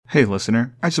Hey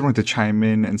listener, I just wanted to chime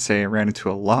in and say I ran into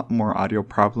a lot more audio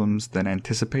problems than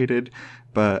anticipated,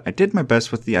 but I did my best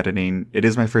with the editing. It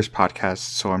is my first podcast,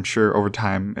 so I'm sure over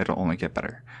time it'll only get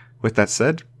better. With that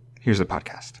said, here's the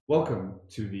podcast. Welcome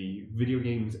to the Video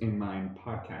Games in Mind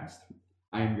podcast.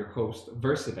 I am your host,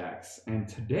 Versadax, and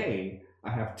today I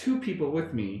have two people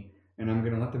with me, and I'm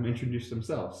going to let them introduce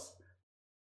themselves.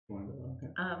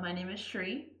 My name is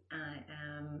Shri.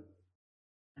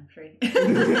 I'm Shri.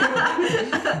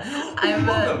 I'm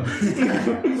a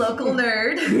local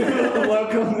nerd.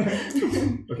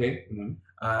 Welcome. Okay. And then?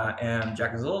 I am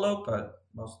Jack Azzolo, but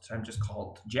most of the time just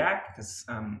called Jack because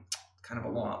kind of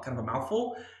a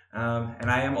mouthful.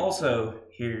 And I am also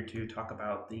here to talk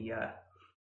about the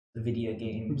video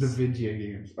games. The video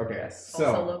games. Okay. Yes. So,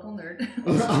 Also local nerd.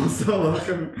 also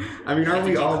local. I mean, aren't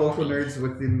we all local nerds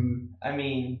within? I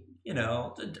mean, you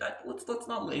know, let's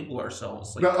not label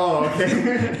ourselves like. No, oh,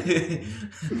 okay.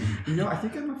 I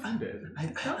think I'm offended.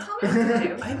 Don't tell me what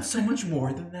to do. I am so much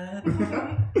more than that.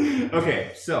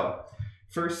 Okay, so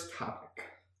first topic.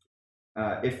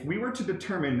 If we were to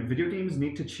determine video games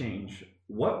need to change,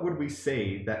 what would we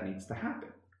say that needs to happen?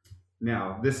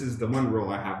 Now, this is the one rule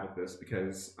I have with this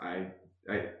because I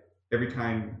every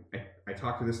time I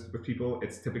talk to this with people,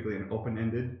 it's typically an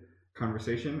open-ended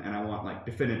conversation, and I want like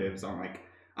definitives on like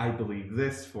I believe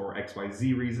this for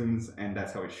XYZ reasons, and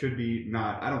that's how it should be.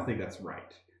 I don't think that's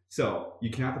right. So you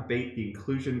cannot debate the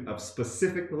inclusion of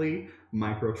specifically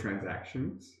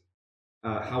microtransactions.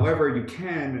 However, you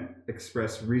can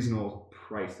express reasonable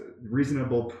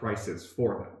prices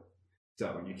for them.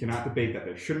 So you cannot debate that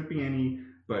there shouldn't be any,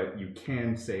 but you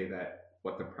can say that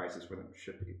what the prices for them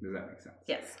should be. Does that make sense?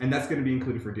 Yes. And that's going to be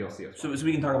included for DLC as well. So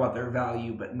we can talk about their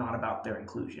value, but not about their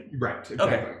inclusion. Right. Exactly.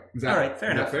 Okay. All right. Fair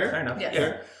enough. Fair? Fair enough. Yes.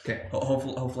 Yeah. Okay.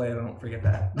 Hopefully I don't forget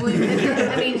that. Well,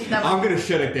 I mean, that I'm would, going to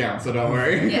shut it down, so don't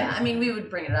worry. yeah. I mean, we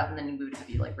would bring it up, and then we would have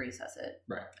you like recess it.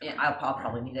 Right. Yeah, I'll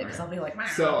probably need it because I'll be like,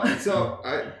 So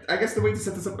I guess the way to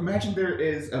set this up, imagine there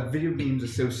is a video games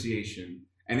association,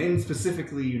 and in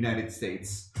specifically United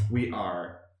States, we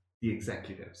are the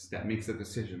executives that makes the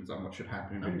decisions on what should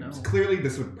happen in video games. no. Clearly,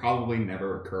 this would probably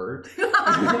never occur.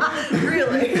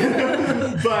 Really?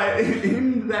 But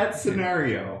in that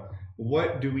scenario,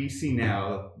 what do we see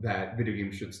now that video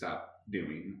games should stop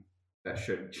doing, that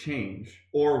should change?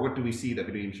 Or what do we see that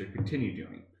video games should continue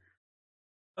doing?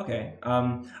 Okay.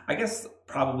 I guess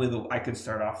probably I could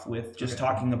start off with just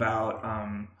talking about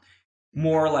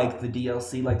more like the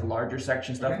DLC, like the larger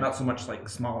section stuff, not so much like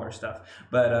smaller stuff.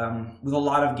 But with a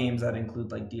lot of games that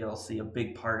include like DLC, a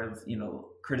big part of,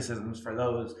 criticisms for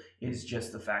those is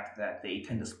just the fact that they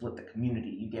tend to split the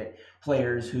community. You get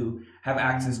players who have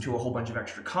access to a whole bunch of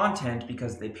extra content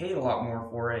because they paid a lot more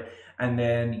for it. And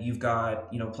then you've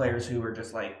got, players who are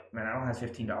just like, man, I don't have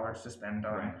 $15 to spend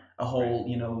on a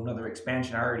whole, another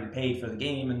expansion. I already paid for the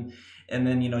game. And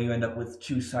then, you end up with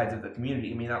two sides of the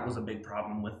community. I mean, that was a big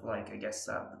problem with like, I guess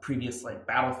the previous like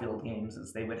Battlefield games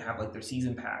is they would have like their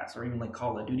season pass, or even like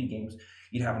Call of Duty games.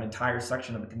 You'd have an entire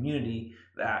section of the community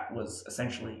that was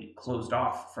essentially closed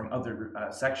off from other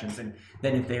sections. And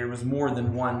then if there was more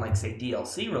than one, like say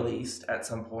DLC released at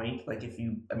some point, like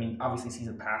obviously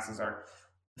season passes are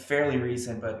fairly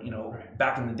recent, but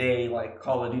back in the day, like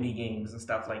Call of Duty games and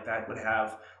stuff like that would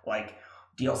have like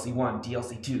DLC 1,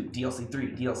 DLC 2, DLC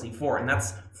 3, DLC 4, and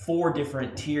that's 4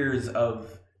 different tiers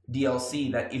of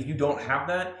DLC that if you don't have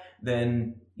that,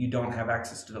 then you don't have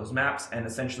access to those maps, and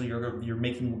essentially you're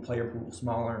making the player pool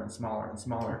smaller and smaller and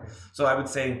smaller. So I would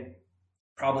say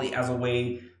probably as a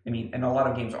way, and a lot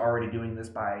of games are already doing this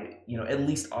by, at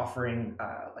least offering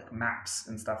like maps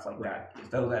and stuff like that,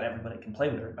 so that everybody can play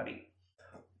with everybody,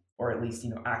 or at least,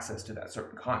 access to that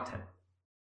certain content.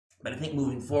 But I think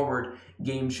moving forward,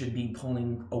 games should be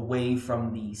pulling away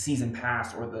from the season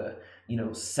pass or the,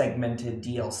 segmented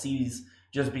DLCs,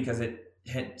 just because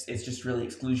it's just really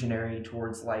exclusionary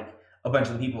towards like a bunch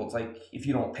of the people. It's like if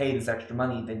you don't pay this extra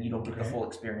money, then you don't get the full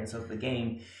experience of the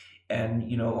game. And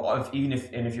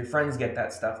if your friends get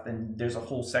that stuff, then there's a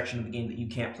whole section of the game that you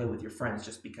can't play with your friends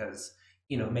just because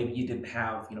maybe you didn't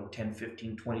have $10,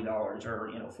 $15, $20 or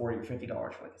 $40 or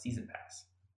 $50 for like a season pass.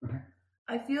 Okay.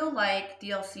 I feel like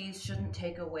DLCs shouldn't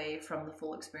take away from the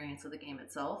full experience of the game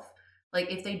itself. Like,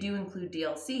 if they do include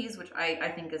DLCs, which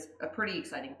I think is a pretty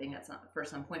exciting thing for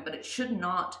some point, but it should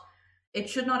not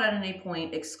at any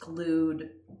point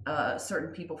exclude certain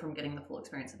people from getting the full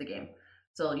experience of the game.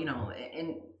 So,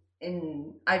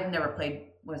 I've never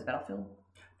played, what is it, Battlefield?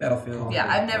 Battlefield. Yeah,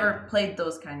 I've never played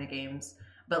those kind of games,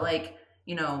 but like,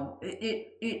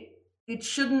 it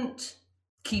shouldn't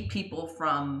keep people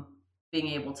from being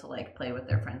able to like play with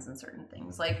their friends in certain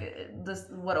things, like this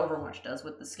what Overwatch does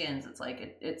with the skins. It's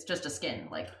like it's just a skin.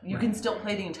 Like you can still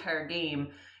play the entire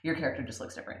game. Your character just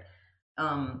looks different.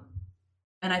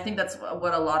 And I think that's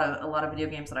what a lot of video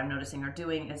games that I'm noticing are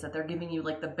doing, is that they're giving you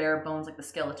like the bare bones, like the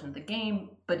skeleton of the game.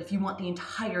 But if you want the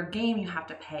entire game, you have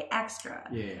to pay extra.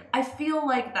 Yeah. I feel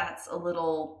like that's a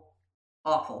little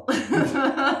awful.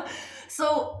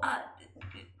 So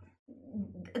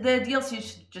the DLC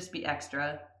should just be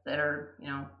extra. That are, you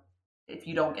know, if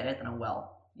you don't get it, then oh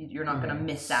well, you're not going to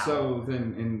miss out. So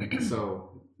then,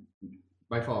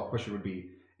 my follow-up question would be,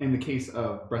 in the case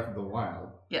of Breath of the Wild,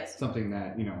 yes, something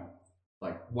that, you know,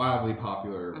 like wildly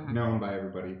popular, known by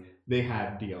everybody, they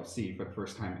had DLC for the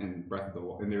first time in Breath of the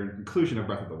Wild, in their inclusion of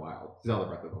Breath of the Wild, Zelda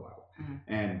Breath of the Wild.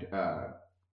 And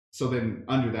so then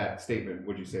under that statement,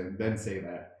 would you say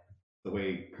that the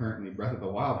way currently Breath of the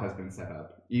Wild has been set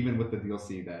up, even with the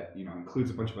DLC that, you know,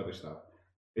 includes a bunch of other stuff,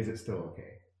 is it still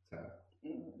okay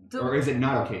or is it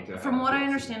not okay to? From what I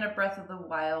understand of Breath of the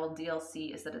Wild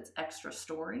DLC is that it's extra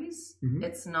stories.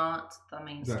 It's not the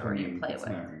main story you play with.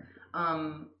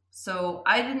 So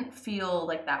I didn't feel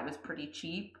like that was pretty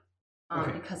cheap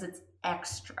because it's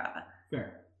extra.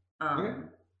 Fair.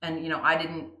 And you know, I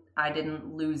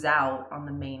didn't lose out on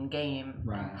the main game.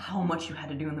 Right. How much you had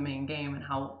to do in the main game and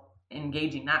how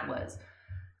engaging that was.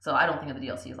 So I don't think of the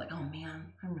DLC as like, oh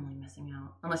man, I'm really missing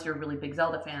out. Unless you're a really big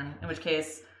Zelda fan, in which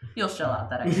case you'll shell out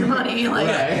that extra money.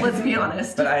 Like, let's be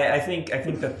honest. But I think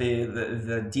that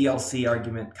the DLC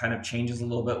argument kind of changes a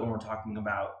little bit when we're talking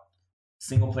about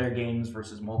single player games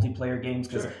versus multiplayer games,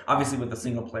 because obviously with the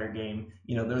single player game,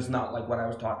 you know, there's not like what I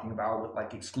was talking about with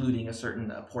like excluding a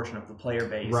certain portion of the player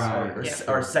base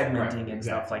or segmenting and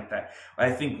stuff like that.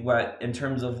 I think in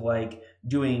terms of like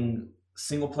doing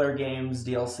single player games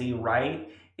DLC right,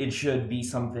 it should be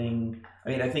something. I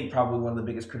mean, I think probably one of the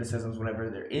biggest criticisms whenever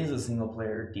there is a single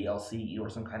player DLC or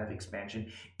some kind of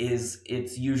expansion is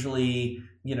it's usually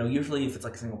if it's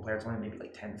like single player, it's only maybe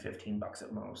like $10-15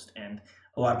 at most. And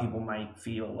a lot of people might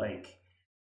feel like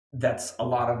that's a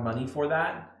lot of money for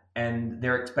that. And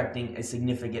they're expecting a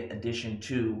significant addition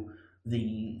to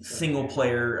the single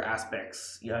player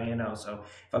aspects, so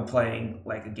if I'm playing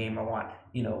like a game, I want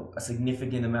a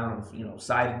significant amount of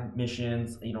side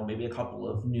missions, maybe a couple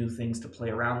of new things to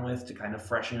play around with to kind of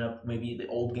freshen up maybe the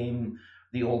old game,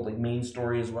 the old like main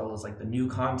story, as well as like the new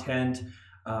content,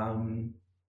 and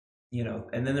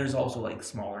then there's also like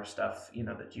smaller stuff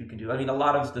that you can do. I mean, a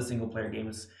lot of the single player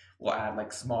games will add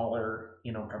like smaller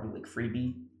probably like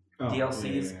freebie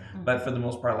DLCs, but for the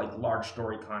most part like large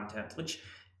story content, which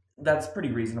that's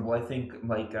pretty reasonable. I think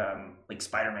like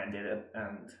Spider-Man did it,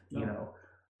 and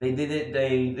they did it.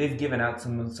 They've given out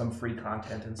some free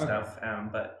content and stuff.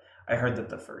 But I heard that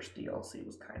the first DLC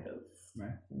was kind of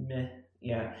meh.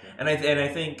 Yeah, and I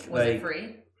think was it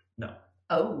free? No.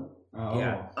 Oh.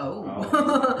 Yeah.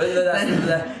 Oh.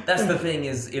 But that's the thing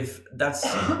is, if that's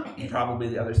probably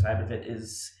the other side of it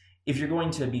is, if you're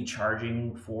going to be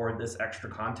charging for this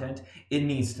extra content, it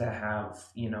needs to have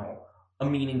a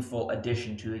meaningful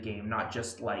addition to the game, not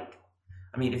just like,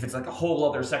 I mean, if it's like a whole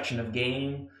other section of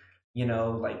game,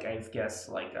 like I guess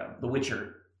like The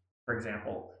Witcher, for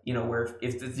example, where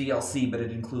if it's DLC, but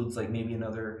it includes like maybe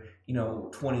another,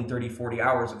 20, 30, 40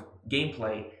 hours of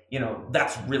gameplay,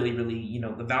 that's really, really,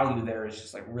 the value there is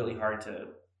just like really hard to,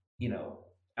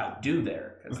 outdo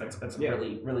there, because that's a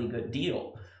really, really good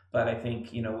deal. But I think,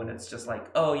 when it's just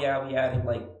like, oh yeah, we added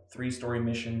like 3 story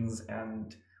missions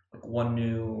and like 1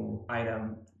 new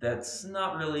item, that's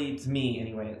not really, to me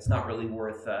anyway, it's not really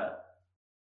worth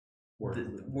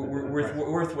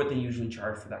what they usually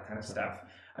charge for that kind of stuff.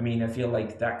 I mean, I feel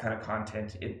like that kind of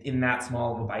content in that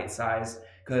small of a bite size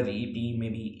could be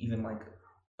maybe even like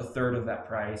a third of that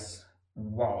price,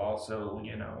 while also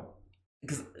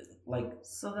because like.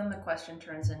 So then the question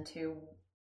turns into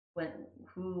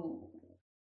who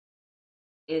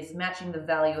is matching the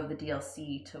value of the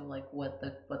DLC to like what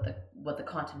the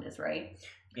content is, right?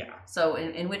 Yeah. So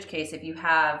in which case, if you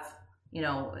have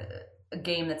a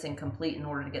game that's incomplete, in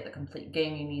order to get the complete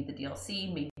game, you need the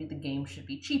DLC. Maybe the game should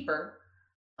be cheaper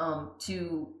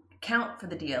to count for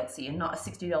the DLC, and not a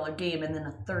 $60 game and then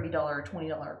a $30 or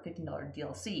 $20 or $15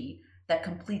 DLC that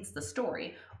completes the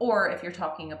story. Or if you're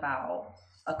talking about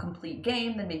a complete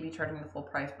game, then maybe charging the full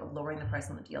price but lowering the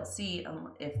price on the DLC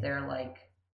if they're like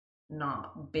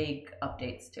not big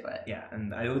updates to it. Yeah,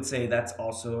 and I would say that's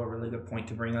also a really good point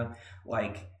to bring up.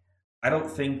 Like, I don't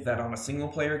think that on a single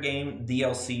player game,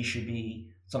 DLC should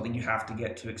be something you have to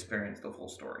get to experience the full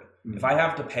story. Mm-hmm. If I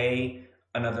have to pay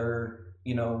another,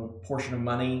 portion of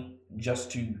money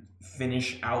just to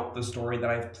finish out the story that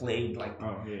I've played, like,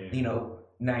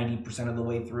 90% of the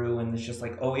way through, and it's just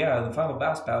like, oh yeah, the final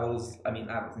boss battles. I mean,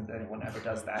 I don't think that anyone ever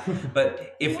does that.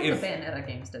 But if the Bayonetta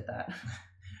games did that.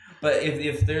 But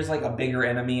if there's like a bigger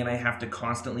enemy and I have to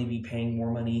constantly be paying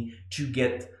more money to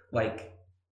get like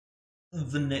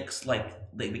the next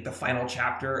like the final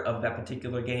chapter of that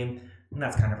particular game, and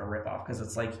that's kind of a ripoff, because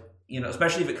it's like, you know,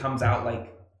 especially if it comes out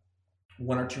like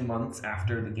 1 or 2 months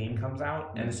after the game comes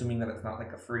out, and assuming that it's not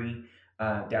like a free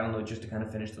download just to kind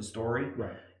of finish the story,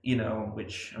 Right. you know,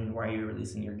 which, I mean, why are you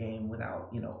releasing your game without,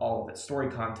 you know, all of its story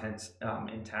content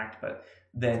intact? But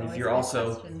then if you're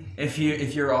also if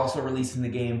you're also releasing the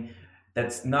game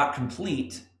that's not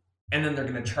complete, and then they're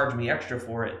going to charge me extra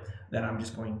for it, then I'm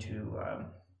just going to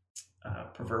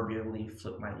proverbially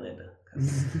flip my lid,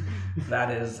 because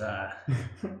that is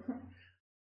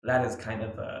kind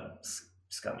of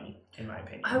scummy, in my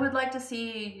opinion. I would like to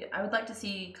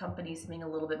see companies being a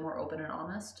little bit more open and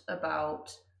honest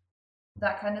about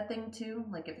that kind of thing too.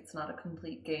 Like, if it's not a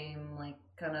complete game, like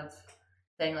kind of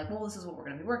saying like, well, this is what we're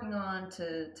going to be working on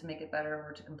to make it better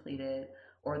or to complete it,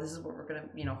 or this is what we're going to,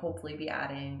 you know, hopefully be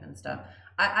adding and stuff.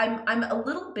 I'm a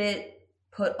little bit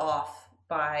put off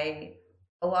by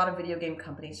a lot of video game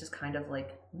companies just kind of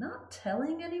like not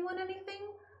telling anyone anything.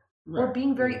 Right. Or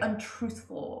being very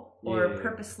untruthful, or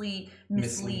purposely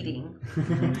misleading.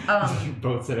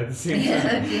 Both said at the same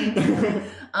time.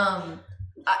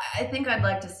 I think I'd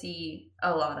like to see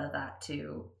a lot of that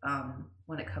too,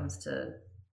 when it comes to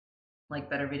like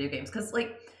better video games. Because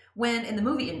like when in the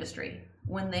movie industry,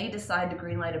 when they decide to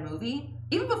greenlight a movie,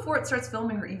 even before it starts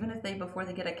filming, or even if before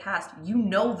they get a cast, you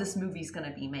know this movie's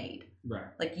gonna be made. Right.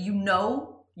 Like, you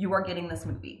know you are getting this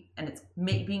movie, and it's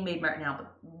being made right now.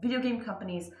 But video game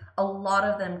companies, a lot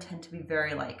of them tend to be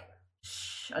very like,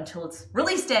 shh, until it's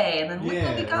release day, and then look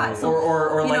what we got. Right. So,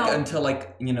 or like know, until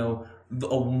like, you know,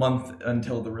 a month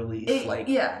until the release. I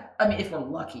mean, if we're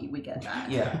lucky, we get that.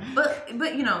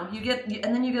 But you know,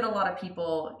 and then you get a lot of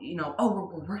people, you know, oh,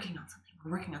 we're working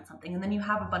on something, and then you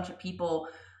have a bunch of people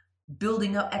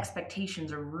building up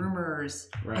expectations or rumors,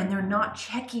 and they're not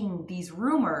checking these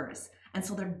rumors. And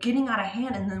so they're getting out of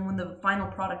hand, and then when the final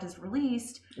product is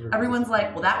released, everyone's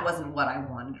like, well, that wasn't what I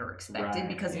wanted or expected,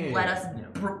 because you let us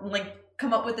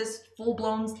come up with this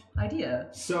full-blown idea.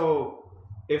 So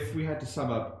if we had to sum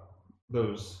up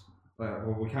those,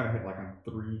 well, we kind of hit like on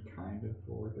 3 kind of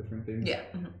 4 different things. Yeah.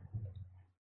 Mm-hmm.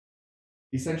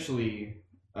 Essentially,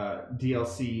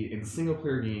 DLC in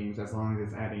single-player games, as long as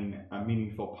it's adding a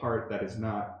meaningful part that is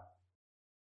not...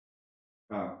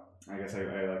 I guess I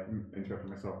like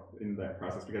interrupted myself in that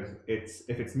process, because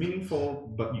if it's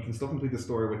meaningful but you can still complete the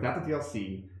story without the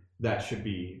DLC, that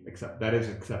is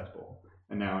acceptable.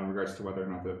 And now in regards to whether or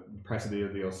not the price of the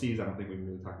DLCs, I don't think we can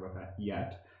really talk about that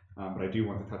yet, but I do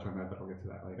want to touch on that, but I'll get to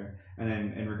that later. And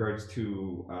then in regards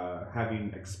to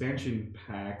having expansion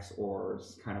packs or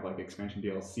kind of like expansion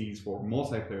DLCs for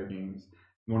multiplayer games,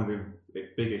 one of the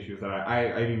big issues that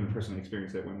I even personally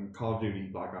experienced it when Call of Duty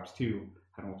Black Ops 2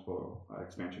 had multiple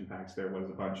expansion packs. There was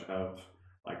a bunch of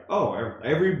like, oh,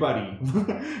 everybody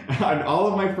and all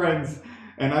of my friends,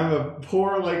 and I'm a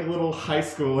poor like little high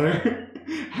schooler,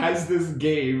 has this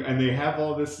game, and they have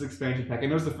all this expansion pack.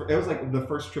 And it was like the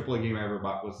first AAA game I ever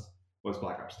bought was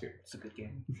Black Ops 2. It's a good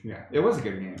game. Yeah, it was a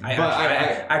good game. I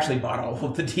actually bought all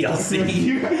of the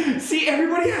DLC. See,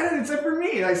 everybody had it except for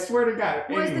me. I swear to God.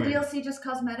 Was the DLC just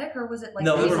cosmetic, or was it like...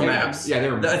 No, there were maps. Yeah,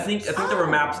 there were maps. I think there were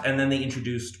maps, and then they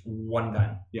introduced one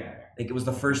gun. Yeah. Like, it was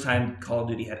the first time Call of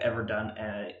Duty had ever done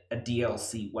a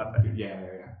DLC weapon. Yeah.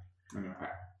 I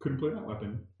couldn't play that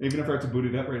weapon. Even if I had to boot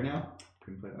it up right now,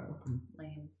 couldn't play that weapon.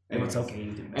 Lame. It's okay,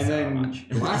 you didn't miss and then out much.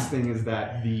 The last thing is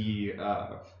that the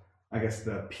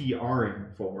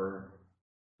PRing for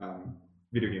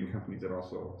video game companies, it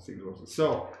also seems awesome.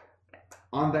 So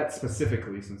on that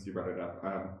specifically, since you brought it up,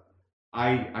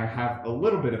 I have a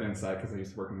little bit of insight because I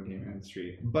used to work in the game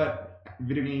industry, but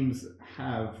video games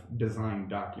have design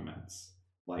documents.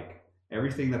 Like,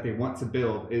 everything that they want to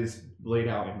build is laid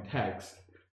out in text.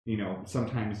 You know,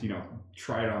 sometimes, you know,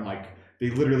 try it on, like, they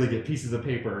literally get pieces of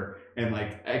paper and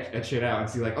like etch it out and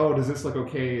see like, oh, does this look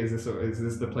okay? Is this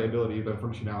the playability, the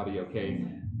functionality okay?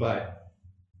 But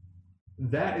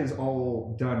that is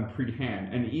all done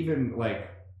pre-hand, and even like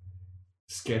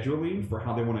scheduling for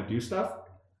how they want to do stuff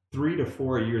 3 to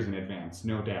 4 years in advance,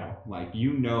 no doubt. Like,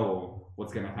 you know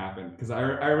what's going to happen, because I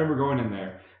remember going in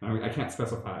there, and I can't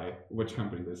specify which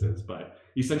company this is, but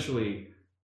essentially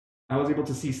I was able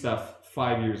to see stuff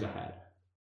 5 years ahead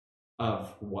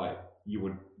of what you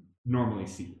would normally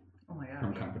see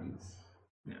from companies.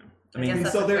 Yeah, I mean,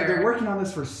 so they're working on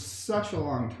this for such a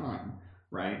long time,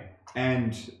 right?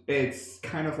 And it's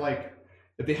kind of like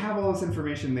that they have all this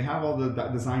information, they have all the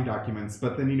design documents,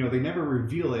 but then, they never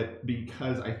reveal it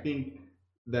because I think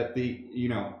that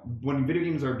when video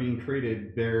games are being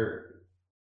created, they're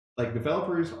like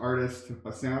developers, artists,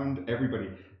 sound, everybody,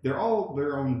 they're all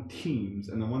their own teams,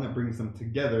 and the one that brings them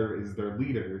together is their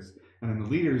leaders. And then the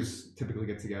leaders typically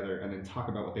get together and then talk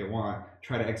about what they want,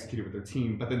 try to execute it with their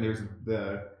team. But then there's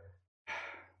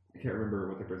I can't remember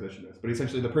what the position is, but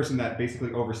essentially the person that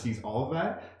basically oversees all of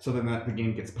that, so then that the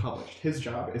game gets published. His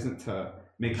job isn't to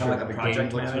make sure that the game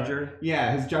looks right.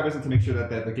 Yeah, his job isn't to make sure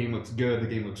that the game looks good, the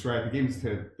game looks right.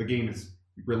 The game is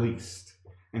released,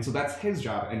 and so that's his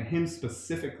job. And him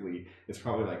specifically is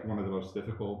probably like one of the most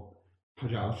difficult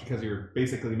jobs, because you're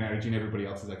basically managing everybody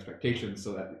else's expectations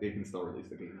so that they can still release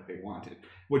the game that they wanted.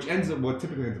 What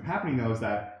typically ends up happening though is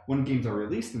that when games are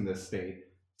released in this state,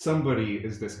 somebody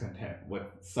is discontent with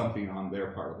something on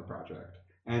their part of the project,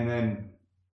 and then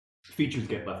features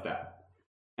get left out,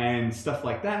 and stuff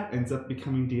like that ends up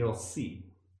becoming DLC.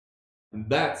 And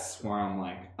that's where I'm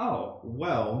like, oh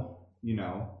well,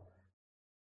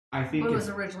 I think it was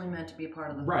originally meant to be a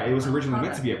part of the right. It was originally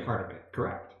meant to be a part of it,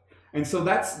 correct? And so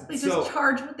they just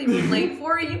charge what they were late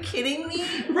for. Are you kidding me?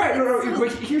 Right. No.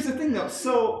 But here's the thing, though.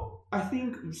 So I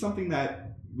think something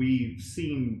that we've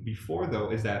seen before,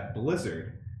 though, is that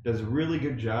Blizzard does a really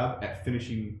good job at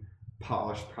finishing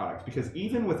polished products. Because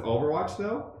even with Overwatch,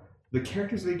 though, the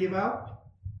characters they give out,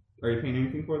 are you paying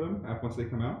anything for them once they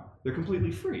come out? They're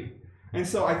completely free. And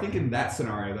so I think in that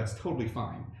scenario, that's totally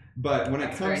fine. But when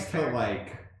it comes to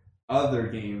like other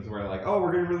games where like, oh,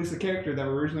 we're going to release a character that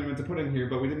we originally meant to put in here,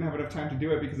 but we didn't have enough time to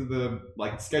do it because of the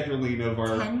like scheduling of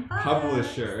our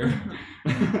publisher.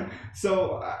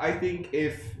 So I think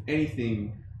if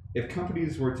anything, if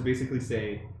companies were to basically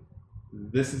say,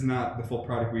 this is not the full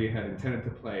product we had intended to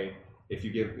play, if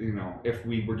you give, if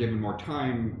we were given more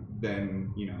time,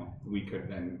 then, we could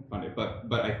then fund it.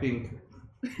 But I think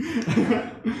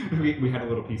we had a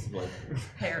little piece of like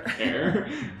hair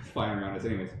flying around us.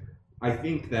 Anyways, I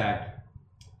think that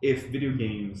if video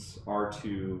games are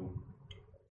to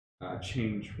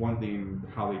change, one thing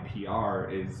how they PR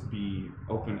is be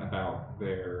open about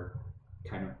their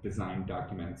kind of design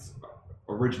documents'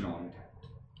 original intent.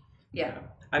 Yeah.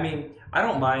 I mean, I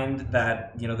don't mind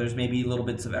that, there's maybe little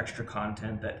bits of extra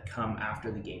content that come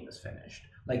after the game is finished.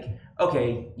 Like,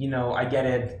 okay, I get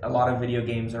it. A lot of video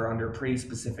games are under pretty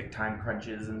specific time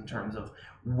crunches in terms of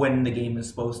when the game is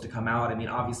supposed to come out. I mean,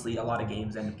 obviously, a lot of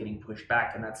games end up getting pushed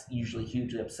back, and that's usually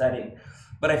hugely upsetting.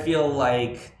 But I feel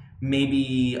like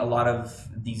maybe a lot of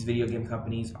these video game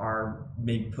companies are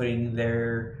maybe putting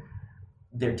their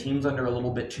teams under a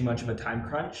little bit too much of a time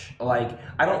crunch. Like,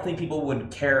 I don't think people would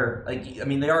care. Like, I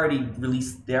mean, they already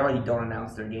don't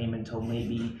announce their game until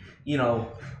maybe,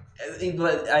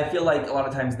 but I feel like a lot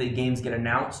of times the games get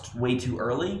announced way too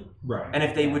early. Right. And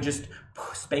if they would just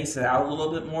space it out a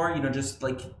little bit more, just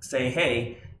like say,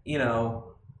 hey,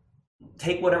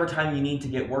 take whatever time you need to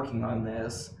get working on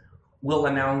this. We'll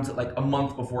announce it like a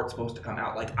month before it's supposed to come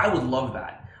out. Like, I would love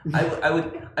that. I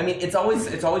would. I mean, it's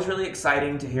always really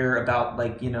exciting to hear about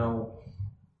like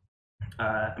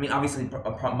I mean, obviously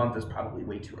a month is probably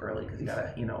way too early because you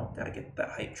gotta get that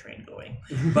hype train going.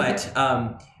 But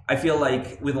I feel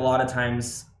like with a lot of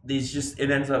times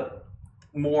it ends up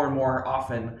more and more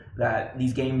often that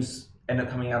these games end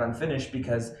up coming out unfinished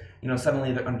because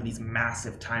suddenly they're under these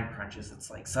massive time crunches.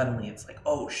 It's like suddenly it's like,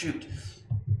 oh shoot,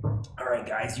 all right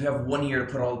guys, you have 1 year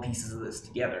to put all the pieces of this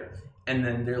together, and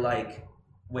then they're like,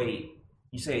 wait,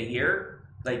 you say a year?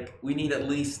 Like, we need at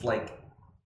least like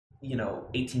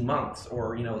 18 months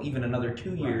or even another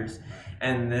 2 years.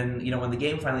 And then when the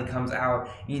game finally comes out,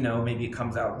 maybe it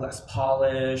comes out less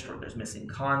polished, or there's missing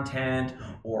content,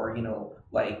 or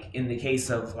like in the case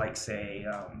of like say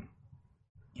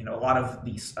a lot of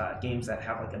these games that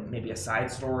have like maybe a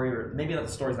side story, or maybe the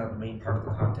story's not the main part of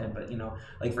the content, but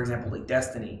like for example like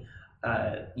Destiny,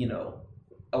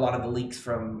 a lot of the leaks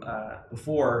from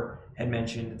before had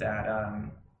mentioned that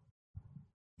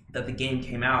that the game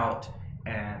came out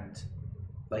and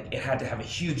like it had to have a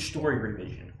huge story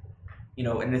revision,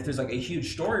 and if there's like a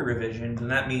huge story revision, then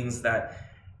that means that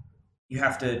you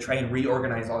have to try and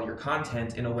reorganize all your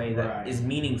content in a way that is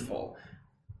meaningful.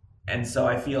 And so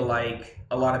I feel like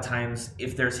a lot of times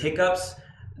if there's hiccups,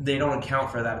 they don't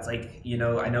account for that. It's like,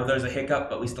 I know there's a hiccup,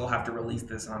 but we still have to release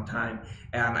this on time.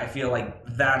 And I feel like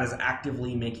that is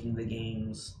actively making the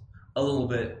games a little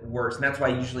bit worse. And that's why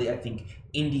usually I think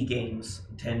indie games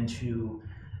tend to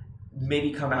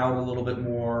maybe come out a little bit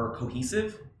more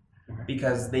cohesive,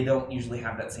 because they don't usually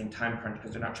have that same time crunch,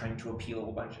 because they're not trying to appeal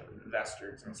a bunch of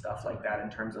investors and stuff like that in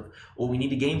terms of, well, we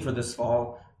need a game for this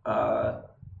fall.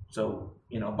 So,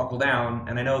 buckle down.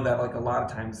 And I know that like a lot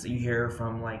of times you hear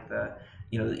from like the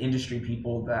industry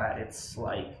people that it's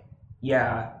like,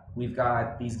 yeah, we've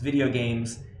got these video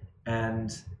games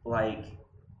and like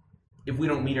if we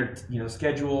don't meet our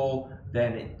schedule,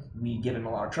 then we get in a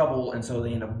lot of trouble, and so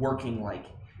they end up working like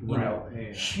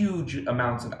huge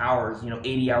amounts of hours,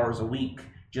 80 hours a week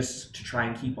just to try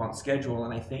and keep on schedule.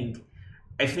 And I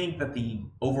think that the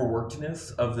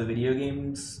overworkedness of the video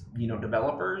games,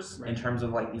 developers in terms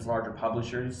of like these larger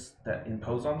publishers that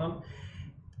impose on them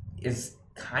is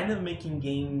kind of making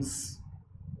games,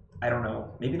 I don't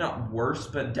know, maybe not worse,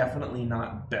 but definitely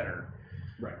not better.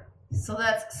 Right. So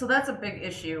that's a big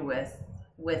issue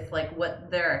with like what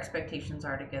their expectations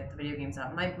are to get the video games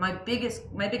out. My biggest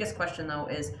question though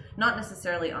is not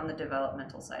necessarily on the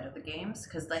developmental side of the games,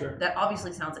 because that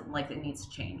obviously sounds like it needs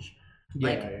to change.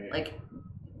 Like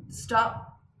stop,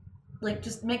 like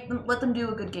just let them do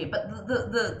a good game. But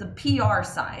the PR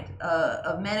side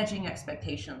of managing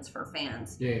expectations for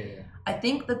fans. I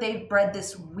think that they've bred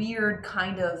this weird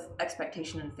kind of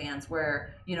expectation in fans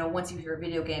where, once you hear a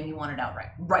video game, you want it out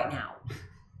right now.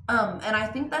 And I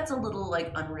think that's a little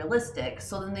like unrealistic.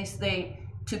 So then they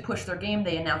to push their game,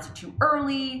 they announce it too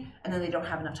early, and then they don't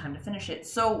have enough time to finish it.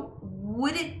 So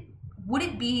would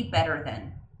it be better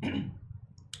then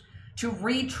to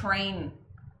retrain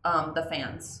the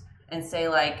fans and say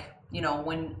like,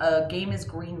 when a game is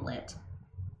greenlit,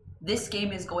 this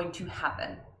game is going to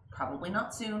happen. Probably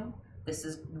not soon. This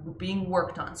is being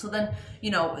worked on. So then,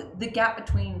 the gap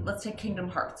between, let's take Kingdom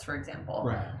Hearts, for example.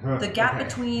 Right. The gap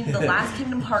between the last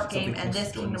Kingdom Hearts game and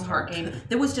this Kingdom Hearts game,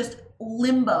 there was just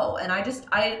limbo. And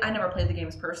I never played the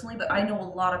games personally, but I know a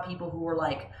lot of people who were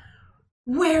like,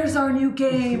 where's our new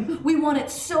game? We want it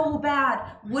so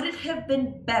bad. Would it have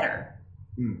been better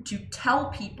to tell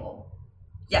people,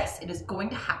 yes, it is going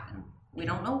to happen. We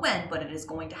don't know when, but it is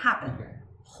going to happen. Okay.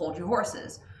 Hold your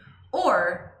horses.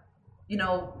 Or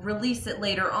release it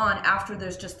later on after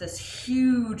there's just this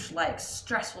huge, like,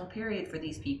 stressful period for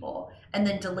these people, and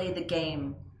then delay the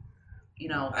game,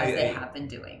 as they have been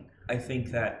doing. I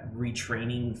think that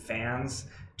retraining fans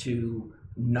to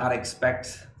not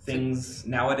expect things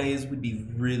nowadays would be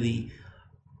really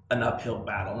an uphill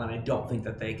battle, and I don't think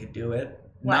that they could do it.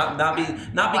 Why?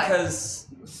 Not because.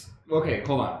 Okay,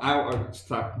 hold on.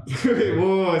 Stop.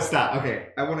 Whoa, stop. Okay,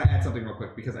 I want to add something real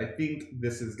quick because I think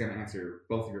this is going to answer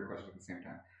both of your questions at the same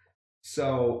time.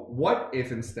 So, what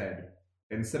if instead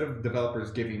of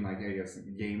developers giving like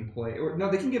gameplay, or no,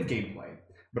 they can give gameplay,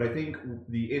 but I think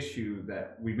the issue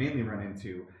that we mainly run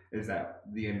into is that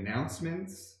the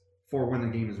announcements for when the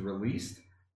game is released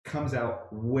comes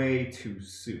out way too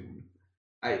soon.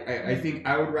 I think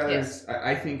I would rather. Yes.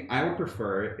 I think I would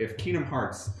prefer if Kingdom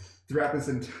Hearts throughout this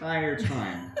entire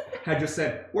time had just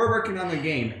said, we're working on the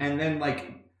game, and then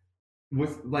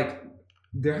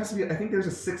there has to be, I think there's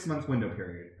a 6-month window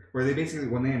period where they basically,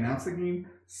 when they announce the game,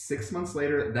 6 months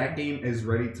later that game is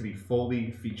ready to be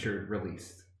fully featured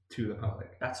released to the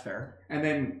public. That's fair. And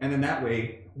then that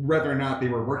way, whether or not they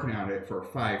were working on it for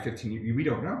 5-15 years, we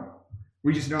don't know.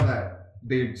 We just know that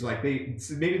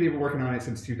maybe they were working on it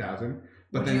since 2000,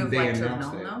 but then they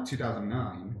announced it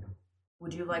 2009.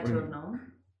 Would you like to have known?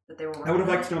 They were I would have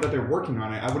liked to know that they're working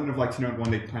on it. I wouldn't have liked to know when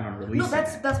they plan on releasing. No,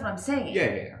 that's what I'm saying.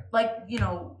 Yeah. Like,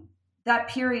 that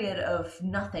period of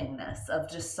nothingness, of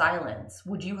just silence,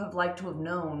 would you have liked to have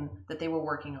known that they were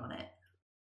working on it?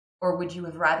 Or would you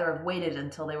have rather have waited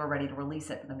until they were ready to release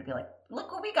it for them to be like,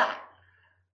 look what we got?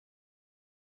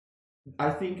 I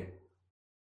think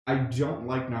I don't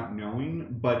like not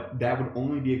knowing, but that would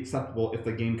only be acceptable if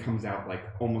the game comes out like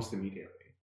almost immediately.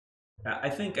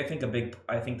 I think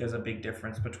there's a big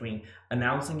difference between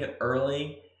announcing it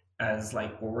early as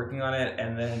like we're working on it,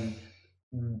 and then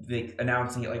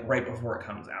announcing it like right before it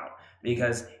comes out,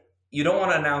 because you don't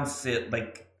want to announce it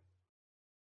like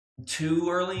too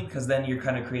early, because then you're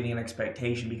kind of creating an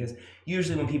expectation, because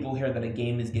usually when people hear that a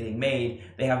game is getting made,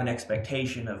 they have an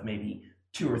expectation of maybe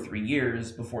 2 or 3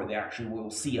 years before they actually will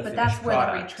see a finished product. But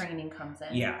that's where the retraining comes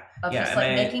in. Yeah. Just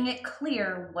like making it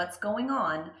clear what's going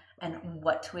on and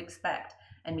what to expect,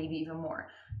 and maybe even more.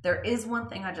 There is one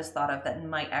thing I just thought of that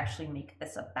might actually make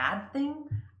this a bad thing,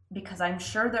 because I'm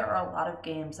sure there are a lot of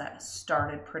games that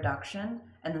started production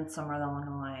and then somewhere along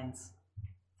the lines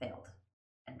failed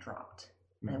and dropped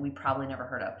that we probably never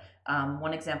heard of.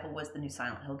 One example was the new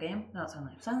Silent Hill game. No,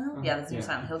 Silent Hill? Yeah, the new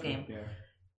Silent Hill game. Yeah.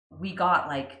 We got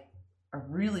like a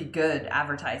really good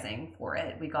advertising for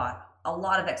it. We got a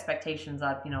lot of expectations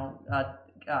of,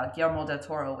 Guillermo del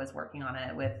Toro was working on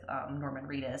it with Norman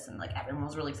Reedus, and like everyone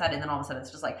was really excited. And then all of a sudden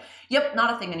it's just like, yep,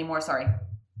 not a thing anymore. Sorry.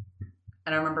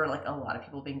 And I remember like a lot of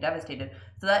people being devastated.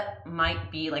 So that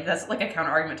might be like, that's like a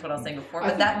counter argument to what I was saying before,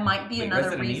 but that might be another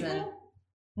Resident reason. Evil?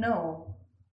 No.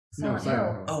 No, Silent Silent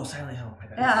Hill. Hill. Oh, Silent Hill. My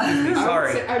bad. Yeah. Excuse me,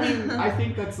 sorry. I mean, I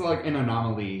think that's like an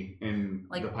anomaly in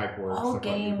Like, the pipe works. all of what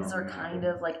games are normally kind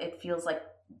happen. of like, it feels like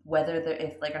whether they're,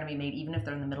 if they're going to be made, even if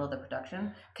they're in the middle of the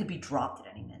production, could be dropped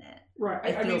at any minute. Right.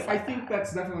 It I mean, feels like I think that.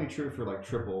 that's definitely true for like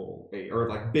AAA or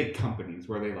like big companies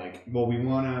where they like, well, we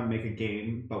want to make a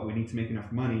game, but we need to make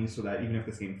enough money so that even if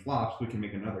this game flops, we can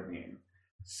make another game.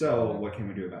 So what can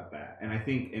we do about that? And I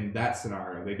think in that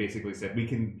scenario, they basically said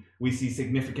we see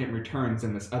significant returns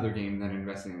in this other game than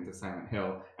investing into Silent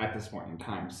Hill at this point in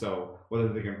time. So whether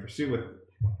they're going to pursue with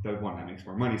the one that makes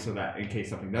more money, so that in case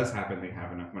something does happen, they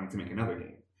have enough money to make another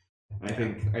game. I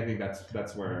think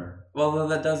that's where. Well,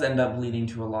 that does end up leading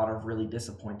to a lot of really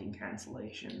disappointing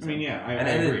cancellations. I mean, yeah, I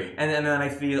and agree. And then I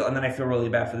feel really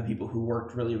bad for the people who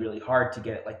worked really, really hard to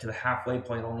get it like to the halfway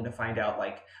point, only to find out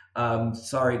like,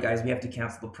 sorry guys, we have to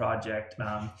cancel the project.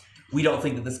 We don't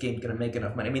think that this game's gonna make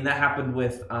enough money. I mean, that happened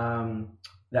with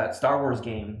that Star Wars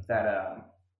game that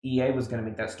EA was gonna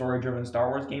make, that story-driven Star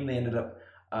Wars game. They ended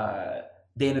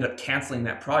up canceling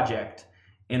that project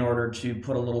in order to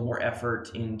put a little more effort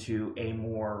into a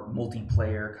more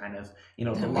multiplayer kind of, the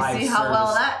Let me live see how well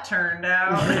service. that turned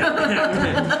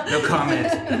out. No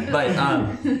comment.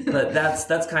 But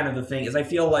that's kind of the thing, is I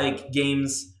feel like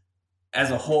games as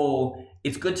a whole,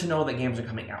 it's good to know that games are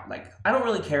coming out. Like, I don't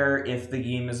really care if the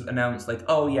game is announced like,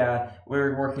 oh yeah,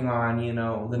 we're working on,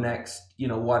 the next,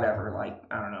 whatever, like,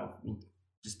 I don't know,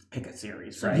 just pick a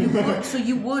series, So right?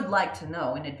 you would like to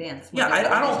know in advance. Yeah, whether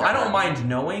I they start don't working. mind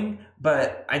knowing,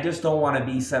 but I just don't want to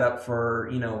be set up for,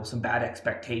 some bad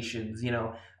expectations.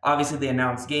 Obviously they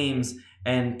announce games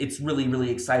and it's really, really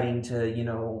exciting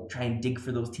to, try and dig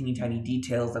for those teeny tiny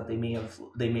details that they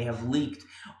may have leaked.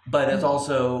 But it's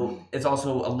also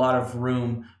a lot of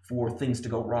room for things to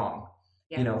go wrong.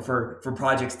 Yeah. For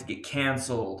projects to get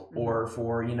canceled, or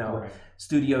for, Right.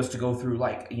 studios to go through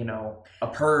like, a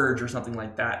purge or something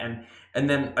like that. And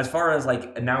then as far as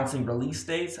like announcing release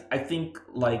dates, I think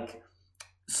like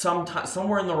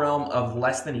somewhere in the realm of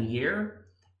less than a year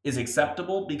is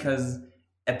acceptable, because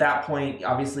at that point,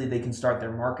 obviously they can start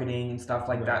their marketing and stuff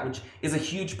like that, which is a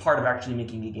huge part of actually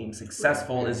making a game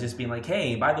successful, is just being like,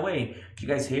 hey, by the way, did you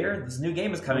guys hear? This new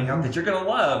game is coming out that you're going to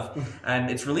love, and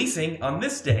it's releasing on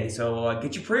this day, so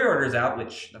get your pre-orders out,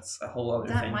 which that's a whole other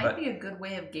That thing. might But be a good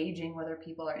way of gauging whether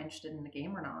people are interested in the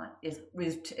game or not, is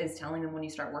telling them when you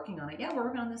start working on it, yeah, we're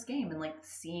working on this game, and like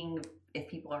seeing if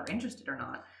people are interested or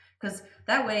not. Because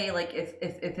that way, like if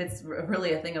it's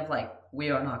really a thing of like,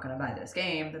 we are not going to buy this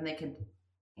game, then they could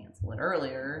cancel it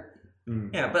earlier.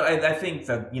 yeah, but I think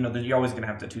that you're always going to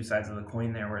have the two sides of the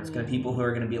coin there, where it's going to people who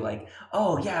are going to be like,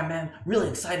 oh yeah, man, really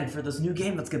excited for this new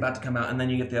game that's about to come out, and then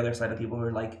you get the other side of people who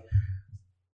are like,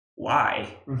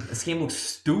 why? This game looks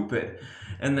stupid,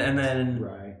 and then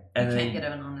Right. and You then, can't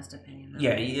get an honest opinion.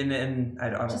 yeah, and I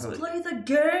don't Just really, play the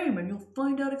game and you'll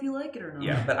find out if you like it or not.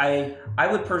 yeah, but I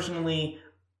would personally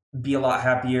be a lot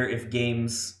happier if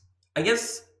games, I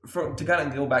guess, to kind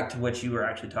of go back to what you were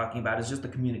actually talking about, is just the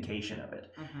communication of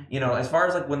it. Mhm. As far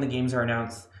as like when the games are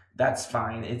announced, that's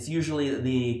fine. It's usually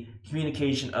the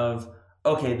communication of,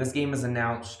 okay, this game is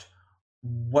announced.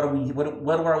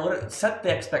 Set the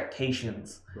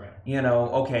expectations. Right.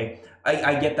 Okay,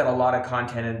 I get that a lot of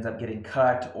content ends up getting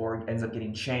cut or ends up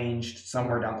getting changed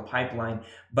somewhere down the pipeline,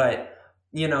 but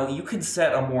you could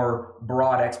set a more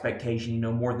broad expectation,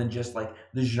 more than just like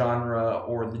the genre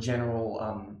or the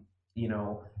general,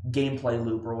 gameplay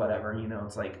loop or whatever.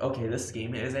 It's like, okay, this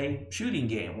game is a shooting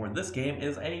game, or this game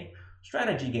is a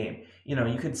strategy game.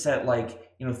 You could set like,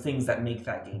 things that make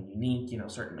that game unique,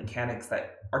 certain mechanics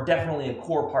that are definitely a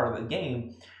core part of the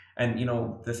game. And,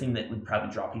 the thing that would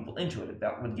probably draw people into it,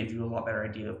 that would give you a lot better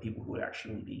idea of people who would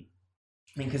actually be.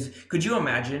 I mean, because could you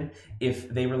imagine if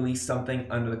they released something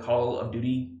under the Call of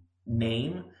Duty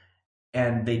name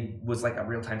and they was like a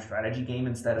real-time strategy game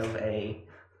instead of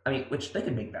which they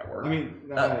could make that work. I mean,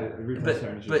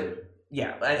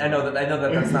 Yeah, I know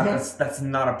that that's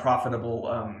not a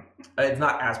profitable. It's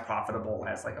not as profitable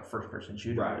as like a first-person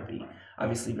shooter would be. Right.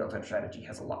 Obviously, real-time strategy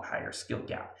has a lot higher skill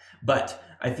gap. But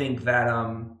I think that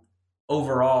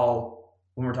overall,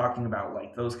 when we're talking about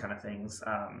like those kind of things,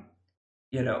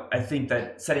 I think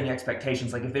that setting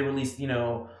expectations, like if they released,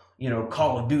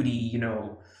 Call of Duty,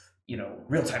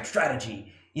 real-time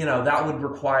strategy, that would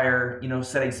require,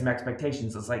 setting some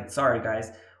expectations. It's like, sorry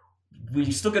guys, we're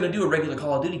still going to do a regular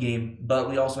Call of Duty game, but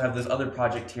we also have this other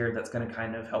project here that's going to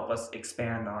kind of help us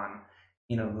expand on,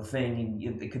 the thing.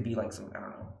 And it could be like some, I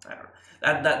don't know.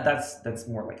 That's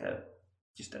more like a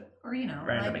just a Or, you know,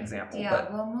 random like example.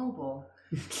 Diablo Mobile.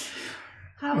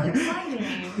 How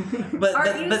exciting. But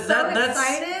Aren't you so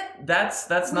excited? That's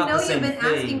We not know the same you've been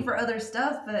thing. asking for other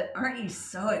stuff, but aren't you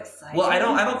so excited? Well, I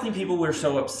don't think people were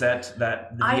so upset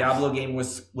that the Diablo game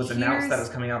was announced that it was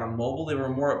coming out on mobile. They were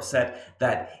more upset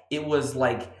that it was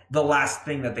like the last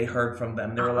thing that they heard from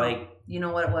them. They were like, you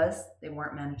know what it was? They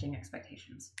weren't managing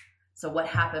expectations. So what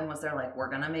happened was they're like,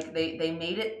 we're gonna make they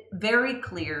made it very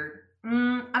clear.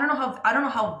 I don't know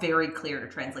how very clear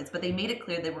it translates, but they made it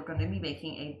clear they were going to be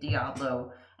making a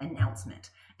Diablo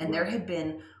announcement, and there had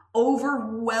been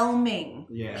overwhelming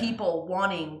people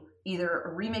wanting either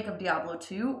a remake of Diablo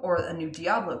 2 or a new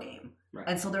Diablo game. Right.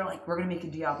 And so they're like, we're going to make a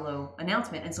Diablo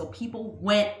announcement. And so people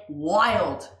went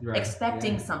wild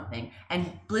expecting something.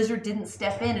 And Blizzard didn't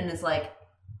step in and is like,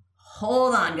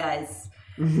 hold on, guys.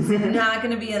 It's not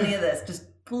going to be any of this. Just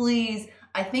please.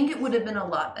 I think it would have been a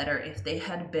lot better if they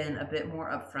had been a bit more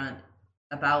upfront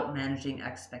about managing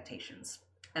expectations.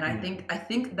 And I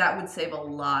think that would save a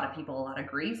lot of people a lot of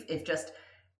grief if just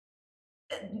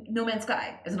No Man's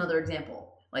Sky is another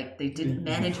example. Like, they didn't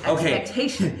manage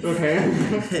expectations.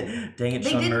 Dang it,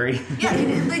 Sean Murray. Yeah,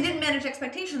 they didn't manage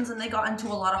expectations, and they got into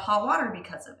a lot of hot water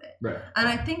because of it. Right. And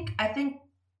I think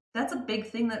that's a big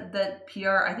thing that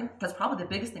PR, I think that's probably the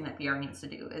biggest thing that PR needs to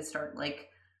do is start, like,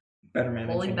 better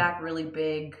managing. Pulling back really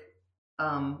big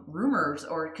rumors,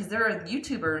 or because there are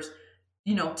YouTubers,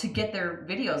 you know, to get their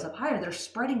videos up higher, they're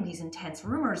spreading these intense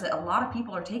rumors that a lot of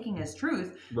people are taking as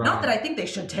truth. Right. Not that I think they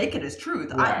should take it as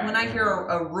truth. Right. When I hear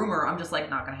a rumor, I'm just like,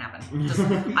 not gonna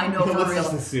happen. I know for real,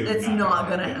 it's not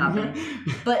gonna happen.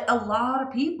 But a lot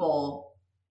of people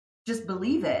just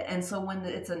believe it, and so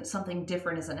when something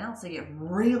different is announced, they get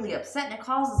really upset, and it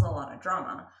causes a lot of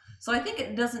drama. So I think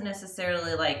it doesn't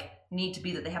necessarily need to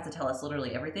be that they have to tell us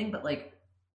literally everything, but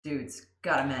dudes,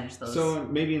 gotta manage those. So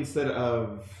maybe instead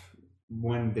of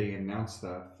when they announce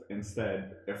stuff,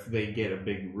 instead, if they get a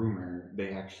big rumor,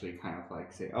 they actually kind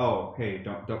of say, "Oh, hey,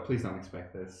 please don't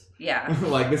expect this." Yeah.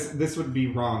 this would be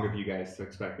wrong of you guys to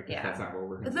expect it because that's not what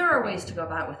we're going to do. There are ways to go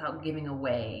about it without giving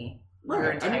away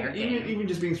your entire game. Even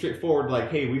just being straightforward,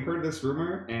 hey, we heard this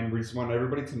rumor, and we just want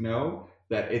everybody to know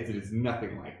that it is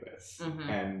nothing like this,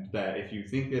 and that if you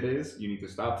think it is, you need to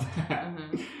stop that.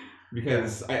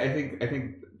 Because I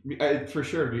think for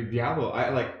sure, Diablo,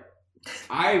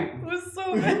 I was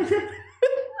so bad.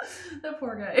 That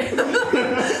poor guy.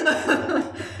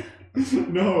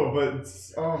 No, but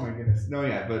oh my goodness, no,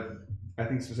 yeah, but I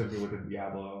think specifically with the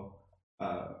Diablo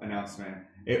announcement,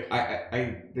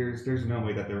 there's no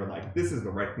way that they were like, this is the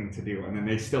right thing to do, and then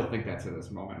they still think that to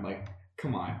this moment.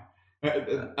 Come on.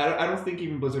 I don't think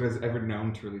even Blizzard has ever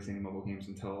known to release any mobile games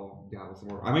until Diablo's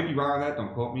Immortal. I might be wrong on that,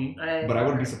 don't quote me, but I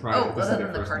wouldn't be surprised if this is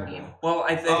their first mobile game. Well,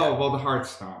 I think... the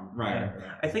Hearthstone, right.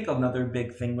 Yeah. I think another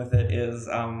big thing with it is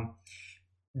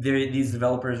these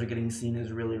developers are getting seen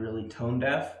as really, really tone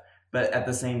deaf, but at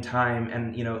the same time,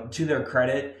 and to their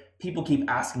credit, people keep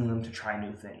asking them to try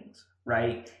new things,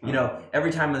 right?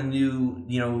 Every time a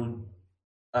new,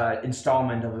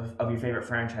 installment of your favorite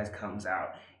franchise comes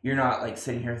out, you're not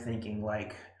sitting here thinking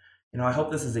I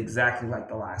hope this is exactly like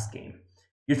the last game.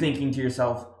 You're thinking to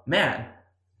yourself, man,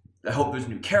 I hope there's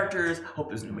new characters, I hope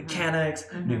there's new mechanics,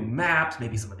 new maps,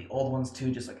 maybe some of the old ones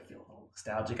too, just feel a little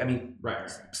nostalgic. I mean,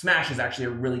 Smash is actually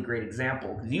a really great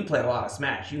example because you play a lot of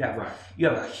Smash. You have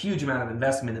a huge amount of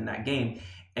investment in that game,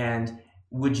 and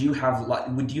would you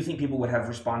think people would have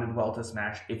responded well to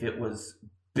Smash if it was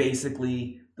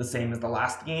basically the same as the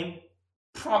last game?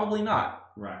 Probably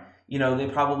not. Right. They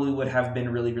probably would have been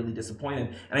really, really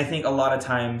disappointed. And I think a lot of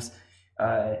times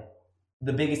the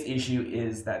biggest issue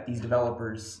is that these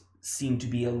developers seem to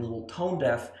be a little tone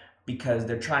deaf because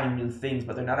they're trying new things,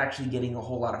 but they're not actually getting a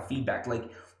whole lot of feedback.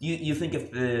 You think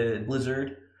if the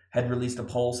Blizzard had released a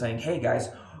poll saying, hey guys,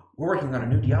 we're working on a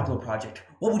new Diablo project.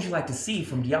 What would you like to see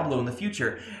from Diablo in the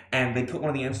future? And they put one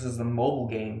of the answers as a mobile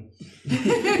game. Do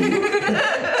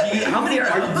you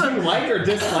like or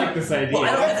dislike this idea? Well,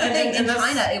 I think in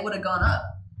China it would have gone up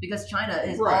because China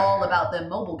is all about the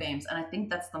mobile games, and I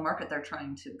think that's the market they're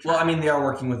trying to. Well, I mean, they are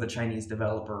working with a Chinese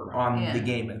developer on the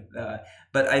game,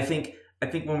 but I think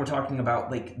when we're talking about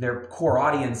their core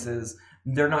audiences,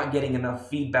 they're not getting enough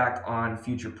feedback on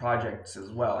future projects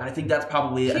as well. And I think that's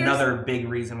probably another big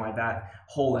reason why that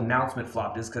whole announcement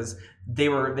flopped is because they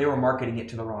were marketing it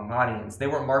to the wrong audience. They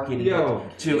weren't marketing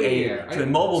it to a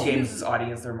mobile games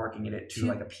audience. They're marketing it to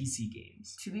a PC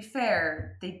games. To be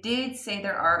fair, they did say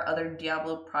there are other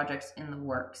Diablo projects in the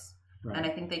works. Right. And I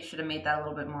think they should have made that a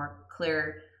little bit more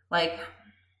clear.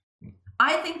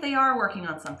 I think they are working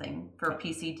on something for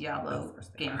PC Diablo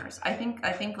gamers. I think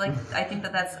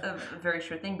that's a very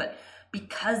sure thing. But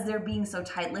because they're being so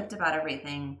tight-lipped about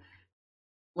everything,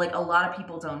 like a lot of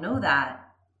people don't know that.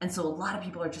 And so a lot of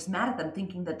people are just mad at them,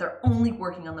 thinking that they're only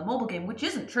working on the mobile game, which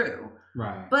isn't true.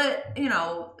 Right. But, you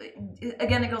know,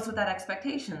 again, it goes with that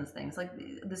expectations things. Like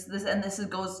this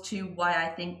goes to why I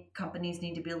think companies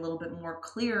need to be a little bit more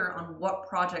clear on what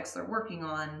projects they're working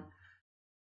on.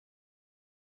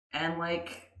 And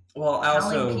like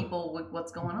telling people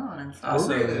what's going on and stuff.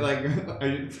 Also, really, like,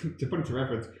 to put into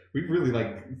reference, we've really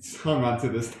like hung onto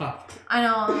this topic. I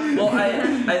know.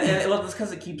 Well, it's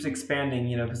because it keeps expanding,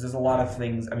 you know, because there's a lot of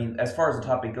things. I mean, as far as the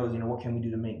topic goes, you know, what can we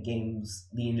do to make games,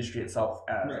 the industry itself,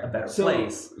 a better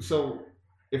place? So,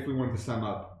 if we wanted to sum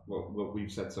up what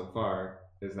we've said so far,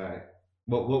 is that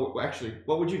what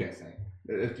would you guys say?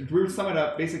 If we were to sum it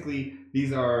up, basically,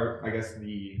 these are, I guess,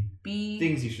 the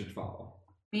things you should follow.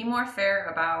 Be more fair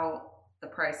about the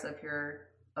price of your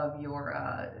game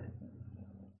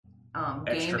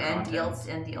and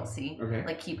DLC. Okay.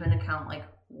 Like keep in account like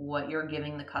what you're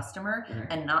giving the customer,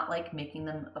 and not like making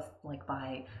them like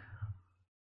buy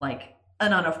like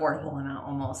an unaffordable amount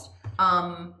almost.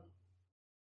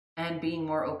 And being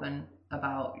more open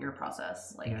about your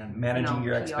process, like managing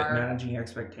your managing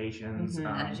expectations.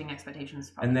 Managing expectations,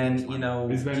 is probably and then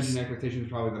is managing expectations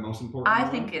probably the most important. I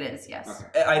think it is. Yes.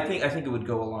 Okay. I think it would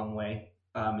go a long way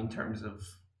in terms of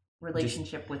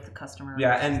relationship with the customer.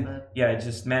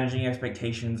 Just managing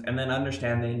expectations, and then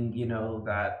understanding, you know,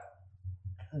 that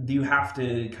you have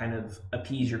to kind of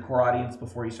appease your core audience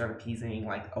before you start appeasing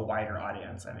like a wider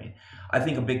audience. I mean, I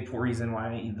think a big reason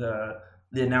why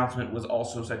the announcement was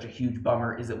also such a huge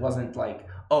bummer is it wasn't like,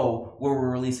 oh, we're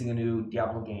releasing a new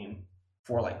Diablo game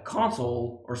for like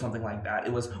console or something like that.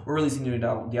 It was, we're releasing a new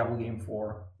Diablo game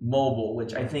for mobile,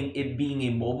 which I think it being a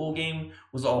mobile game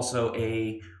was also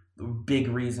a big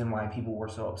reason why people were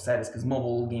so upset, is because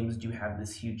mobile games do have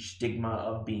this huge stigma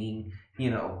of being, you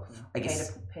know, I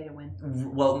guess pay to win.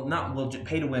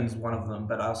 Pay to win is one of them,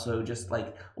 but also just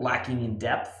like lacking in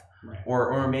depth. Right.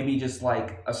 Or maybe just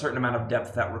like a certain amount of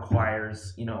depth that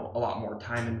requires, you know, a lot more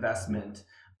time investment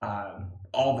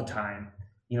all the time.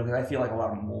 You know, because I feel like a lot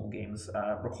of mobile games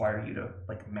require you to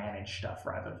like manage stuff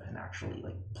rather than actually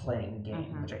like playing the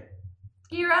game, which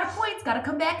you're out of points, gotta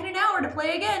come back in an hour to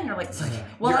play again. You're like,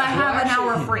 well, I have an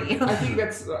hour free. I think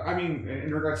that's, I mean,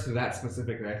 in regards to that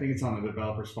specifically, I think it's on the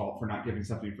developer's fault for not giving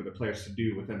something for the players to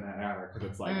do within that hour. Because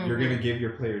it's like, you're going to give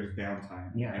your players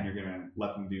downtime, and you're going to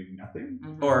let them do nothing.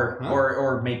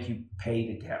 Or make you pay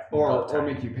to get or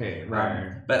make you pay,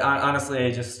 right? But honestly,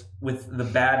 I just, with the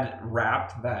bad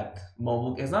rap that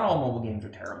because not all mobile games are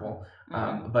terrible,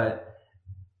 but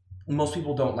most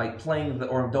people don't like playing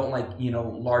or don't like, you know,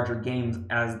 larger games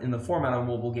as in the format of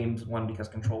mobile games. One, because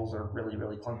controls are really,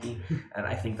 really clunky, and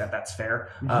I think that's fair.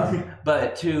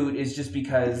 But two, is just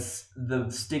because the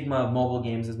stigma of mobile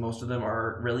games is most of them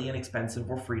are really inexpensive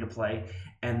or free to play,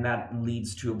 and that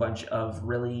leads to a bunch of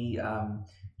really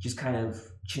just kind of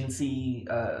chintzy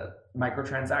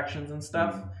microtransactions and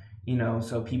stuff. You know,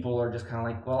 so people are just kind of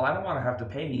like, well, I don't want to have to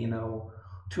pay, you know,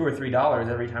 $2 or $3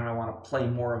 every time I want to play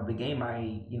more of the game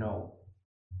I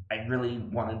really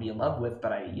want to be in love with,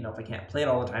 but if I can't play it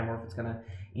all the time, or if it's gonna,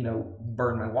 you know,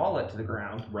 burn my wallet to the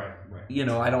ground, right. You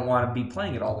know, I don't want to be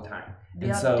playing it all the time.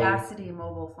 The audacity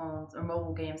mobile phones or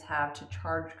mobile games have to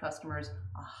charge customers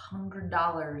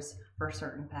 $100 for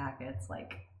certain packets,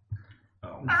 like.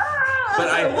 But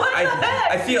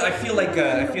I feel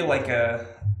like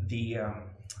the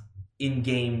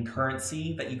in-game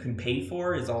currency that you can pay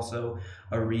for is also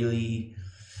a really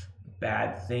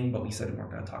bad thing, but we said we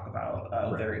weren't going to talk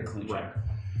about their inclusion. Right.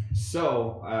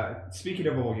 So, speaking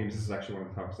of mobile games, this is actually one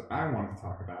of the topics that I wanted to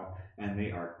talk about, and they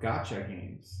are gacha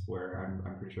games, where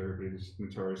I'm pretty sure everybody's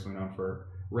notoriously known for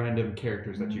random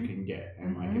characters that you can get,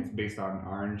 and like it's based on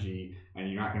RNG, and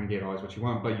you're not going to get always what you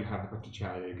want, but you have the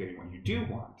potentiality of getting what you do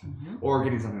want, or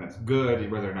getting something that's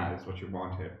good, whether or not it's what you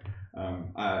wanted.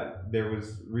 There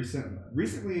was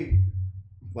recently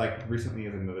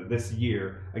as in this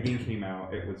year, a game came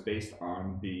out. It was based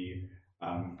on the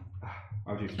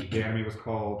the anime was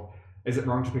called "Is It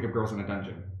Wrong to Pick Up Girls in a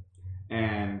Dungeon?"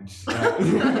 And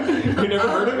you never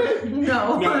heard of it?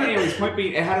 No. Anyways, point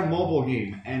being, it had a mobile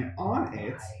game, and on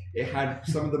it had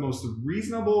some of the most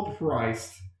reasonable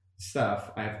priced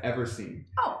stuff I've ever seen.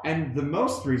 Oh. And the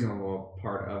most reasonable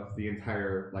part of the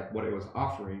entire, like, what it was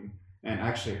offering. And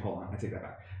actually, hold on, I take that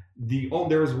back.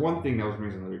 There was one thing that was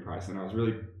reasonably priced, and I was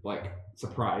really like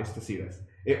surprised to see this.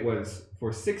 It was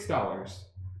for $6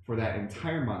 for that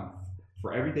entire month.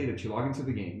 For every day that you log into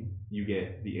the game, you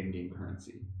get the in-game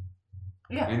currency.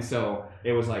 Yeah. And so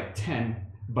it was like 10,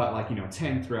 but like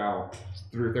 10 through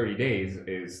 30 days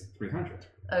is 300.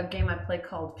 a game I play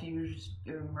called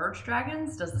Merge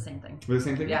Dragons does the same thing. The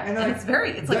same thing. Yeah, and and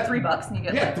it's like $3 and you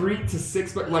get like $3 to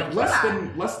 $6, but like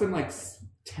less than like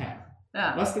 10.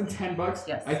 Yeah. Less than $10.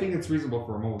 Yes. I think it's reasonable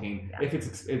for a mobile game. Yeah. If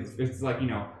it's like, you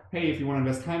know, hey, if you want to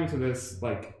invest time into this,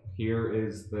 like here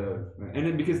is and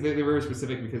then because they were very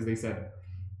specific because they said,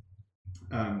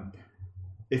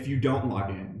 if you don't log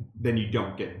in, then you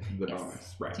don't get the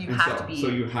bonus, right? So you have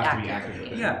to be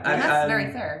active. Yeah, and that's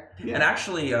very fair. Yeah. And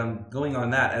actually, going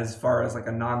on that, as far as like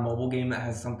a non-mobile game that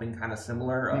has something kind of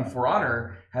similar, For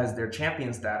Honor has their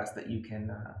champion status that you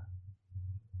can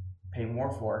pay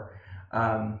more for.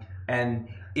 And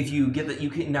if you get that, you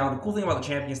can now. The cool thing about the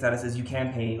champion status is you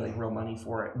can pay like real money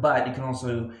for it, but you can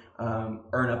also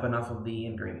earn up enough of the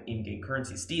in-game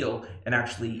currency steel and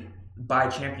actually buy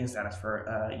champion status for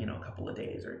a couple of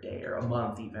days or a day or a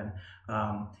month even.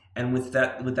 And with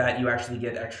that, you actually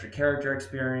get extra character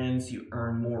experience. You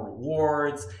earn more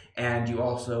rewards, and you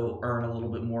also earn a little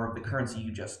bit more of the currency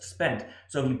you just spent.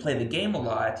 So if you play the game a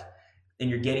lot, and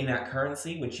you're getting that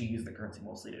currency, which you use the currency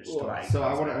mostly to just buy. So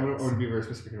I want to be very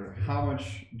specific here. How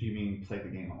much do you mean play the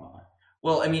game a lot?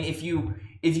 Well, I mean, if you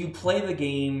play the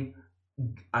game,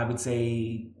 I would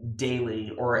say daily,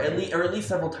 or at least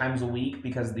several times a week,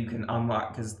 because you can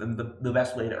unlock. Because the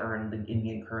best way to earn the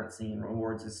in-game currency and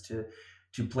rewards is to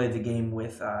play the game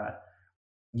with,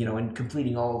 and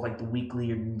completing all of like the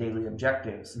weekly and daily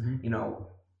objectives. Mm-hmm.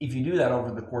 If you do that over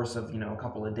the course of a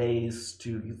couple of days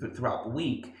throughout the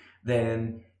week,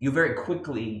 then you very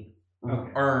quickly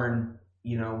earn,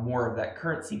 more of that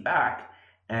currency back.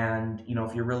 And,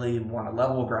 if you really want to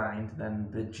level grind, then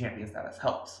the champion status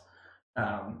helps.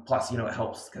 Plus, it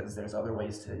helps because there's other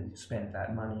ways to spend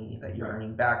that money that you're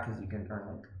earning back, because you can earn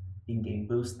like in-game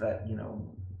boost that,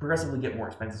 progressively get more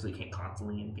expensive, so you can't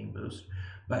constantly in-game boost.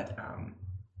 But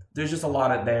there's just a lot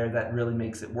of there that really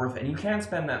makes it worth it. And you can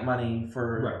spend that money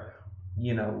for,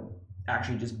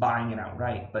 actually just buying it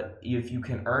outright. But if you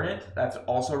can earn it, that's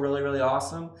also really, really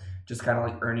awesome. Just kind of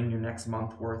like earning your next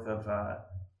month worth of,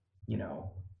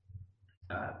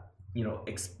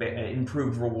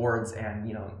 improved rewards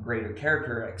and, greater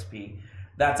character XP.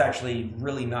 That's actually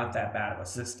really not that bad of a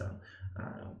system.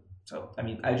 So, I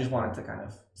mean, I just wanted to kind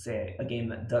of say a game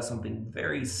that does something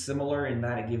very similar in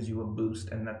that it gives you a boost,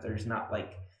 and that there's not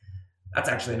like, that's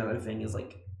actually another thing is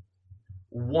like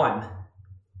one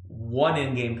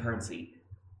in-game currency,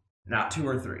 not 2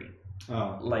 or 3.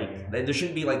 There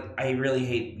shouldn't be like, I really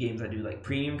hate games that do like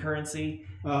premium currency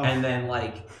and then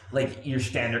like your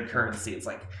standard currency. It's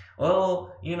like,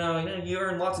 well, you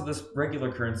earn lots of this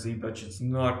regular currency, but it's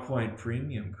not quite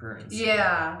premium currency.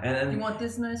 Yeah. And then, you want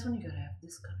this nice one, you gotta have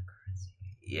this kind of currency.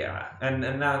 Yeah, and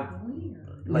that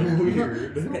Weird. like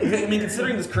Weird. I mean,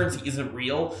 considering this currency isn't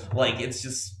real, like it's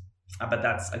just. But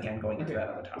that's, again, going into that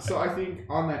other topic. So I think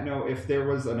on that note, if there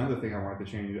was another thing I wanted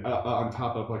to change, on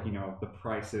top of like, the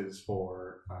prices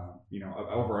for,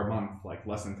 over a month, like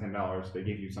less than $10, they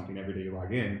give you something every day you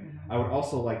log in. Mm-hmm. I would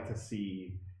also like to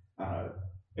see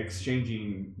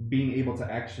being able to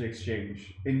actually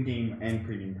exchange in-game and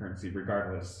premium currency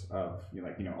regardless of, you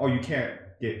can't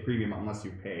get premium unless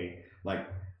you pay. Like,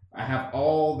 I have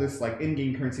all this like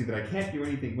in-game currency that I can't do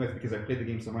anything with because I played the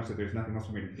game so much that there's nothing else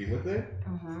for me to do with it.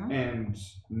 Mm-hmm. And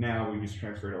now we just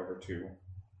transfer it over to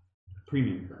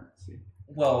premium currency.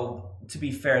 Well, to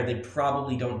be fair, they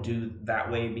probably don't do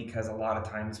that way because a lot of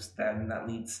times then that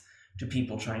leads to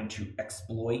people trying to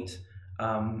exploit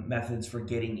methods for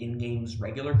getting in-game's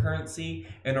regular currency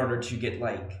in order to get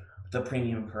like the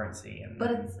premium currency.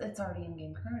 But it's already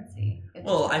in-game currency. It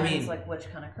Well, just I depends, mean, like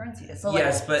which kind of currency it is. So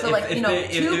yes, but if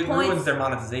it points, ruins their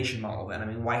monetization model, then I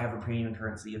mean, why have a premium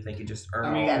currency if they could just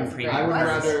earn all the premium?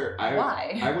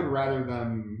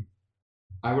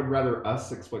 I would rather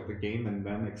us exploit the game than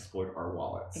them exploit our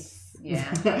wallets.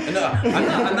 Yeah. No,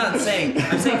 I'm not saying.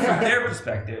 I'm saying from their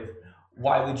perspective,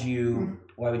 why would you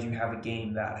have a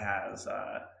game that has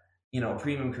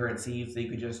premium currency if they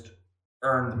could just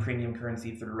earn the premium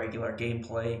currency through regular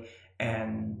gameplay,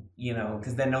 and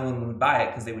because then no one would buy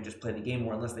it because they would just play the game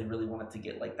more unless they really wanted to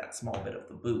get like that small bit of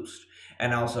the boost.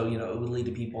 And also it would lead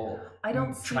to people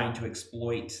trying to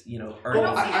exploit earning. I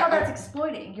don't see how that's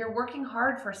exploiting. You're working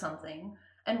hard for something,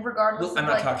 and regardless. Well, I'm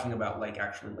not talking about like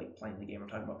actually like playing the game. I'm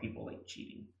talking about people like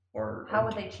cheating. Or how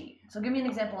would they cheat? So give me an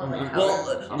example of like how.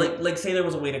 Well, like say there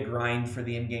was a way to grind for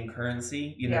the in-game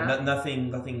currency.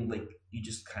 Nothing like. You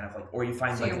just kind of like, or you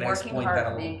find like an exploit hard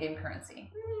that'll. For the in-game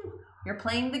currency. You're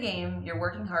playing the game. You're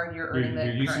working hard. You're earning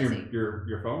the currency. You're using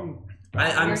your phone.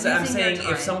 I'm saying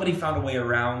if somebody found a way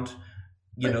around,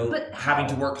 but having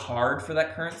to work hard for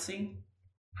that currency.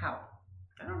 How?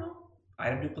 I don't know.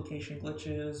 item duplication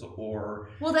glitches or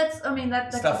well, that's I mean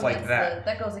that stuff goes like against that.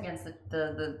 that goes against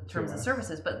the terms of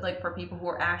services. But like for people who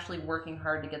are actually working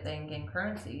hard to get the in-game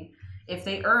currency, if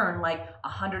they earn like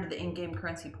 100 of the in-game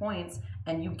currency points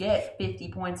and you get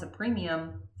 50 points of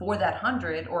premium for that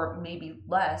 100 or maybe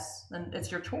less, then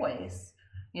it's your choice.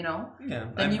 You know,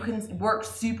 then you can work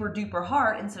super duper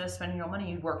hard instead of spending your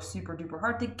money. You work super duper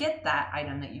hard to get that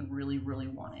item that you really, really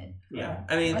wanted. Yeah,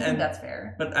 I mean, I think that's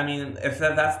fair. But I mean, if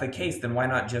that's the case, then why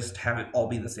not just have it all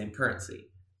be the same currency?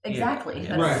 Exactly.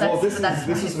 Yeah. Right. Well, this that's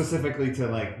is specifically to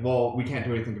like, well, we can't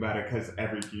do anything about it because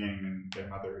every game and their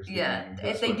mother is doing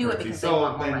this if they for do it currency. because they So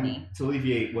want more then, money. to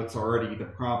alleviate what's already the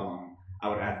problem, I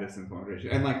would add this implementation.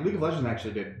 And like League of Legends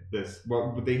actually did this.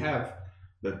 Well, they have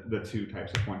the two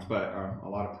types of points, but a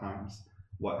lot of times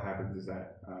what happens is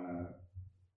that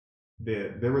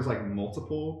there was like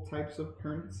multiple types of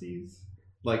currencies,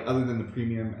 like other than the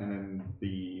premium and then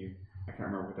the I can't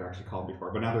remember what they're actually called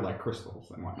before, but now they're like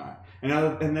crystals and whatnot. And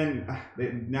then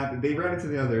they ran into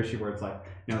the other issue where it's like,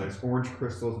 there's orange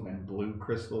crystals and then blue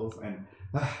crystals, and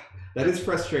that is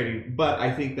frustrating. But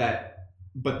I think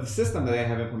the system that they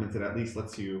have implemented at least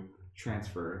lets you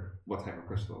transfer what type of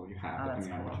crystal you have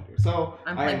depending on what you do. So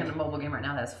I'm playing in a mobile game right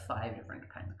now that has 5 different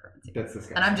kinds of currency. That's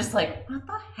disgusting. And I'm just like, what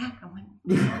the heck? I'm like,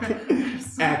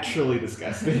 actually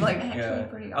disgusting. like actually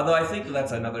pretty. Although I think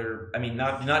that's another. I mean,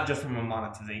 not just from a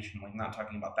monetization, like not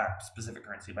talking about that specific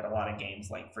currency, but a lot of games,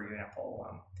 like for example,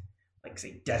 like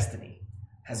say Destiny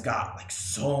has got like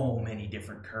so many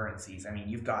different currencies. I mean,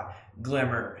 you've got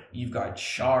Glimmer, you've got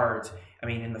shards. I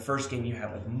mean, in the first game you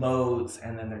had like modes,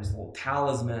 and then there's little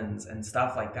talismans and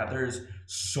stuff like that. There's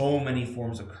so many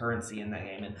forms of currency in that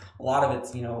game, and a lot of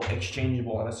it's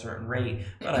exchangeable at a certain rate.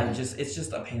 But it's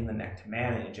just a pain in the neck to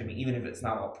manage. I mean, even if it's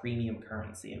not all premium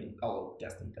currency. I mean, although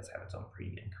Destiny does have its own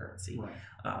premium currency.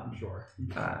 Right. Sure.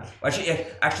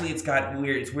 Actually, it's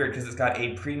weird because it's got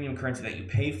a premium currency that you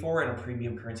pay for and a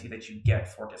premium currency that you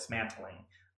get for dismantling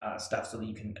stuff, so that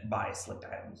you can buy select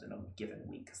items in a given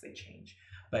week because they change.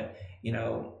 But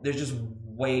there's just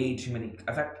way too many.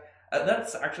 In fact,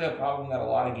 that's actually a problem that a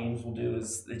lot of games will do.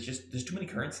 Is it's just there's too many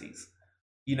currencies.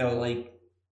 Like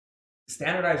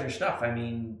standardize your stuff. I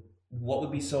mean, what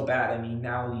would be so bad? I mean,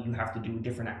 now you have to do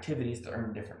different activities to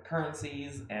earn different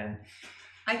currencies, and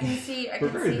I can see We're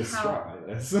very how. distraught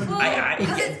by this. Well,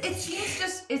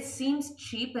 because it seems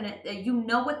cheap, and you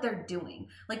know what they're doing.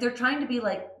 Like they're trying to be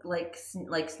like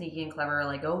sneaky and clever.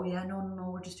 Like, oh yeah, no,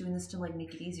 we're just doing this to like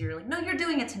make it easier. Like, no, you're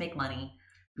doing it to make money.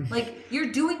 Like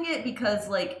you're doing it because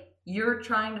like you're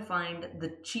trying to find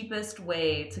the cheapest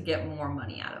way to get more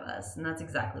money out of us, and that's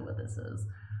exactly what this is.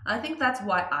 I think that's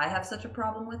why I have such a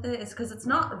problem with it. Is because it's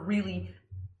not really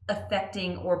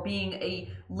affecting or being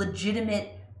a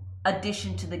legitimate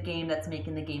addition to the game that's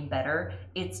making the game better.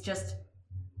 It's just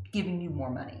giving you more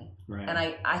money. Right. And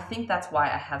I think that's why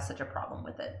I have such a problem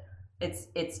with it.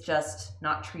 It's just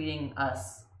not treating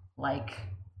us like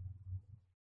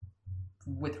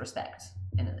with respect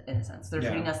in a sense. They're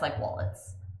treating us like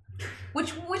wallets.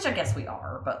 Which I guess we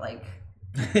are, but like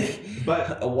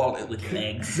but a wallet with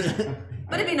legs.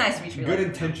 But it'd be nice to be treated good like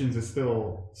intentions is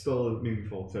still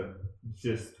meaningful to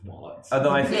just wallets. Although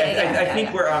I think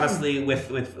yeah. we're honestly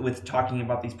with talking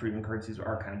about these premium currencies, we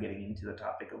are kind of getting into the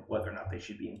topic of whether or not they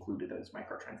should be included as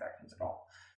microtransactions at all.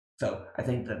 So I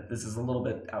think that this is a little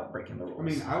bit out breaking the rules. I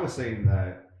mean, I was saying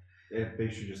that if they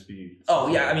should just be. Oh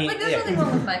yeah, I mean, like there's nothing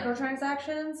wrong with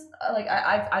microtransactions. Like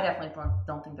I definitely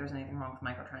don't think there's anything wrong with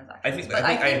microtransactions.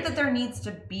 I think that there needs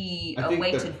to be a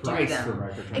way to do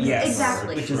them. Yes,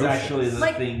 exactly. Which is actually the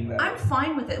thing that I'm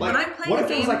fine with it. Like, when I'm playing what a if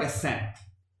game, it was like a cent?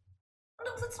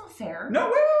 No, that's not fair.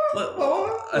 No, wait.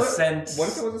 A cent. What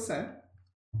if it was a cent?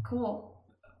 Cool.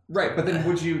 Right, but then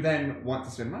would you then want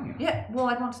to spend money on it? Yeah, well,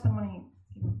 I'd want to spend money.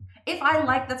 If I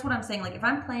like, that's what I'm saying. Like, if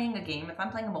I'm playing a game, if I'm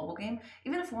playing a mobile game,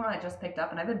 even if one I just picked up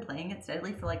and I've been playing it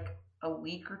steadily for like a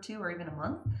week or two or even a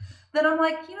month, then I'm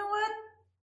like, you know what?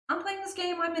 I'm playing this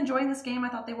game. I'm enjoying this game. I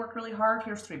thought they worked really hard.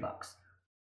 Here's $3.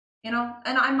 And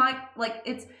I might like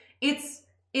it's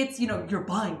you're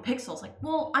buying pixels. Like,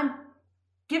 well, I'm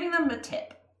giving them a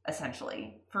tip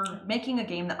essentially for making a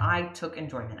game that I took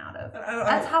enjoyment out of.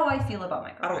 That's how I feel about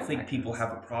microtransactions. I don't think people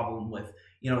have a problem with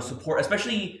support,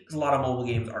 especially because a lot of mobile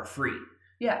games are free.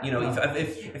 Yeah.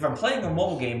 If I'm playing a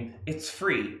mobile game, it's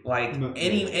free. Like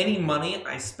any money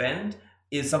I spend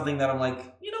is something that I'm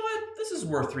like, you know what, this is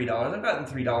worth $3. I've gotten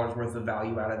 $3 worth of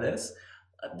value out of this.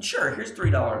 Sure, here's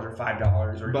 $3 or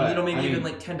 $5 or maybe even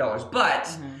like $10.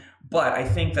 But I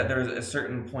think that there's a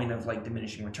certain point of like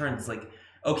diminishing returns. It's like,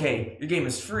 okay, your game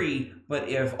is free, but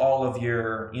if all of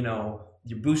your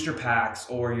your booster packs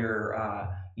or your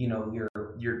you know,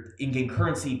 your in-game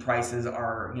currency prices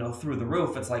are, you know, through the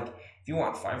roof. It's like, if you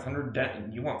want 500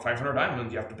 diamonds,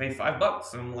 you have to pay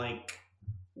 $5. And I'm like,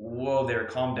 whoa there,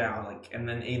 calm down. Like, and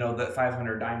then, you know, the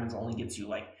 500 diamonds only gets you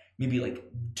like maybe like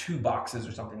 2 boxes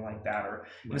or something like that, or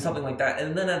you know, something like that.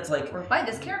 And then it's like, or buy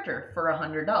this character for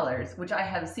 $100, which I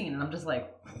have seen, and I'm just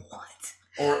like, what?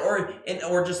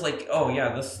 Or just like, oh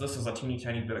yeah, this is a teeny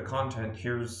tiny bit of content.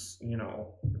 Here's, you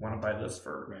know, you want to buy this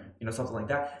for, you know, something like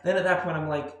that. Then at that point, I'm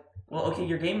like, well, okay,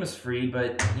 your game is free,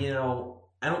 but you know,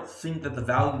 I don't think that the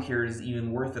value here is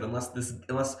even worth it unless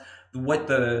the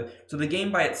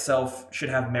game by itself should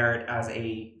have merit as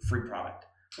a free product.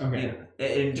 Okay.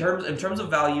 You know, in terms of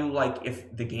value, like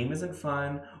if the game isn't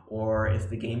fun, or if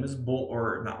the game is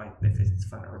or not, like if it's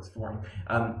fun or it's boring,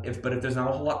 if there's not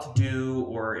a whole lot to do,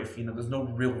 or if, you know, there's no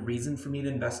real reason for me to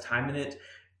invest time in it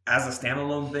as a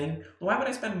standalone thing, well, why would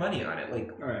I spend money on it?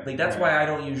 Like that's why I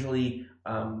don't usually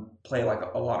play like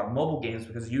a lot of mobile games,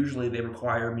 because usually they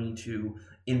require me to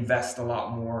invest a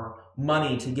lot more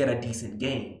money to get a decent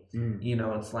game. You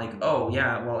know, it's like, oh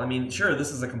yeah, well, I mean, sure,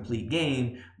 this is a complete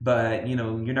game, but you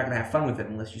know, you're not gonna have fun with it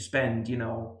unless you spend, you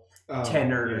know,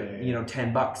 you know,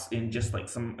 $10 in just like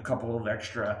a couple of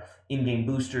extra in-game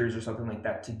boosters or something like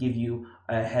that to give you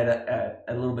a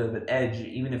little bit of an edge,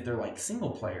 even if they're like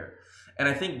single player. And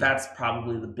I think that's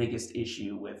probably the biggest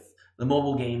issue with the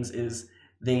mobile games, is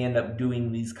they end up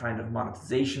doing these kind of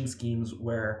monetization schemes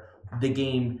where the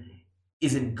game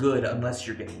isn't good unless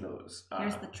you're getting those.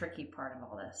 Here's the tricky part of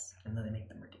all this. And then they make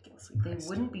them ridiculously They priced.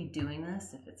 wouldn't be doing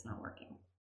this if it's not working.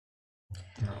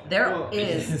 No.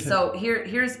 So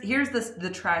here's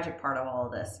the tragic part of all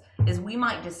of this, is we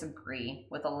might disagree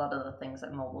with a lot of the things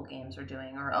that mobile games are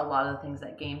doing, or a lot of the things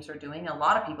that games are doing. A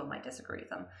lot of people might disagree with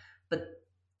them, but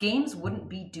games wouldn't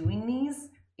be doing these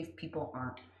if people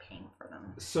aren't paying for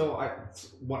them. So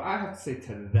what I have to say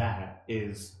to that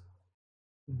is,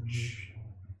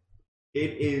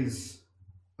 it is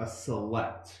a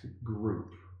select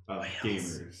group of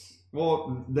gamers.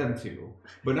 Well, them too.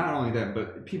 But not only them,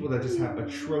 but people that just have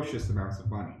atrocious amounts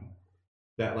of money.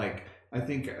 That, like, I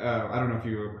think, I don't know if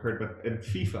you heard, but in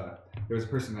FIFA, there was a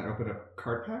person that opened up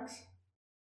card packs.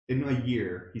 In a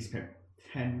year, he spent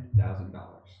 $10,000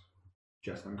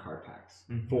 just on card packs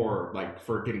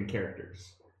for getting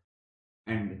characters.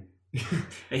 And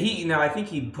I think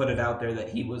he put it out there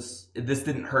that this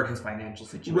didn't hurt his financial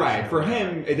situation. Right, for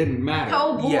him, it didn't matter.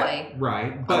 Oh boy. Yeah,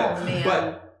 right, but man.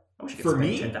 but for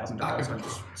me,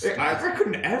 $10,000. I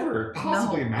couldn't ever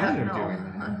possibly imagine him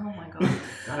doing that. Oh my god.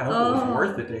 God, I hope it was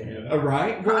worth it to him.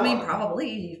 Right? Well, I mean,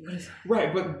 probably.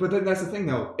 Right, but then that's the thing,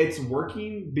 though. It's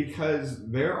working because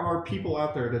there are people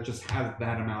out there that just have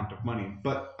that amount of money.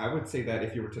 But I would say that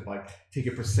if you were to like take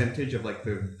a percentage of like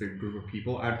the group of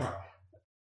people, I'd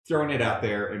throwing it out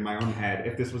there in my own head.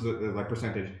 If this was a like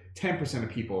percentage, 10% of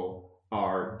people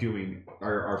are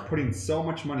putting so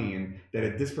much money in that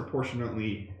it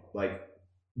disproportionately like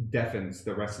deafens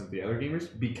the rest of the other gamers,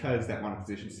 because that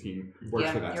monetization scheme works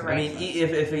for that. You're I right. mean,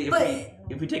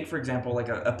 if we take, for example, like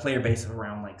a player base of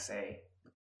around, like, say,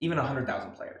 even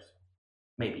 100,000 players,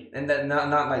 maybe, and then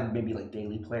not like maybe like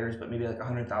daily players, but maybe like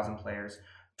 100,000 players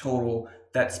total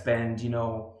that spend, you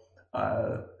know,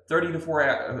 30 to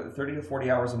 40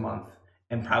 hours a month,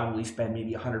 and probably spend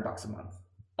maybe $100 a month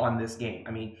on this game.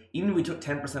 I mean, even if we took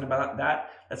 10% about that,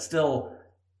 that's still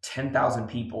 10,000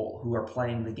 people who are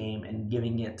playing the game and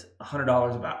giving it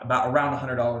 $100, about around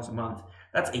 $100 a month.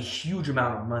 That's a huge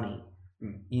amount of money.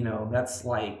 You know, that's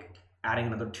like adding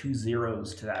another 2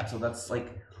 zeros to that. So that's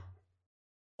like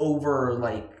over,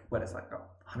 like, what is like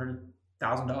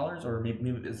 $100,000, or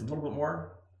maybe it's a little bit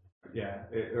more. Yeah,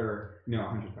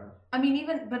 100,000. I mean,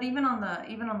 even on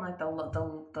like the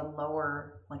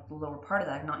lower part of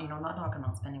that, not talking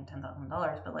about spending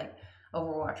 $10,000, but like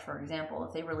Overwatch, for example,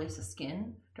 if they release a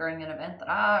skin during an event that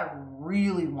I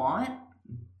really want,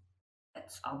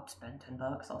 I'll spend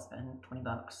 $10, I'll spend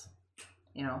 $20,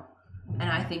 you know. And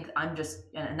I think I'm just,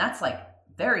 and that's like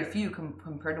very few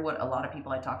compared to what a lot of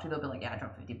people I talk to. They'll be like, yeah, I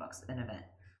dropped $50 an event,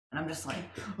 and I'm just like,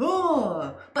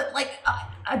 oh, but like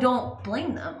I don't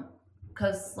blame them,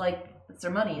 because like it's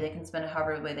their money, they can spend it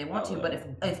however way they want to. But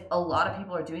if a lot of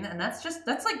people are doing that, and that's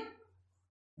like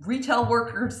retail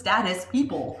worker status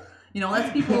people, you know,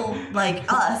 that's people like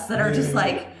us that are just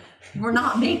like, we're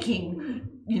not making,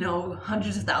 you know,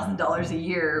 hundreds of $1,000s a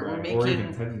year. Right. We're making, or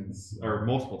even tens, or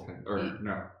multiple tens, or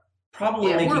no.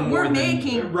 Probably we're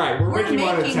making right. We're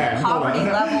making poverty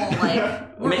level,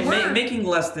 like we're making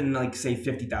less than, like, say,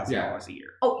 $50,000 a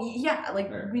year. Oh yeah,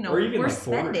 like, you know, or even we're like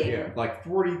 40, spending like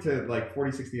 40 to like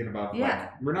 40, 60 and above. Yeah,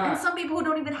 like, we're not. And some people who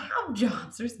don't even have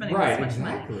jobs are spending right, this much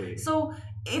exactly. money. So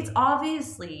it's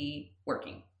obviously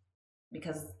working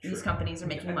because these companies are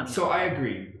making money. So I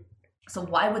agree. So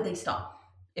why would they stop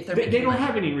if they're They making don't money?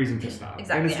 have any reason to stop.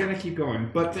 Exactly, And it's yeah. going to keep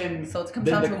going. But then... So it comes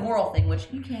then down to a moral thing, which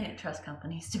you can't trust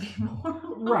companies to be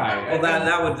moral. Right.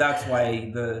 Well, that's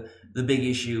why the big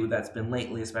issue that's been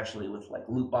lately, especially with like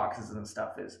loot boxes and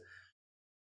stuff, is,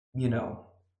 you know,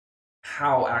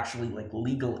 how actually like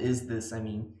legal is this? I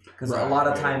mean, because a lot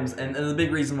of times, and the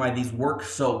big reason why these work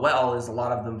so well is a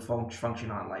lot of them function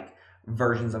on like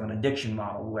versions of an addiction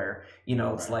model where, you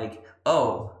know, it's like,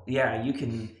 oh yeah, you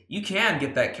can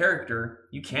get that character,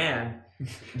 you can,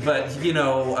 but you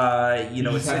know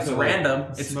it's random.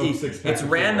 It's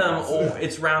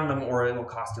random or it'll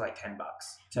cost you like $10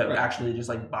 to actually just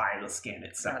like buy the skin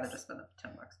itself. I'd rather just spend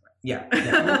 $10. Yeah.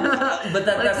 But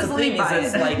that's the thing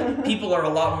is like people are a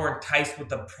lot more enticed with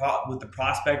the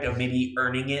prospect of maybe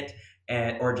earning it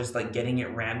or just like getting it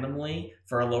randomly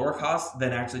for a lower cost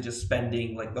than actually just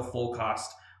spending like the full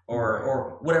cost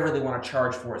or whatever they want to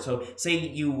charge for it. So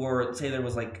say there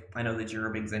was like, I know that you're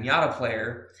a big Zenyatta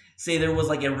player. Say there was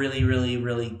like a really, really,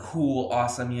 really cool,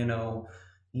 awesome, you know,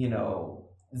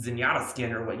 Zenyatta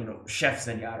skin or what, you know, Chef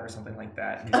Zenyatta or something like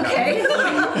that. Okay.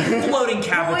 Floating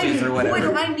cabbages or whatever. Boy,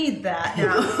 do I need that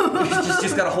now.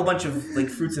 just got a whole bunch of like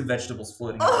fruits and vegetables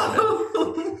floating around.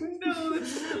 Oh,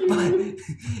 no.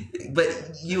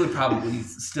 But you would probably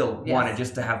still want it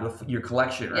just to have your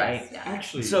collection, right? Yes, yeah.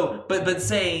 Actually. So, but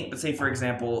say for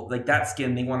example, like that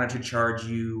skin, they wanted to charge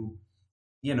you,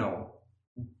 you know,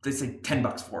 they say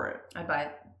 $10 for it. I'd buy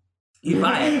it. You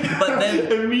buy it, but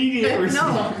then immediate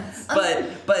response. But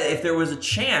if there was a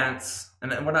chance,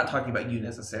 and we're not talking about you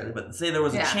necessarily, but say there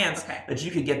was a chance that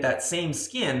you could get that same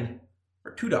skin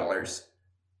for $2,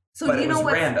 so but it was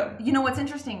random. You know what's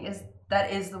interesting is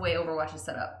that is the way Overwatch is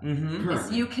set up. Mm-hmm.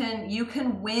 Is you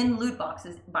can win loot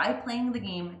boxes by playing the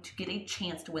game to get a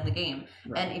chance to win the game,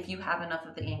 and if you have enough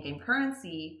of the in-game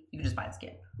currency, you can just buy the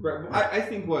skin. Right. I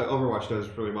think what Overwatch does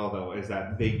really well, though, is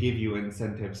that they give you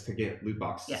incentives to get loot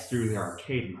boxes through the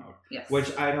arcade mode,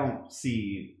 which I don't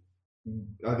see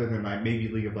other than maybe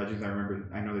League of Legends.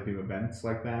 I know they do events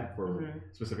like that for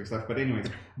specific stuff. But anyways,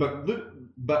 but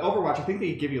Overwatch, I think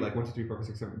they give you like 1, 2, 3, 4, 5,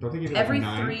 6, 7. Don't they give you like every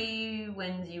 9? 3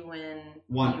 wins you win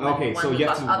one? You win okay, one so you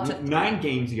have to up to 9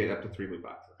 games. You get up to 3 loot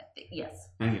boxes. Yes.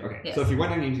 Okay, yes. So if you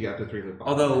win 9 games, you get up to 3 loot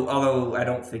boxes. Although I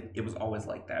don't think it was always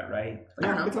like that, right?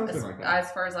 Like, no, it's always been like that.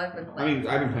 As far as I've been playing.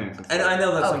 I've been playing since. And I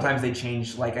know that sometimes they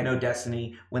change. Like I know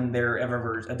Destiny, when their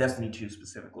Eververse, Destiny 2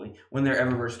 specifically, when their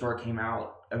Eververse store came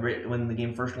out, when the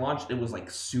game first launched, it was like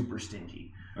super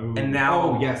stingy. Ooh. And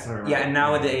now, yes, I remember. Yeah, and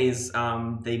nowadays,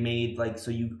 they made like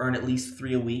so you earn at least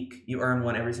 3 a week. You earn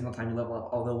one every single time you level up.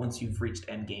 Although once you've reached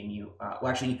end game, you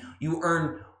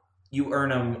earn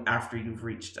them after you've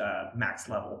reached max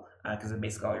level because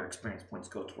basically all your experience points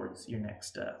go towards your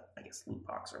next, I guess, loot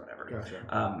box or whatever.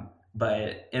 Gotcha.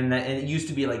 But and it used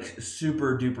to be like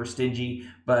super duper stingy,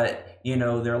 but you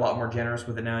know they're a lot more generous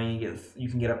with it now. You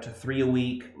can get up to 3 a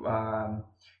week.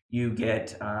 You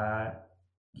get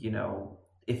you know.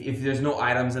 If there's no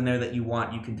items in there that you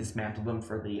want, you can dismantle them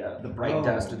for the bright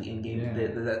dust or the in-game,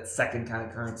 that second kind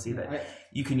of currency that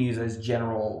you can use as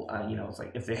general. You know, it's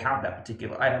like if they have that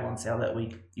particular item on sale that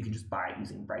week, you can just buy it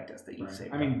using bright dust that you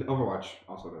saved. I mean, Overwatch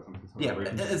also does something. Yeah,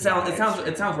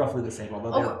 it sounds roughly the same.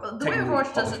 Although the way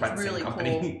Overwatch does it's really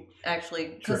cool,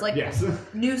 actually, because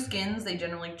new skins they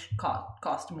generally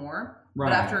cost more. Right.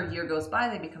 But after a year goes by,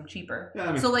 they become cheaper.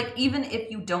 Yeah, so like even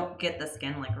if you don't get the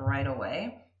skin like right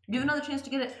away, you have another chance to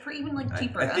get it for even like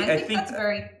cheaper.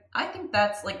 I think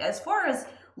that's like as far as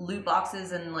loot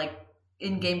boxes and like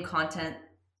in-game content,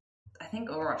 I think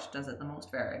Overwatch does it the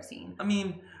most fair I've seen. I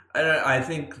mean, I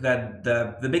think that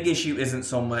the big issue isn't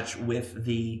so much with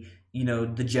the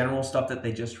general stuff that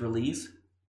they just release.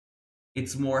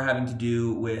 It's more having to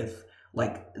do with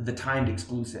like the timed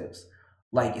exclusives.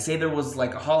 Like say there was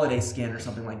like a holiday skin or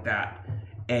something like that,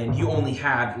 and you only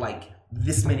had like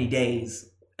this many days.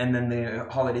 And then the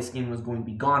holiday skin was going to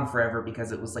be gone forever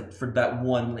because it was like for that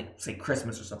one, like say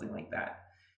Christmas or something like that.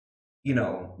 You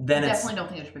know, then I definitely don't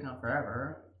think it should be gone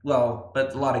forever. Well,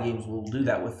 but a lot of games will do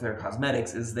that with their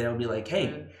cosmetics. Is they'll be like,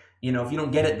 hey, you know, if you don't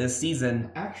get it this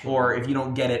season, or if you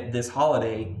don't get it this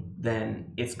holiday,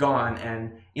 then it's gone.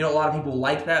 And you know, a lot of people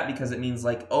like that because it means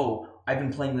like, oh, I've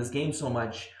been playing this game so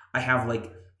much, I have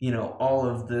like, you know, all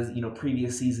of the, you know,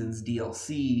 previous season's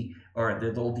DLC or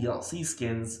the old DLC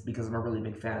skins because I'm a really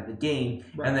big fan of the game.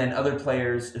 Right. And then other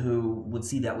players who would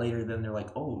see that later, then they're like,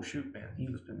 oh shoot, man, he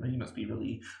must be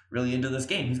really, really into this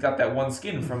game. He's got that one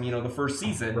skin from, you know, the first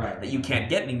season that you can't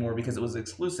get anymore because it was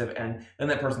exclusive. And then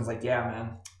that person's like, yeah,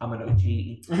 man, I'm an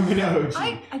OG.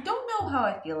 I don't know how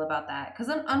I feel about that because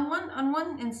on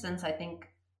one instance, I think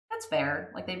that's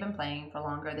fair. Like, they've been playing for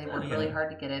longer. They worked really hard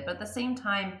to get it. But at the same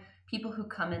time, people who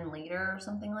come in later or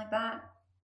something like that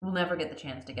will never get the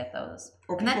chance to get those.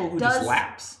 Or and people that who does, just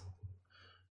lapse.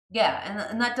 Yeah,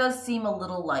 and that does seem a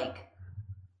little like...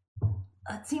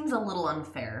 It seems a little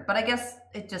unfair. But I guess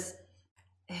it just...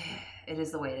 It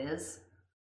is the way it is.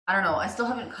 I don't know. I still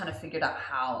haven't kind of figured out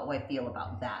how I feel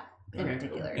about that in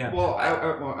particular. Yeah. Well,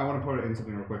 I want to put it in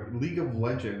something real quick. League of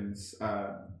Legends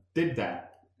did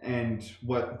that, and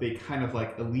what they kind of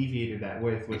like alleviated that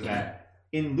with was that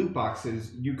in loot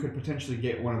boxes you could potentially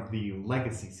get one of the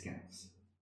legacy skins,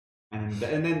 and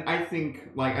then I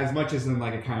think, like, as much as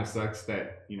like it kind of sucks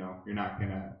that you're not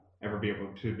gonna ever be able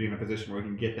to be in a position where you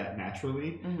can get that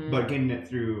naturally, but getting it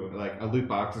through like a loot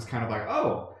box is kind of like,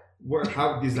 oh,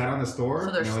 how is that on the store?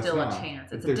 So there's No, still a not.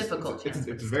 chance. It's a difficult chance.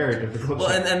 It's very difficult. Well,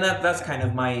 and that's kind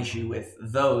of my issue with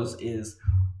those is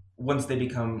once they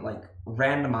become like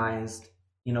randomized,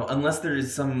 unless there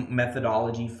is some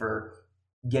methodology for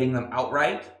getting them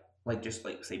outright, like just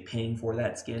like say paying for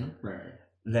that skin, right?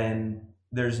 Then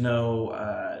there's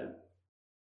no,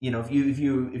 if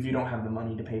you don't have the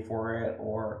money to pay for it,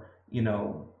 or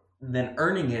then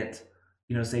earning it,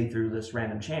 say through this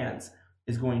random chance,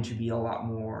 is going to be a lot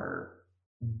more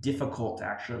difficult to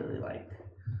actually, like,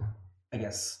 I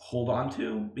guess, hold on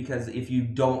to, because if you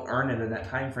don't earn it in that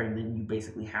time frame, then you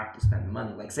basically have to spend the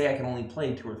money. Like, say I can only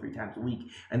play 2 or 3 times a week,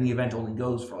 and the event only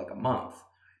goes for like a month,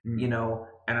 and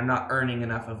I'm not earning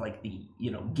enough of like the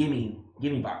gimme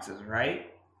boxes, right?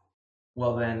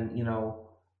 Well, then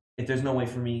if there's no way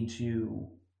for me to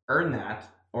earn that,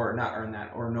 or not earn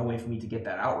that, or no way for me to get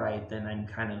that outright, then I'm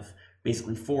kind of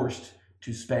basically forced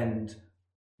to spend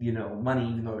money,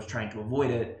 even though I was trying to avoid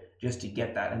it, just to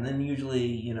get that. And then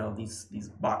usually these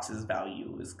boxes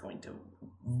value is going to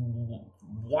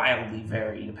wildly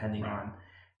vary depending on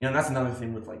that's another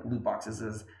thing with like loot boxes,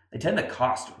 is they tend to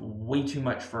cost way too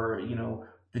much for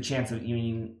the chance of,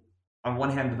 on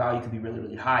one hand the value could be really,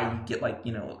 really high. You get like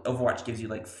Overwatch gives you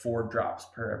like 4 drops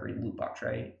per every loot box,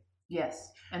 right?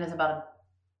 Yes, and it's about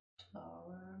 $1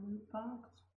 loot box.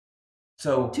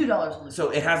 So $2.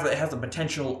 So it has the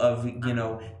potential of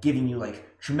giving you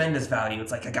like tremendous value.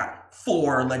 It's like I got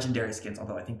 4 legendary skins,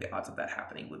 although I think the odds of that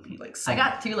happening would be like I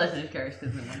got 2 legendary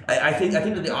skins in one. I think that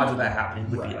the odds of that happening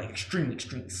would be like extremely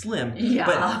slim.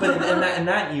 Yeah. But in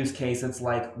that use case, it's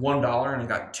like $1 and I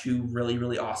got 2 really,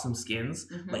 really awesome skins,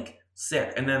 like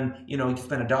sick. And then you can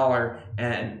spend $1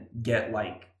 and get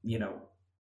like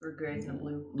or gray and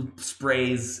blue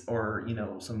sprays, or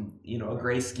some a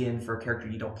gray skin for a character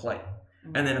you don't play.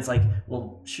 And then it's like,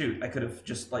 well, shoot, I could have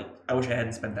just like, I wish I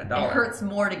hadn't spent that $1. It hurts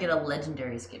more to get a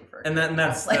legendary skin for. And then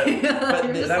that's like,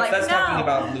 that's talking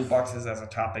about loot boxes as a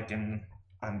topic, and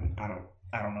I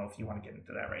don't know if you want to get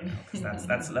into that right now, because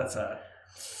that's a.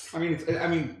 I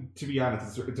mean, to be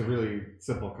honest, it's a really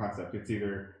simple concept. It's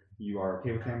either you are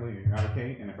okay with gambling or you're not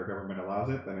okay, and if our government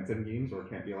allows it, then it's in games, or it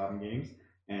can't be allowed in games.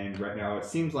 And right now, it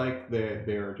seems like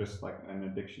they're just like an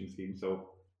addiction scheme. So,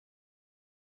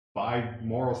 by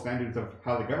moral standards of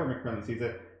how the government currently sees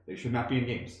it, they should not be in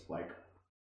games. Like,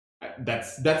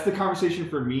 that's the conversation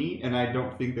for me, and I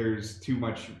don't think there's too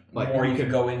much like more you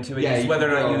could go into it. Yeah, whether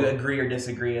or not you agree or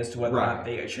disagree as to whether or not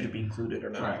they should be included or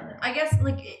not. Right. I guess,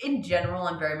 like, in general,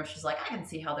 I'm very much just like, I can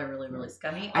see how they're really, really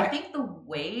scummy. I think the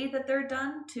way that they're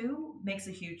done too makes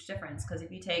a huge difference, because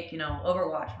if you take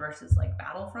Overwatch versus like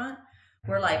Battlefront,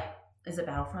 where like, is it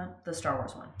Battlefront, the Star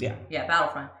Wars one? Yeah,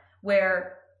 Battlefront,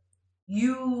 where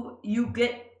you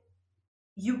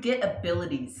get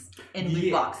abilities in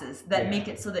loot boxes that make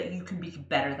it so that you can be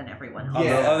better than everyone else.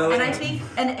 Yeah. And I think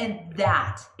and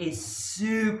that is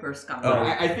super scummy.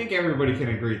 I think everybody can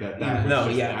agree that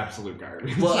was just absolute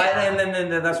garbage. Well, and then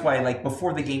that's why, like,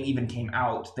 before the game even came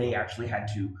out, they actually had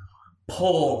to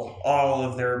pull all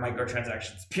of their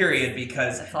microtransactions, period,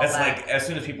 because it's like, as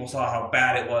soon as people saw how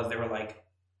bad it was, they were like,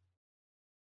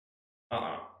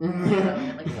 Like,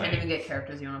 you can't even get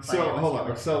characters you want to play. So hold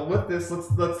on. So with this,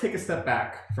 let's take a step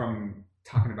back from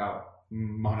talking about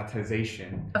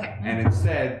monetization, and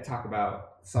instead talk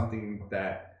about something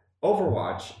that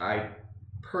Overwatch, I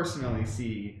personally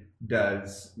see,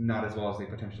 does not as well as they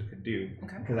potentially could do,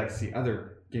 because I see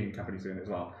other game companies doing it as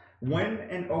well. When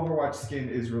an Overwatch skin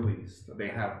is released, they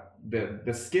have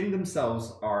the skin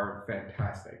themselves are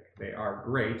fantastic. They are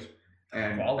great,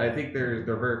 and quality. I think they're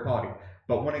very quality.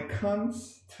 But when it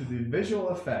comes to the visual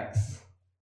effects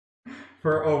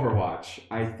for Overwatch,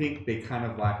 I think they kind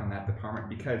of lack on that department,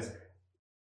 because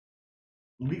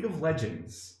League of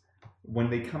Legends, when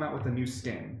they come out with a new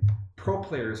skin, pro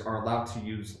players are allowed to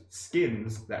use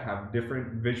skins that have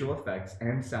different visual effects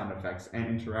and sound effects and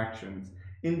interactions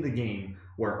in the game,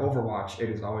 where Overwatch, it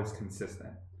is always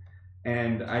consistent.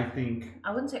 And I think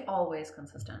I wouldn't say always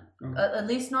consistent. Okay. At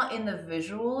least not in the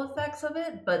visual effects of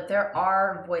it, but there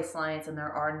are voice lines and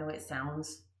there are noise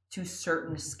sounds to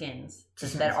certain skins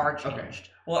that are changed. Okay.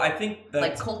 Well, I think that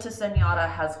Like Cultist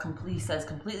Zenyatta says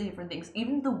completely different things.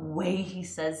 Even the way he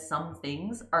says some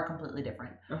things are completely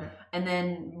different. Okay. And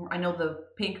then I know the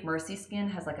pink Mercy skin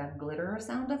has like a glitter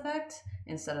sound effect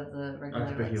instead of the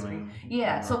regular the like, healing.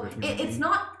 Yeah, so the healing. it's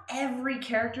not every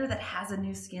character that has a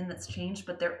new skin that's changed,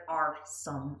 but there are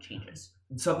some changes.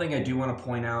 something I do want to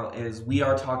point out is we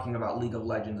are talking about League of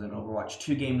Legends and Overwatch,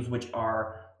 two games which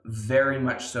are very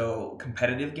much so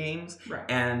competitive games. Right.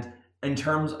 And in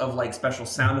terms of like special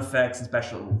sound effects and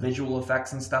special visual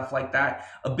effects and stuff like that,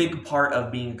 a big part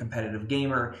of being a competitive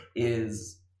gamer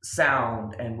is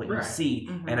sound and what you Right. see.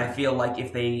 Mhm. And I feel like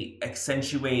if they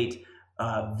accentuate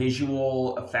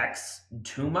visual effects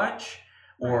too much,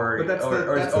 or But that's or, the-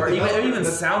 or, that's the or even developer- even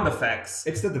that's- sound effects.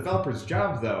 It's the developer's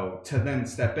job, though, to then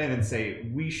step in and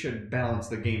say, we should balance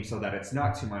the game so that it's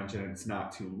not too much and it's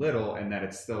not too little and that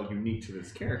it's still unique to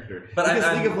this character. But because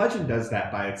I'm- League of Legends does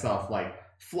that by itself, like,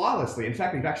 flawlessly. In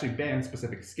fact, they've actually banned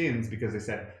specific skins because they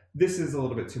said, this is a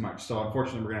little bit too much. So,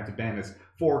 unfortunately, we're going to have to ban this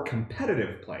for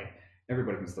competitive play.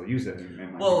 Everybody can still use it.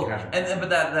 And Well, casual. but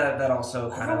that also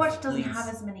kind Overwatch of doesn't leads- have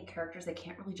as many characters. They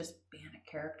can't really just ban a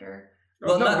character.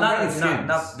 Well, No, not banning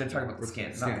skins. they're talking about the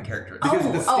skins, not the Skins. characters. Because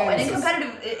the And in skins is-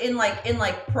 competitive, in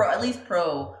like pro, at least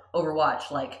pro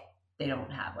Overwatch, like they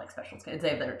don't have like special skins. They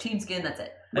have their team skin. That's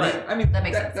it. Right. I mean, That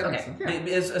makes sense. Okay.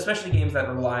 yeah. Especially games that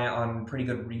rely on pretty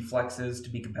good reflexes to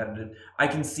be competitive. I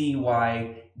can see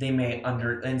why they may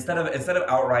instead of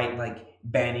outright like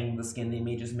banning the skin, they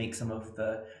may just make some of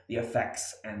the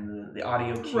effects and the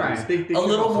audio cues Right. They a can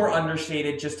little also- more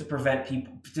understated, just to prevent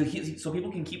people so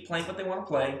people can keep playing what they want to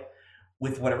play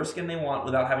with whatever skin they want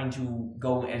without having to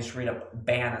go and straight up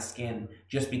ban a skin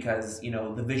just because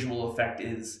the visual effect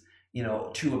is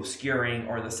too obscuring,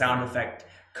 or the sound effect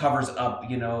covers up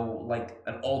like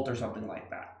an ult or something like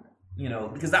that,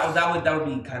 because that would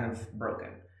be kind of broken.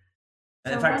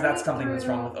 And in So fact, running that's something that's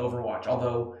wrong with through- Overwatch,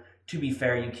 although to be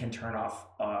fair, you can turn off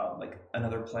like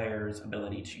another player's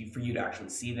ability for you to actually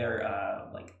see their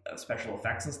special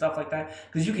effects and stuff like that,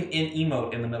 because you can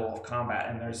emote in the middle of combat,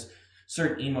 and there's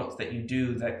certain emotes that you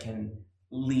do that can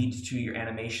lead to your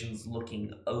animations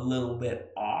looking a little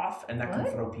bit off, and that can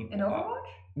What? throw people In off. Overwatch?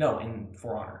 No, in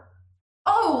For Honor.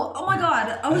 Oh my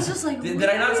God! I was just like, Did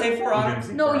I not say For Honor?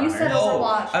 No, you said Oh,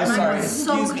 Overwatch. I'm and sorry. I was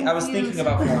so Excuse me. I was thinking confused.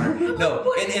 about For Honor. No,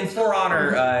 What? in For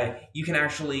Honor, you can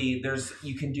actually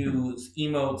you can do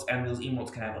emotes, and those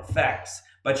emotes can have effects,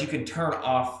 but you can turn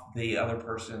off the other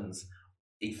person's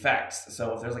effects.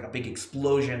 So if there's like a big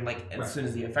explosion, like as Right. soon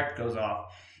as the effect goes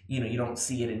off, you don't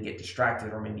see it and get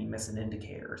distracted, or maybe miss an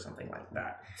indicator or something like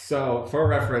that. So, for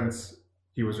reference,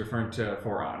 he was referring to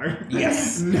For Honor.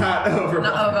 Yes. Not Overwatch.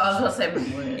 No, I was gonna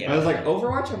say. Yeah. I was like,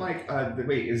 Overwatch? I'm like,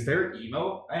 wait, is there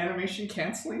emote animation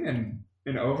canceling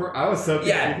in Over? I was so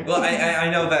confused. Yeah, well, I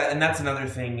know that, and that's another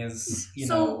thing is,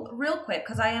 So real quick,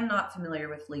 because I am not familiar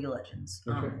with League of Legends.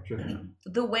 Okay, sure.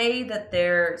 The way that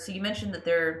so you mentioned that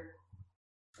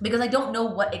because I don't know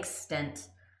what extent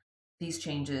these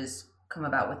changes come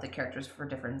about with the characters for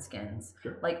different skins.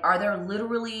 Sure. Like, are there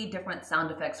literally different sound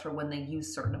effects for when they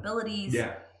use certain abilities?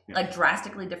 Yeah. Like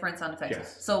drastically different sound effects.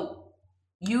 Yes. So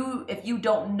if you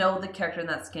don't know the character in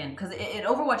that skin, because in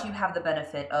Overwatch you have the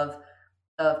benefit of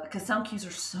because sound cues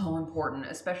are so important,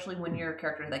 especially when you're a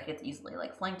character that gets easily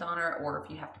like flanked on, or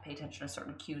if you have to pay attention to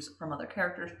certain cues from other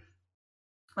characters.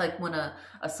 Like when a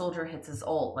soldier hits his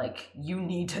ult, like you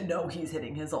need to know he's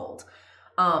hitting his ult.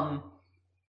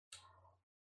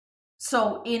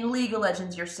 So in League of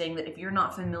Legends, you're saying that if you're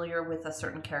not familiar with a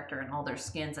certain character and all their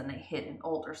skins and they hit an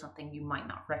ult or something, you might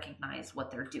not recognize what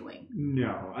they're doing.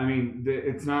 No, I mean,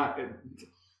 it's not.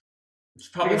 it's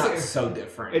probably I guess not it- so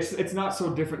different. It's not so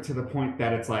different to the point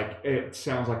that it's like it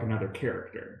sounds like another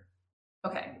character.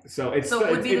 Okay. So it's So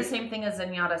it would be the it's- same thing as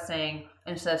Zenyatta saying,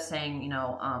 instead of saying,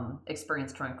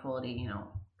 experience tranquility,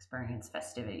 experience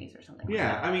festivities or something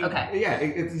Yeah, like that. I mean, Okay. yeah,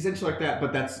 it's essentially like that,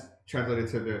 but that's translated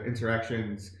to the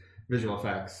interactions, visual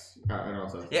effects, and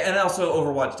also. Yeah, and also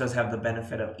Overwatch does have the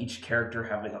benefit of each character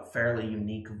having a fairly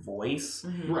unique voice,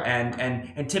 Mhm. Right.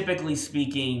 and typically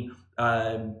speaking,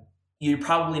 you're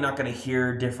probably not going to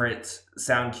hear different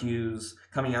sound cues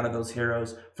coming out of those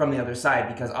heroes from the other side,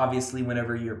 because obviously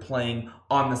whenever you're playing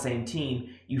on the same team,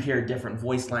 you hear different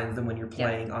voice lines than when you're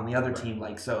playing on the other team.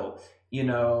 Like, so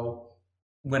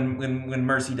when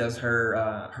Mercy does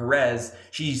her res,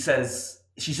 she says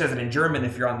it in German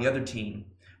if you're on the other team,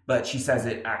 but she says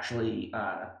it actually,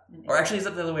 or actually is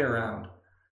it the other way around?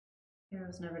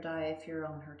 Heroes never die if you're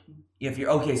on her team. If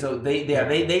you're okay, so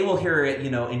they will hear it,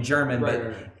 in German.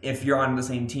 But if you're on the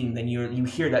same team, then you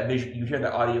hear that you hear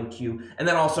that audio cue, and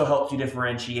that also helps you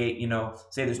differentiate.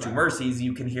 Say there's two mercies,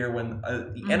 you can hear when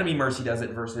the enemy mercy does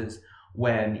it versus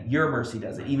when your mercy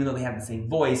does it, even though they have the same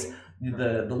voice.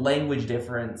 The language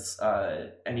difference,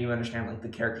 and you understand like the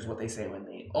characters what they say when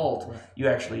they ult, you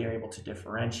actually are able to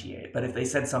differentiate. But if they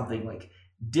said something like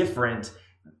different.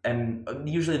 And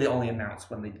usually they only announce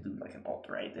when they do like an ult,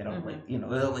 right? They don't they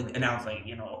don't like announce like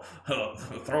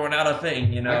throwing out a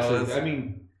thing, Actually, I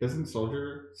mean, doesn't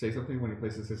Soldier say something when he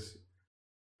places his?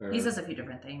 He says a few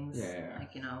different things. Yeah.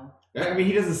 Like I mean,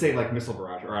 he doesn't say like missile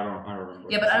barrage, or I don't remember.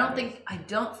 Yeah, but I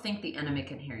don't think the enemy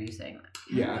can hear you saying that.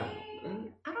 Yeah.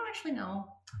 I don't actually know.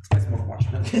 It's more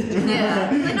watching it. Yeah,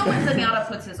 I know when Zenyatta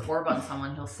puts his orb on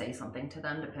someone, he'll say something to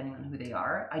them depending on who they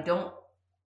are. I don't.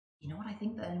 You know what? I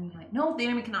think the enemy might. No, the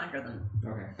enemy cannot hear them.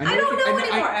 Okay. I don't know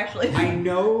anymore, actually. I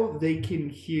know they can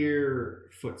hear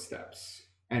footsteps,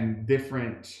 and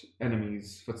different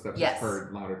enemies' footsteps is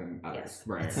heard louder than others. Yes.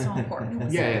 Right. It's so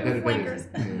important. Yeah, that Flankers.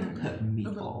 is. The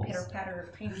little pitter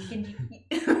patter, pain, skin.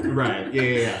 Right.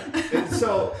 Yeah. And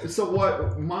so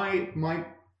what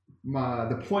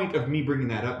the point of me bringing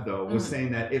that up though was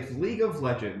saying that if League of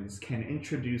Legends can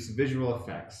introduce visual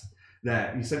effects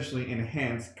that essentially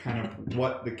enhance kind of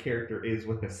what the character is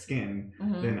with the skin,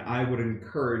 then I would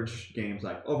encourage games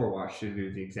like Overwatch to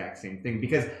do the exact same thing,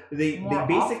 because they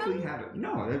basically have it.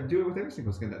 No, they do it with every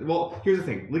single skin. Well, here's the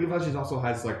thing: League of Legends also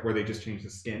has like where they just change the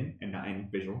skin and not any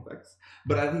visual effects.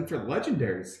 But I think for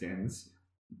legendary skins,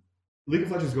 League of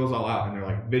Legends goes all out and they're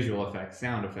like visual effects,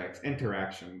 sound effects,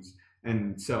 interactions.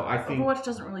 And so I think Overwatch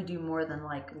doesn't really do more than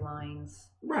like lines.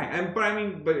 Right,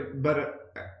 but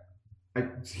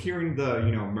hearing the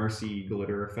Mercy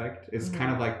glitter effect is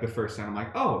kind of like the first time I'm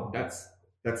like, oh, that's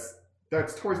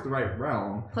towards the right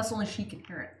realm. Plus, only she can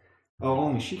hear it. Oh,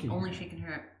 only she can. Only she can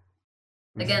hear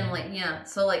it. Again, like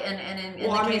so like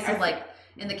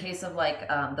in the case of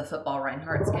the football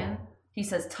Reinhardt skin, he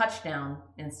says touchdown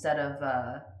instead of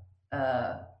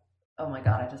oh my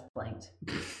god, I just blanked.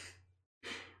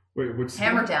 Wait, which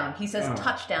hammer down? He says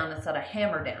touchdown instead of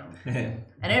hammer down, and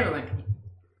everyone can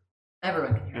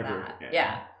hear that.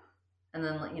 Yeah. And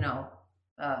then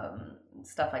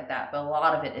stuff like that. But a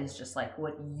lot of it is just like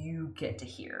what you get to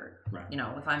hear. Right.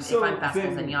 If I'm Pascal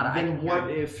Zenyatta, I can what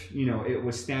hear. If it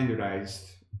was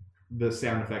standardized the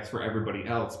sound effects for everybody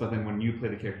else, but then when you play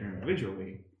the character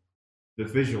individually, the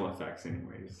visual effects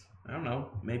anyways. I don't know.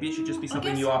 Maybe it should just be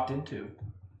something you opt into.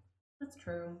 That's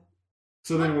true.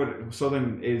 So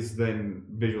then is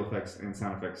visual effects and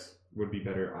sound effects would be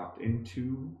better opt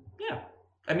into? Yeah.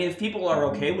 I mean, if people are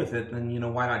okay with it,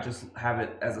 then why not just have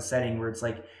it as a setting where it's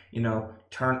like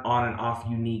turn on and off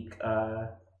unique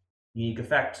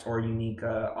effects or unique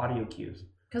audio cues.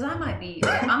 Because I'm gonna be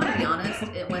honest.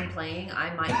 When playing,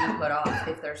 I might be put off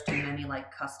if there's too many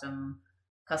like custom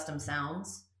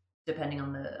sounds. Depending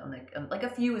on the like a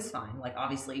few is fine. Like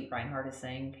obviously Reinhardt is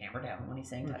saying hammer down when he's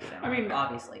saying touchdown. I mean,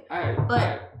 obviously,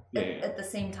 at the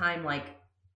same time, like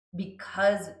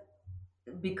because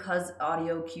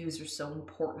audio cues are so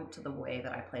important to the way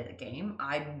that I play the game,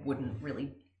 I wouldn't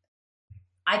really.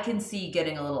 I can see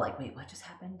getting a little like, wait, what just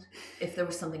happened? If there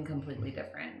was something completely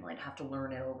different, like have to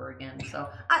learn it over again. So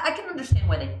I can understand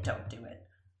why they don't do it.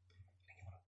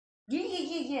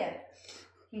 Yeah.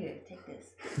 Here, take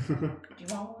this. Do you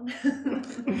want one?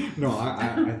 No,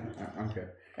 I'm good.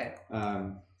 Okay.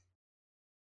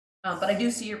 But I do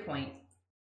see your point.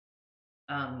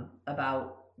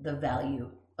 About the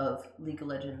value of League of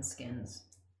Legends skins.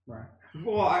 Right.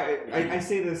 Well, I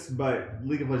say this, but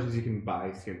League of Legends you can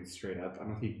buy skins straight up. I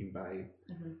don't think you can buy.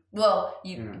 Mm-hmm. Well,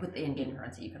 with the in-game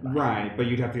currency you can buy. Right, but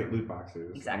you'd have to get loot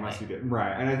boxes. Exactly. Unless you did.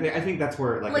 Right, and I think that's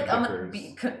where like I'm gonna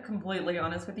be completely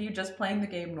honest with you. Just playing the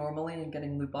game normally and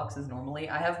getting loot boxes normally,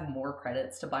 I have more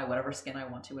credits to buy whatever skin I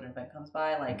want to when an event comes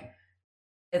by. Like,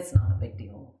 it's not a big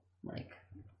deal. Like,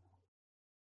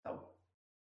 so.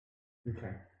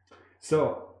 Okay,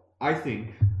 so I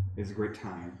think is a great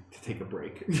time to take a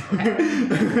break. Okay.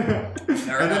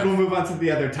 And then we'll move on to the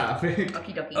other topic.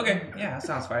 Okie dokie. Okay, yeah,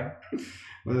 sounds fine.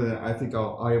 I think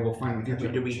I will finally catch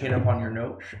up. Did we hit up on your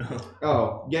note?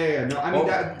 Oh, yeah. No, I mean,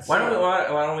 why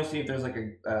don't we see if there's like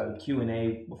a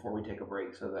Q&A before we take a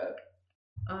break so that...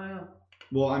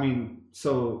 Well, I mean,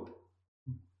 so...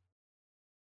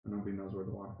 Nobody knows where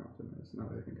the water fountain is, now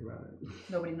that I think about it.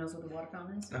 Nobody knows what the water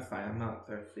fountain is? That's fine, I'm not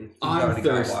thirsty. I'm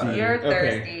thirsty. You're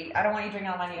thirsty. Okay. I don't want you drinking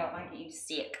all my milk. I might get you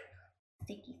sick.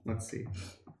 Sticky. Let's see.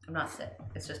 I'm not sick.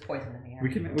 It's just poison in the air. We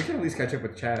can at least catch up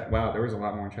with chat. Wow, there was a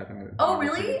lot more in chat than I. Oh,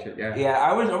 really? Yeah. Yeah,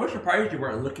 I was surprised you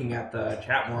weren't looking at the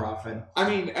chat more often. I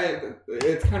mean,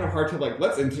 it's kind of hard to like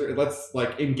let's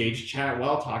engage chat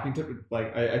while talking to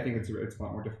like. I think it's a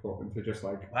lot more difficult than to just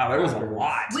like. Wow, there was a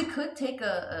lot. We could take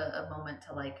a moment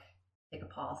to like take a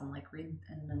pause and like read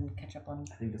and then catch up on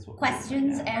I think that's what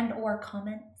questions and or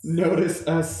comments. Notice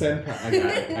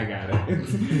senpai. I got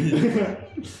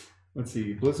it. Let's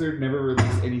see. Blizzard never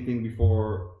released anything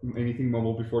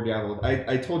mobile before Diablo.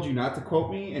 I told you not to quote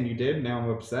me, and you did. Now I'm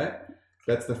upset.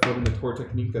 That's the foot in the door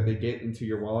technique that they get into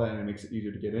your wallet, and it makes it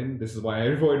easier to get in. This is why I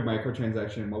avoid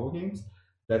microtransaction in mobile games.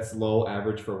 That's low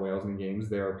average for whales in games.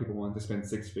 There are people willing to spend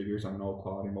 6 figures on low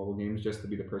quality mobile games just to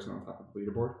be the person on top of the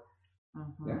leaderboard.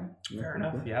 Mm-hmm. Yeah. Fair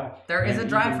enough. Yeah. There is a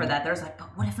drive for that. There's like, but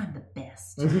what if I'm the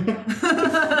best?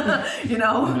 You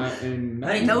know?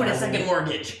 I notice a second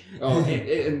mortgage. Oh,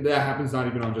 and that happens not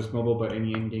even on just mobile, but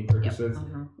any in-game purchases,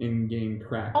 in-game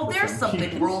crack. Oh, there's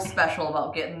something real special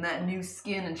about getting that new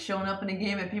skin and showing up in a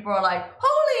game, and people are like,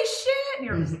 "Holy shit!" And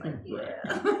you're just like,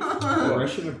 "Yeah." The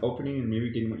rushing of opening and maybe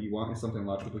getting what you want is something a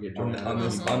lot of people get joined on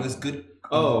this good.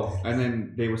 Oh, and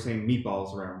then they were saying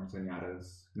meatballs around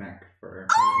Zenyatta's neck for.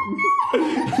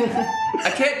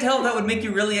 I can't tell if that would make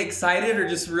you really excited or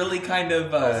just really kind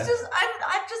of. It's just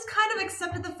I've just kind of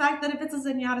accepted the fact that if it's a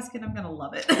Zenyatta skin, I'm gonna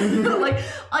love it. like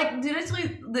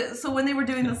literally. So when they were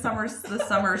doing the summer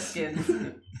skins,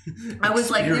 I was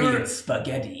like, they were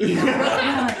spaghetti.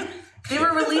 They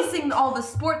were releasing all the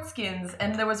sports skins,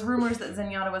 and there was rumors that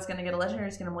Zenyatta was going to get a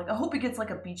legendary skin. I'm like, I hope he gets like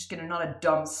a beach skin and not a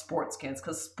dumb sports skin,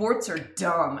 because sports are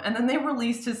dumb. And then they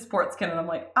released his sports skin, and I'm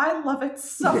like, I love it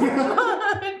so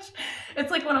much. It's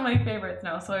like one of my favorites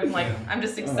now. So I'm like, I'm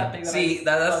just accepting that. See,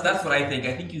 that's what I think.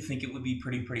 I think you think it would be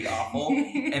pretty awful,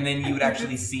 and then you would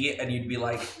actually see it, and you'd be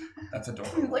like, that's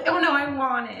adorable. Like, oh no, I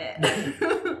want it.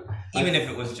 Even if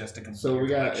it was just a complete. So we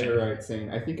got Airite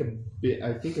saying, I think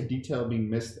a detail being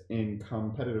missed in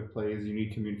competitive play is you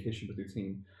need communication with your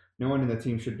team. No one in the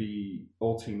team should be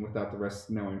ulting without the rest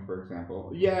knowing, for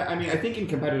example. Yeah, I mean, I think in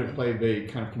competitive play they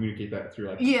kind of communicate that through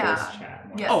like voice chat.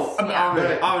 Yes. Oh,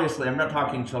 obviously, I'm not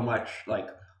talking so much like,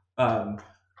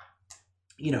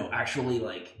 actually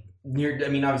like.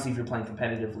 Obviously, if you're playing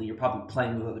competitively, you're probably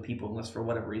playing with other people, unless for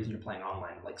whatever reason you're playing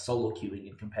online, like solo queuing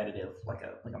and competitive, like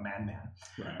a madman.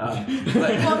 Right.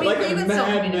 Even still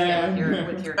communicate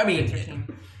with your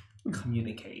team.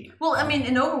 Communicate. Well, I mean,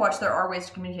 in Overwatch, there are ways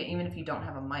to communicate even if you don't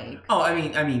have a mic. Oh, I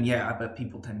mean, yeah, but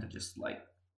people tend to just like,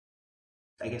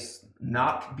 I guess,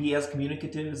 not be as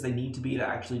communicative as they need to be to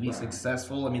actually be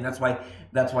successful. I mean, that's why,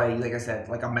 like I said,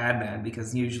 like a madman,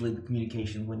 because usually the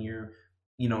communication when you're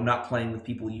not playing with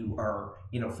people you are,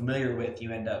 familiar with,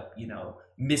 you end up,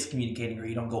 miscommunicating, or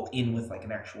you don't go in with like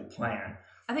an actual plan.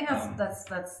 I think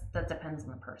that depends on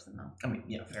the person, though. I mean,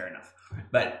 fair enough.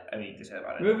 But I mean, just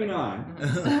about it. Moving on.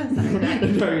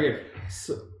 No,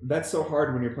 so, that's so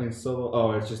hard when you're playing solo.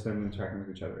 Oh, it's just them interacting with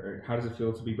each other. Right? How does it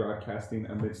feel to be broadcasting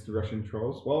amidst the Russian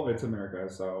trolls? Well, it's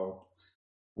America, so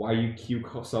why you queue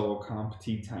solo comp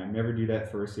tea time? Never do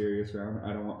that for a serious round.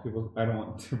 I don't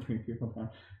want to bring people down.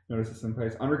 Notice the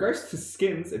senpais. On regards to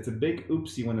skins, it's a big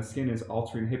oopsie when a skin is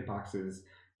altering hitboxes.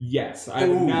 Yes, I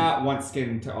would not want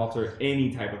skin to alter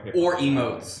any type of hitbox. Or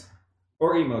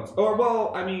emotes. Or,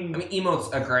 well, I mean,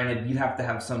 emotes, granted, you'd have to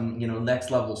have some,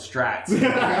 next level strats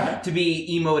to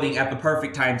be emoting at the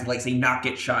perfect time to, like, say, not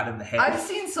get shot in the head. I've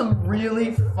seen some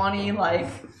really funny, like,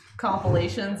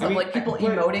 compilations of like people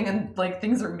emoting and like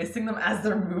things are missing them as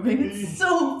they're moving. It's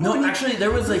so funny. No, actually,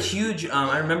 there was a huge.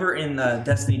 I remember in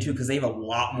Destiny 2, because they have a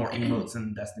lot more emotes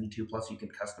in Destiny 2. Plus, you can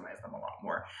customize them a lot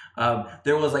more.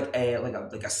 There was like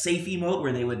a safe emote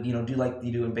where they would do like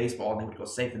you do in baseball, and they would go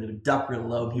safe and they would duck real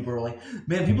low. And people were like,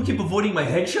 "Man, people keep avoiding my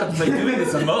headshots by doing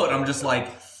this emote." I'm just like,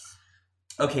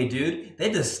 okay, dude, they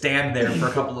had to stand there for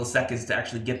a couple of seconds to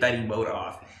actually get that emote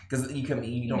off. Because you're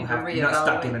not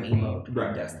stuck in an emote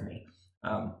in Destiny.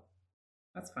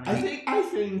 That's funny. I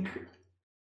think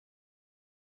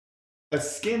a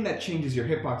skin that changes your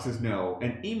hitboxes, no.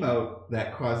 An emote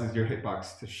that causes your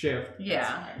hitbox to shift.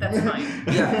 Yeah, that's fine.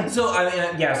 Yeah. So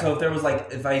so if there was like,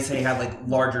 if I say had like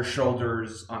larger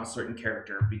shoulders on a certain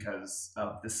character because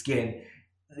of the skin,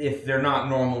 if they're not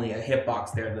normally a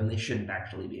hitbox there, then they shouldn't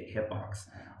actually be a hitbox.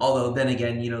 Although then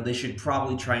again, they should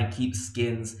probably try and keep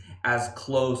skins as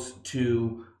close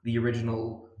to the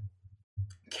original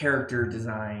character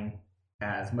design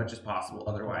as much as possible.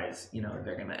 Otherwise,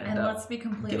 they're going to end up. And let's be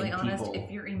completely honest,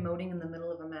 if you're emoting in the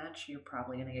middle of a match, you're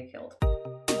probably going to get killed.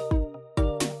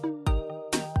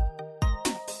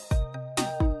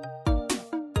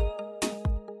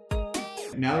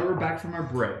 Now that we're back from our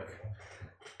break,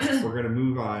 we're gonna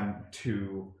move on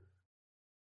to.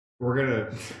 We're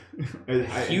gonna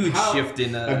shift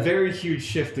in a very huge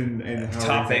shift in how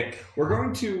topic. We're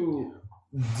going to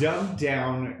dumb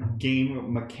down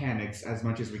game mechanics as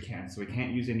much as we can. So we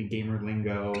can't use any gamer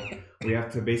lingo. We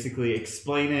have to basically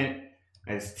explain it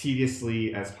as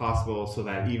tediously as possible so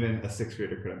that even a sixth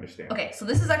grader could understand. Okay, so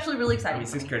this is actually really exciting. I mean,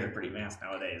 sixth graders are pretty advanced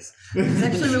nowadays. It's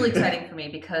actually really exciting for me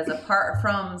because apart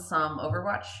from some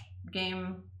Overwatch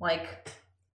game like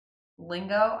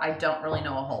lingo, I don't really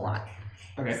know a whole lot.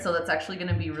 Okay. So that's actually going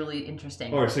to be really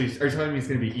interesting. Oh, so are you telling me it's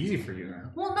going to be easy for you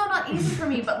now? Well, no, not easy for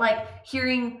me, but like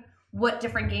hearing what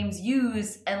different games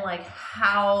use and like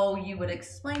how you would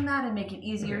explain that and make it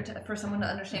easier for someone to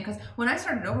understand. Because when I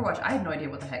started Overwatch, I had no idea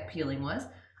what the heck peeling was.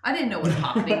 I didn't know what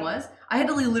pocketing was. I had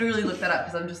to literally look that up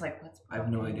because I'm just like, what's I have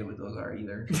no idea what those are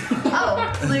either.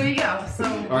 Oh, so there you go. So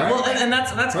right. Well, and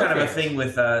that's kind of a thing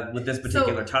with this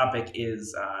particular topic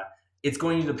is it's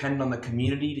going to depend on the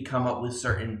community to come up with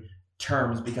certain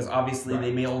terms, because obviously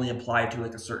they may only apply to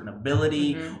like a certain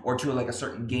ability or to like a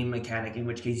certain game mechanic, in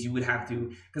which case you would have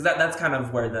to, because that's kind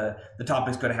of where the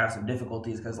topic's going to have some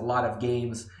difficulties, because a lot of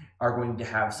games are going to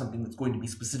have something that's going to be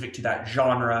specific to that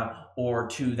genre or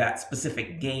to that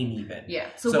specific game even. Yeah.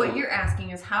 So what you're asking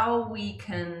is how we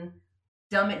can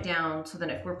dumb it down so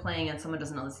that if we're playing and someone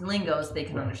doesn't know this lingos, they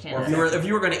can understand or it. if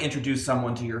you were going to introduce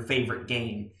someone to your favorite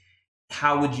game,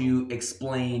 how would you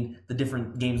explain the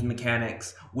different games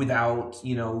mechanics without,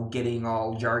 getting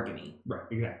all jargony? Right,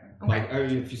 exactly. Okay.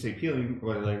 Like, if you say peeling,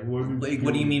 what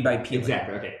What do you mean by peeling?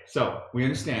 Exactly, okay. So, we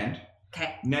understand.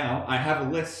 Okay. Now, I have a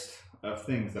list of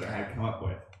things that I had come up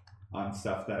with on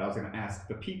stuff that I was going to ask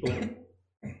the people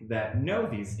that know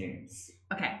these games.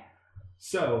 Okay.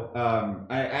 So,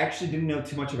 I actually didn't know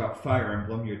too much about Fire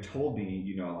Emblem. You told me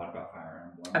you know a lot about Fire Emblem.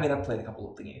 I mean, I've played a couple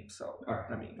of the games, so All right.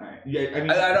 I mean, Yeah, I mean,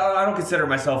 I don't consider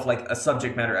myself like a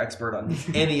subject matter expert on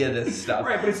any of this stuff.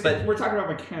 right, but we're talking about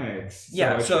mechanics.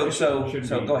 Yeah, so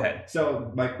go ahead.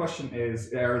 So my question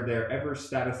is: are there ever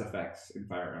status effects in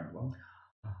Fire Emblem?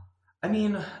 I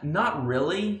mean, not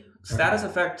really. Status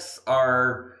effects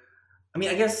are. I mean,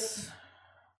 I guess.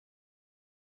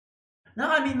 No,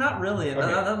 I mean not really. Okay.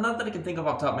 Not that I can think of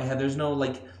off the top of my head. There's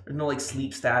no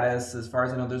sleep status. As far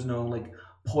as I know, there's no like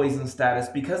poison status,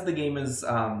 because the game is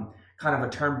kind of a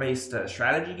turn-based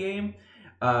strategy game.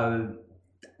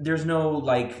 There's no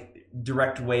like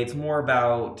direct way. It's more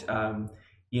about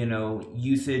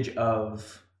usage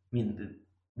of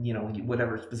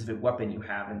whatever specific weapon you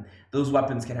have, and those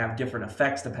weapons can have different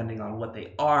effects depending on what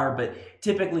they are, but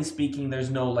typically speaking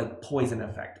there's no like poison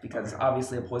effect, because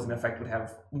obviously a poison effect would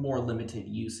have more limited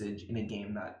usage in a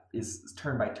game that is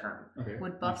turn by turn. Okay.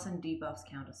 Would buffs and debuffs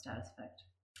count as status effect?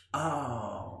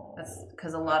 Oh, That's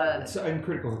because a lot of So in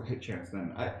critical hit chance,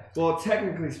 then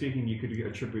technically speaking, you could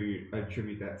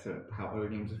attribute that to how other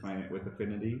games define it with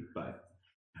affinity, but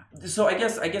so I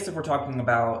guess if we're talking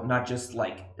about not just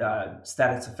like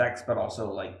status effects, but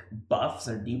also like buffs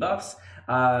or debuffs,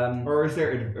 or is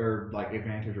there like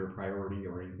advantage or priority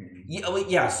or anything?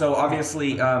 Yeah. So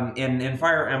obviously, in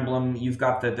Fire Emblem, you've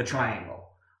got the triangle.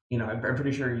 I'm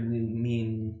pretty sure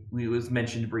we was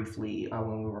mentioned briefly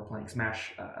when we were playing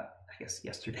Smash. I guess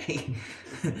yesterday,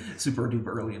 super duper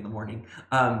early in the morning.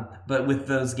 But with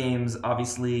those games,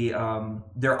 obviously,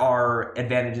 there are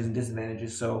advantages and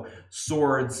disadvantages. So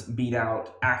swords beat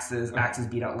out axes, axes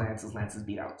beat out lances, lances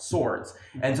beat out swords.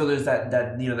 And so there's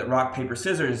that rock, paper,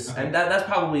 scissors. Okay. And that's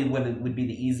probably what it would be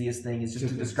the easiest thing, is just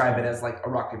to describe it as like a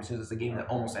rock, paper, scissors, a game that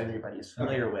almost everybody is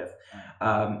familiar with.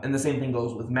 And the same thing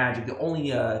goes with Magic. The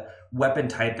only weapon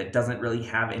type that doesn't really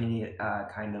have any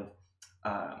kind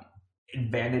of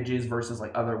advantages versus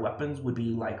like other weapons would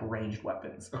be like ranged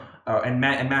weapons, and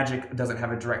Magic doesn't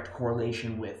have a direct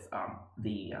correlation with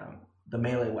the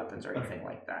melee weapons or anything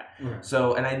like that.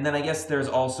 So then I guess there's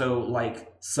also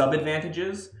like sub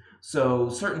advantages. So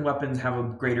certain weapons have a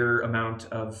greater amount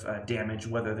of damage,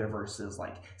 whether they're versus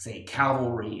like say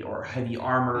cavalry or heavy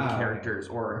armor characters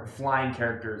or flying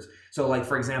characters. So like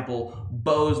for example,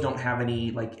 bows don't have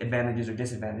any like advantages or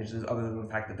disadvantages other than the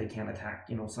fact that they can't attack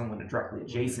someone directly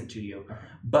adjacent to you.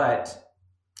 But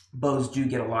bows do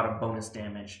get a lot of bonus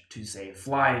damage to say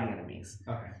flying enemies,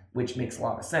 which makes a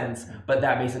lot of sense. But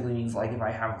that basically means like if I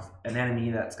have an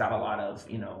enemy that's got a lot of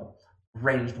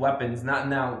ranged weapons, not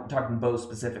now talking bows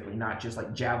specifically, not just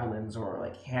like javelins or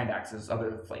like hand axes,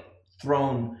 other like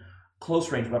thrown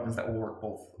close range weapons that will work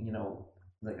both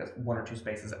like one or two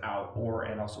spaces out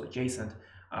and also adjacent.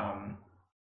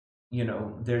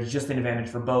 There's just an advantage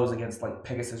for bows against like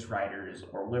Pegasus riders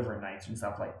or Wyvern knights and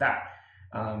stuff like that.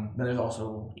 Then there's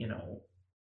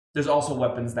also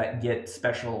weapons that get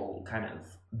special kind of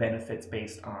benefits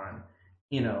based on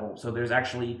you know, so there's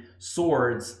actually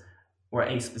swords or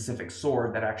a specific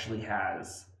sword that actually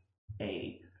has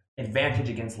a advantage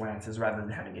against lances rather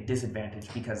than having a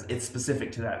disadvantage because it's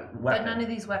specific to that weapon. But none of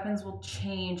these weapons will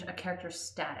change a character's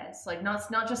status. Like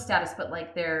not just status, but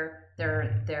like their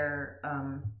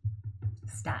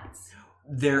stats.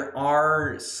 There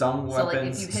are some weapons. So like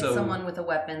if you hit someone with a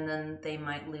weapon, then they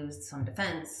might lose some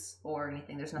defense or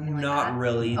anything. There's nothing like that. Not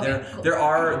really. Okay, cool. There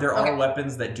are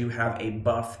weapons that do have a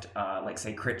buffed, like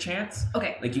say crit chance.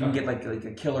 Okay. Like you can get like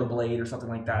a killer blade or something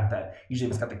like that. That usually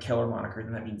if it's got the killer moniker,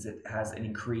 then that means it has an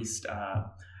increased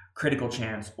critical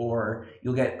chance. Or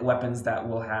you'll get weapons that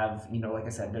will have, you know, like I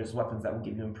said, there's weapons that will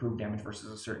give you improved damage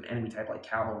versus a certain enemy type, like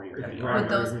cavalry or heavy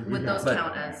armor. Would those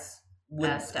count as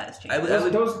status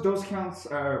changes? Those counts.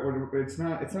 It's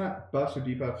not buffs or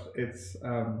debuffs. It's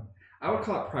I would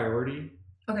call it priority.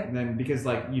 Okay. And then because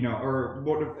like you know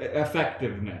or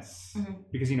effectiveness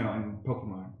because you know in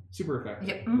Pokemon super effective.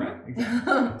 Yep. Right.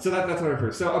 Exactly. So that's what I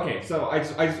refers. So okay. So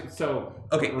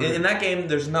Okay, in that game,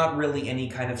 there's not really any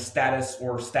kind of status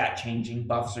or stat changing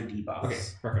buffs or debuffs. Okay.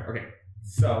 Perfect. Okay.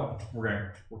 So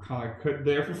we're kind of good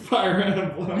there for Fire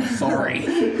Emblem. Sorry.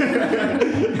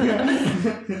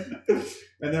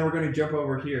 And then we're going to jump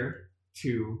over here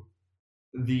to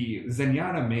the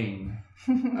Zenyatta main.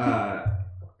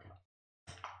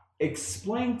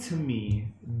 Explain to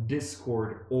me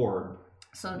Discord Orb,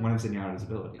 one of Zenyatta's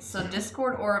abilities. So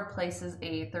Discord Orb places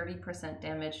a 30%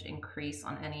 damage increase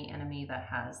on any enemy that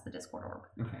has the Discord Orb.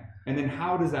 Okay. And then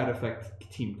how does that affect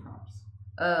team comps?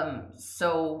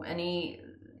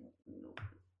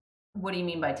 What do you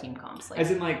mean by team comps? Like, as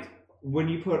in like when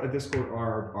you put a Discord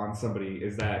Orb on somebody,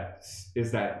 is that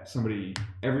somebody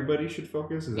everybody should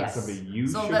focus? Is that somebody you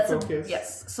should focus?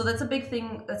 Yes. So that's a big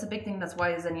thing. That's a big thing. That's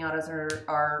why Zenyatas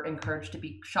are encouraged to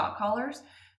be shot callers,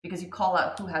 because you call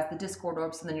out who has the Discord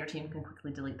Orb, so then your team can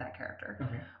quickly delete that character.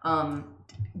 Okay.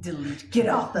 Delete. Get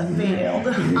off the field.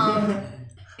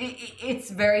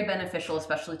 It's very beneficial,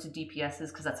 especially to DPSs,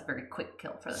 because that's a very quick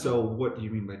kill for them. So what do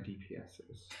you mean by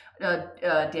DPSs?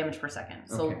 Damage per second.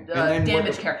 So Okay.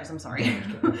 damage characters, I'm sorry.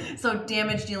 So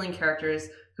damage dealing characters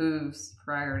whose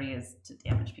priority is to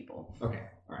damage people. Okay.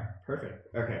 All right. Perfect.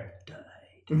 Okay.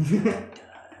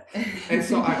 And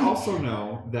so I also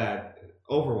know that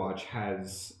Overwatch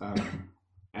has,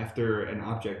 after an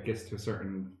object gets to a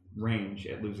certain range,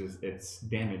 it loses its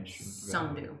damage.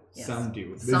 Some do. Yes. Some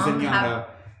do. Some Zenyatta, have...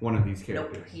 one of these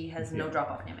characters. Nope, he has no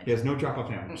drop-off damage. He has no drop-off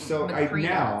damage. So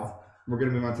now we're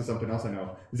going to move on to something else I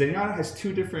know. Zenyatta has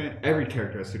every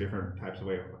character has two different types of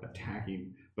way of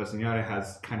attacking, but Zenyatta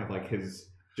has kind of like his,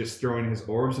 just throwing his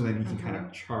orbs, and then he can kind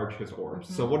of charge his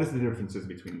orbs. So what is the differences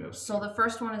between those? So the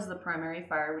first one is the primary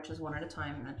fire, which is one at a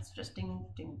time, and that's just ding,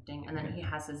 ding, ding. And then he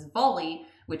has his volley,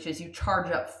 which is you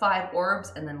charge up 5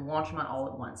 orbs and then launch them out all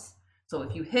at once. So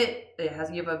if you hit, you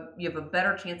have a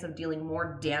better chance of dealing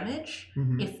more damage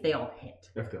if they all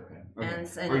hit. If they'll hit. Okay.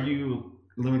 And are you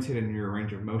limited in your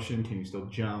range of motion? Can you still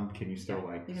jump? Can you still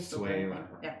sway?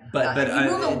 Yeah. But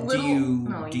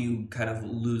do you kind of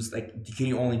lose, like, can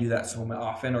you only do that so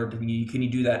often, or can you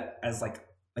do that as like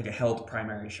a held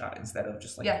primary shot instead of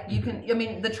just like... Yeah, you can. I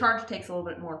mean, the charge takes a little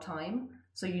bit more time,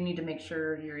 so you need to make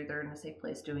sure you're either in a safe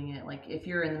place doing it. Like if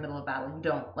you're in the middle of battle, you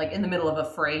don't, like in the middle of a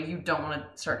fray, you don't want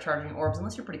to start charging orbs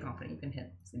unless you're pretty confident you can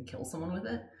hit and kill someone with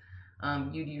it.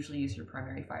 You'd usually use your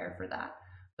primary fire for that.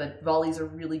 But volleys are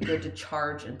really good to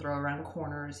charge and throw around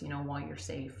corners, while you're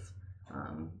safe,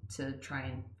 to try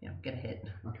and get a hit.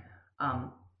 Okay.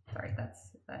 Sorry,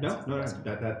 that's no,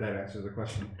 that answers the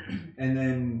question. And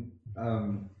then,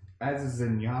 as a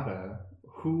Zenyatta,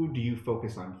 who do you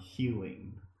focus on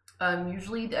healing?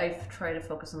 Usually I try to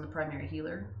focus on the primary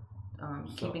healer,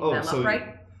 keeping them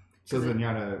upright. So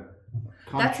Zenyatta,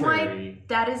 contrary...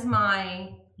 That is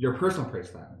my... Your personal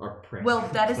playstyle, or well,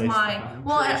 that is my...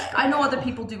 Well, I know other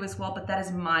people do as well, but that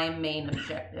is my main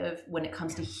objective when it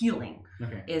comes to healing.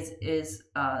 Okay. Is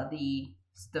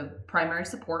the primary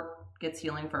support gets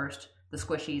healing first, the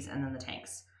squishies, and then the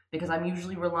tanks. Because I'm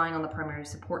usually relying on the primary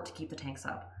support to keep the tanks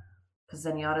up. Because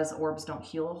Zenyatta's orbs don't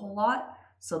heal a whole lot,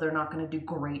 so they're not going to do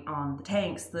great on the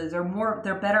tanks.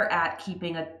 They're better at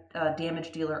keeping a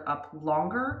damage dealer up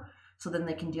longer, so then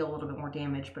they can deal a little bit more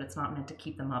damage, but it's not meant to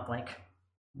keep them up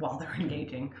while they're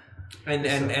engaging.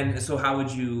 And so how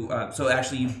would you so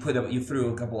actually you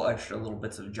threw a couple extra little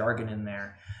bits of jargon in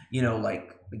there,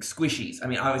 like squishies. I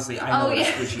mean, obviously I know what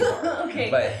squishies are. Okay.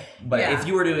 But if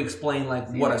you were to explain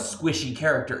what a squishy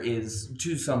character is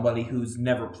to somebody who's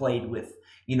never played with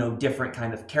different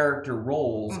kind of character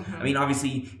roles. I mean,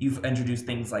 obviously you've introduced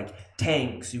things like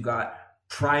tanks, you got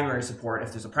primary support.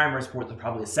 If there's a primary support, there's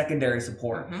probably a secondary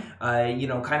support. You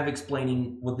know, kind of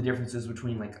explaining what the differences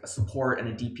between like a support and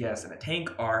a DPS and a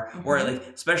tank are, or like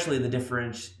especially the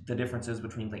differences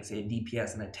between like say a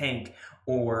DPS and a tank,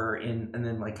 and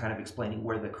then like kind of explaining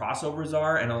where the crossovers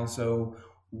are, and also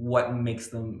what makes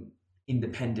them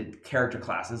independent character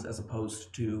classes as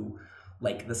opposed to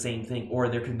like the same thing. Or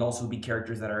there can also be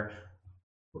characters that are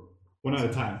one at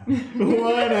a time.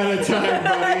 One at a time,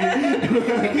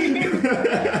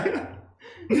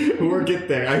 buddy. We'll get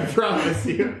there, I promise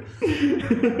you.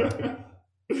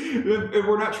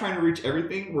 We're not trying to reach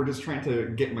everything. We're just trying to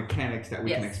get mechanics that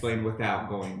we can explain without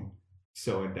going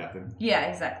so in depth. Yeah,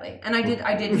 exactly. And I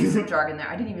did use some jargon there.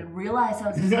 I didn't even realize I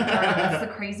was using jargon. That's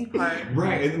the crazy part.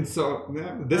 Right, and so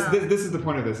this is the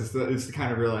point of this. Is to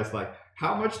kind of realize like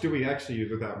how much do we actually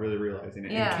use without really realizing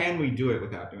it, and can we do it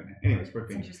without doing it? Anyways,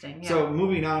 it's interesting. Yeah. So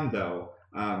moving on though,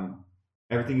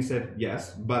 everything you said,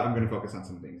 yes, but I'm going to focus on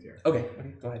some things here. Okay,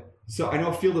 go ahead. So I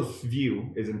know field of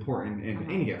view is important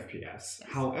in any FPS. Yes.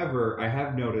 However, I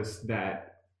have noticed that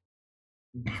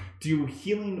do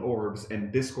healing orbs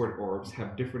and Discord orbs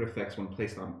have different effects when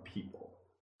placed on people?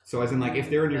 So as in like if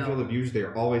they're in your field of view,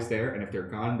 they're always there, and if they're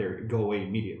gone, they go away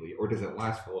immediately, or does it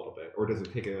last for a little bit, or does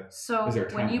it take a... So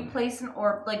when you place an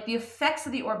orb, like the effects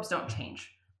of the orbs don't change,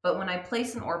 but when I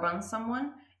place an orb on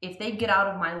someone, if they get out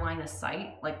of my line of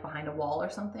sight, like behind a wall or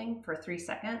something, for 3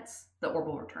 seconds, the orb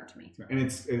will return to me. And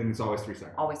it's always 3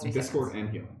 seconds. Always 3 seconds. Discord and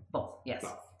healing. Both, yes.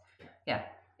 Both. Yeah.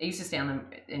 I used to stay on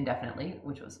them indefinitely,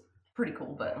 which was pretty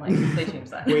cool, but like they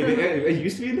changed that. Wait, it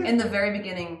used to be in the very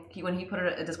beginning, when he put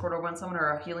a Discord orb on someone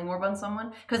or a healing orb on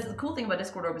someone, because the cool thing about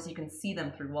Discord orb is you can see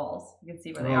them through walls. You can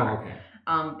see where they are. Okay.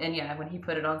 And yeah, when he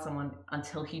put it on someone,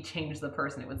 until he changed the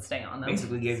person, it would stay on them.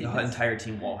 Basically gave the entire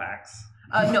team wall hacks.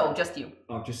 No, just you.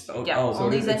 Only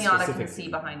Zenyatta can see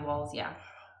behind walls. Yeah,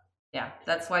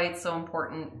 that's why it's so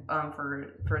important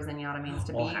for Zenyatta means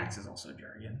to wall be. Wall hacks is also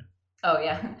jargon. Oh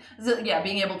yeah, so, yeah,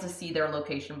 being able to see their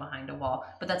location behind a wall.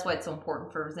 But that's why it's so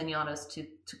important for Zenyatta's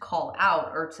to call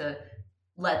out or to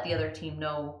let the other team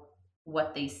know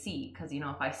what they see. Because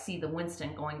if I see the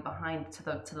Winston going behind to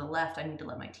the left, I need to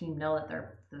let my team know that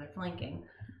they're flanking.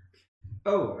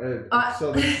 So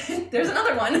there's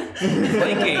another one.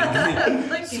 Flanking.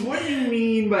 So what do you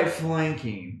mean by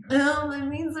flanking? Well, it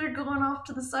means they're going off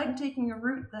to the side and taking a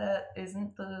route that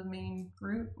isn't the main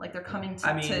route. Like they're coming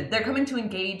they're coming to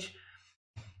engage.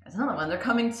 There's another one. They're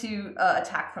coming to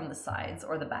attack from the sides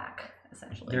or the back,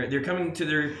 essentially. They're coming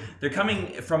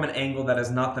from an angle that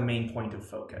is not the main point of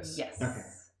focus. Yes. Okay.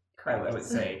 Correct. I would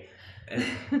say. And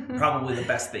probably the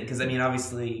best thing, because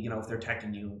obviously, if they're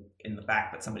attacking you in the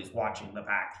back, but somebody's watching the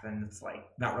back, then it's like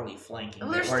not really flanking.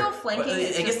 Well, they're still flanking.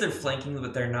 I guess they're flanking,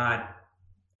 but they're not.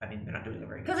 They're not doing a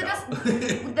very good job.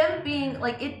 Because them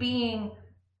being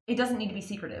it doesn't need to be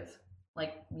secretive.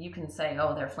 Like you can say,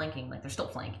 oh, they're flanking. Like they're still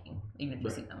flanking, even if you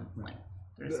see them. Like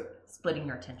they're just splitting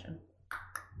your attention.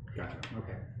 Gotcha.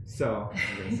 Okay. So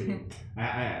I'm gonna see.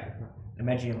 I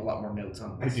imagine you have a lot more notes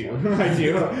on this. I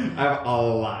do. I have a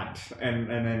lot, and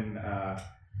then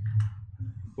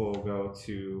we'll go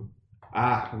to.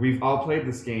 We've all played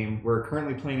this game. We're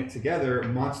currently playing it together.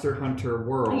 Monster Hunter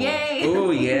World. Yay!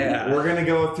 Oh yeah. We're gonna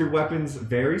go through weapons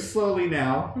very slowly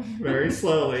now. Very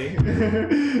slowly.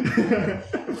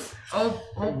 Oh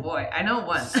boy, I know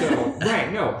one.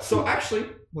 So actually,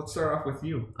 let's start off with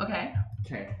you. Okay.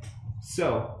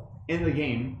 So in the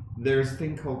game, there's a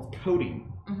thing called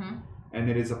coding. Mm-hmm. And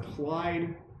it is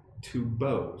applied to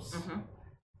bows. Mm-hmm.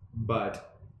 But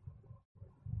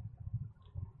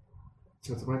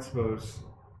so it's let's suppose,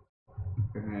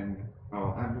 and then I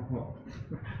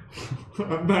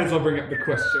might as well bring up the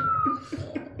question.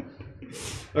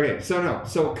 Okay,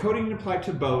 so coding applied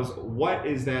to bows. What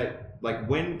is that like?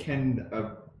 When can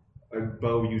a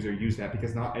bow user use that?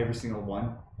 Because not every single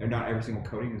one, and not every single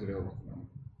coding is available to them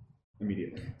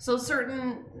immediately. So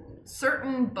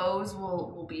certain bows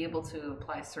will be able to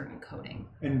apply certain coding.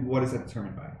 And what is that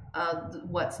determined by?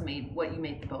 What you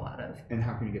made the bow out of. And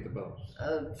how can you get the bows?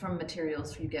 From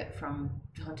materials you get from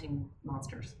hunting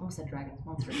monsters. Almost said dragons.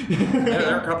 Monsters.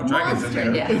 There are a couple dragons in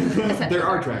there. Yeah. There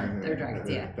are dragons. There are dragons.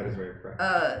 Yeah. That is very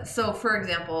correct. So for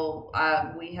example,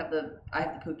 I have the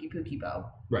Pookie Pookie bow.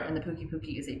 Right. And the Pookie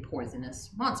Pookie is a poisonous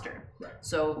monster. Right.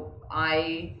 So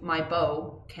my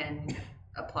bow can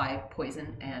apply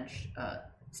poison and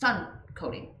stun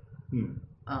coating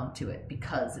to it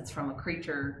because it's from a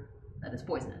creature that is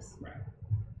poisonous. Right.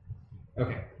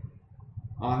 Okay.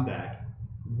 On that,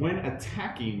 when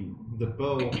attacking, the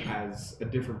bow has a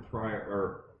different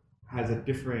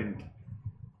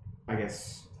I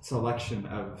guess, selection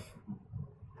of.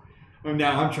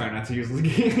 Now I'm trying not to use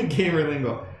gamer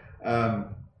lingo.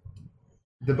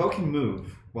 The bow can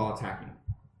move while attacking.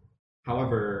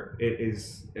 However,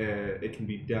 it can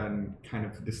be done kind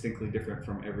of distinctly different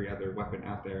from every other weapon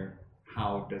out there.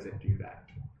 How does it do that?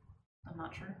 I'm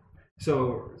not sure.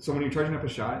 So when you're charging up a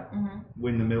shot, Mm-hmm.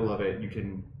 in the middle of it, you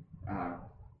can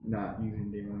not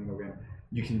using Demon Lingo again.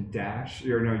 You can dash,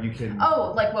 or no, you can.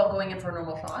 Oh, like while going in for a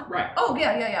normal shot? Right. Oh,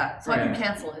 yeah. So I Right. can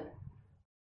cancel it.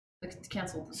 Like,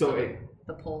 cancel So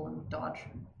the pull and dodge.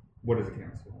 what does it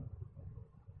cancel?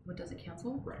 What does it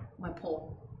cancel? Right. My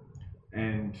pull.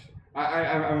 And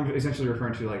I'm essentially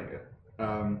referring to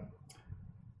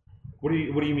what do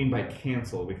you mean by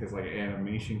cancel? Because like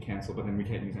animation cancel, but then we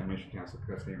can't use animation cancel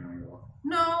because that's Demon Lingo.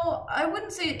 No, I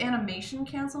wouldn't say animation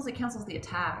cancels. It cancels the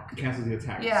attack. It cancels the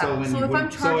attack. Yeah, So then so you if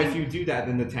wouldn't- I'm charging- so if you do that,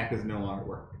 then the attack does no longer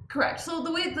work. Correct. So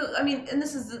the way and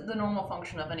this is the normal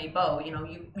function of any bow. You know,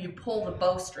 you pull the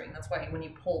bow string. That's why when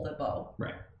you pull the bow.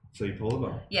 Right. So you pull the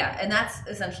bow. Yeah, and that's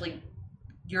essentially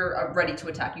you're ready to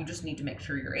attack. You just need to make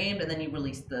sure you're aimed, and then you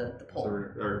release the pull.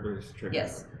 Or just trigger.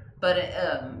 Yes, but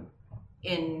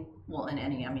in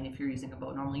any, I mean, if you're using a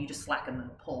bow normally, you just slacken the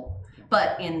pull.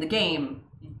 But in the game,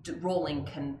 rolling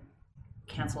can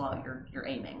cancel out your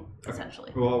aiming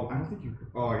essentially. Well, I don't think you.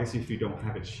 Oh, I guess if you don't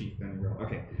have it sheathed, then you roll.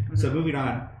 Okay. Mm-hmm. So moving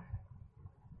on.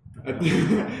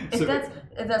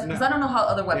 If that's because I don't know how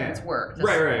other weapons work. Just-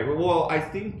 Right. Well, I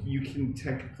think you can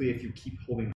technically, if you keep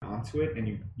holding onto it,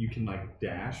 and you can like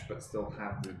dash, but still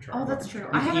have the. Oh, that's true.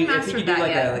 charge. I haven't I think you mastered do that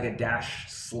like yet. a dash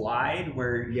slide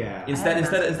where Yeah. instead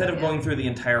mastered of that going yet. through the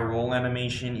entire roll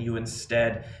animation, you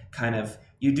instead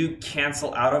you do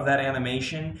cancel out of that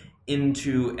animation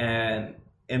into a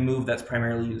move that's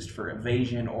primarily used for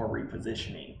evasion or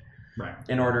repositioning. Right.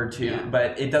 In order to, Yeah.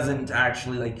 but it doesn't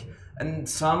actually and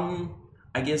some,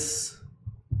 I guess.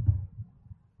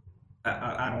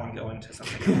 I don't want to go into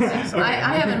something else. I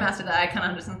haven't mastered that. I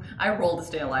kind of just I roll to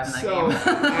stay alive in that So game.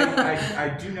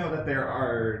 I do know that there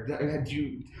are.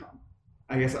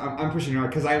 I guess I'm pushing it out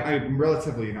because I'm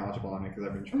relatively knowledgeable on it because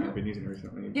I've been using it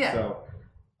recently. Yeah. So,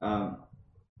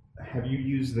 have you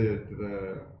used the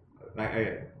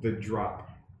drop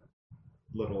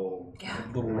little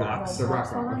Little rocks. The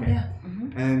rock. Okay. Yeah.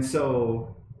 Mm-hmm.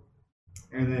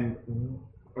 And then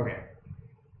okay.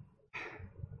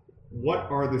 What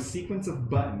are the sequence of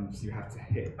buttons you have to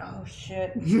hit Oh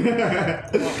shit. in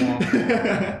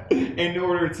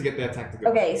order to get the attack to go?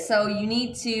 Okay, so you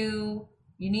need to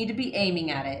be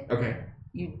aiming at it. Okay.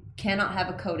 You cannot have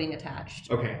a coating attached,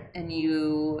 Okay. and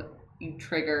you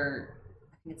trigger.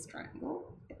 I think it's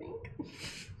triangle. I think.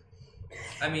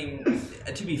 I mean,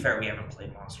 to be fair, we haven't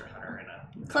played Monster Hunter in a.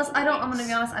 Plus, I'm gonna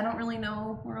be honest. I don't really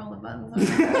know where all the buttons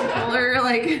are. Or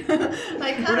like,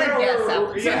 I kind of guess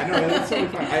that. Yeah, no, that's totally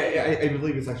fine. I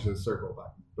believe it's actually a circle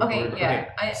button. Okay,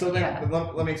 yeah. So then yeah.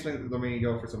 let me explain. Let me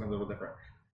go for something a little different.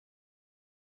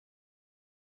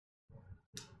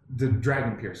 The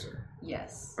Dragon Piercer.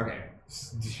 Yes. Okay.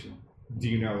 Do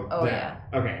you know Oh, that?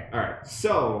 Yeah. Okay. All right.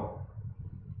 So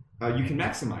you can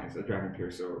maximize a Dragon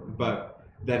Piercer, but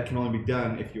that can only be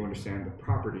done if you understand the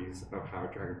properties of how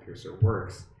a Dragon Piercer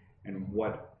works and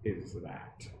what is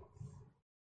that.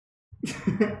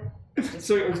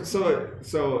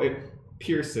 so it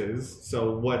pierces.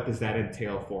 So what does that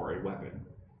entail for a weapon?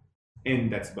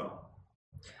 And that's bow.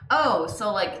 Oh,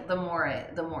 so like the more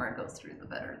it goes through, the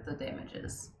better the damage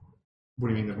is. What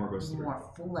do you mean the more goes The through?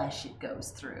 more flesh it goes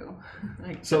through.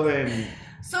 Like, So then,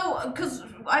 so because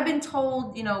I've been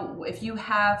told, you know, if you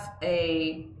have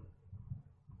a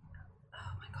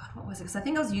what was it? Because I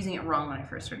think I was using it wrong when I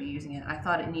first started using it. I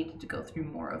thought it needed to go through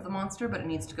more of the monster, but it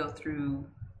needs to go through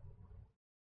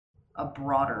a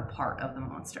broader part of the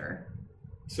monster.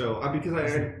 so because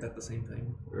Isn't that the same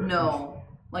thing? No,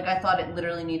 like I thought it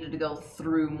literally needed to go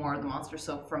through more of the monster,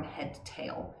 so from head to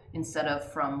tail instead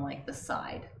of from like the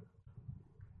side.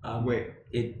 Wait.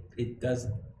 It does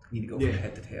need to go Yeah. from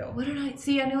head to tail. What did I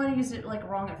see? I knew I used it like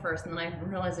wrong at first, and then I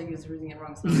realized I was using it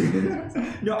wrong. So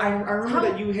No, I remember How-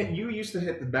 that you used to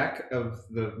hit the back of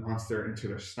the monster into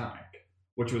their stomach,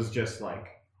 which was just like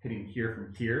hitting here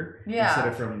from here Yeah. instead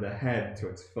of from the head to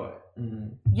its foot. Mm-hmm.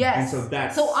 yes. And so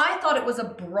that's So I thought it was a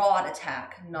broad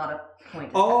attack, not a point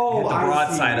attack. Oh, Hit the I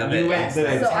broad see. side of it. You went- the So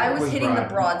attack I was hitting the broad.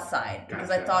 broad side because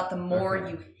I Gotcha. thought the more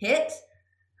Okay. you hit,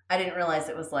 I didn't realize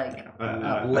it was like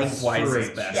Lengthwise is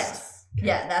straight. best. yes.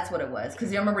 Yeah, that's what it was.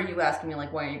 Because I remember you asking me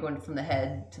like, "Why are you going from the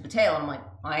head to the tail?" And I'm like,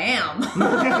 "I am."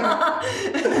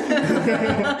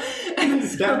 And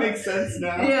so- That makes sense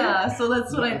now. Yeah, so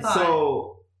that's what I thought.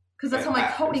 So Because that's how my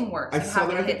coding works. You so have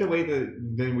then to I think hit. the way that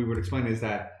then we would explain is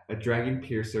that a Dragon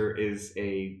Piercer is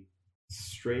a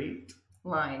straight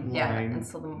Line, yeah. line And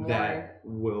so the more that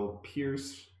will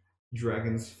pierce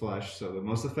dragon's flesh, so the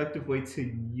most effective way to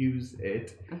use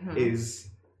it is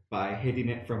by hitting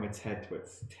it from its head to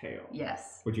its tail.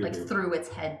 Yes. Would you like agree? through its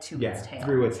head to its tail.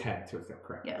 Through its head to its tail,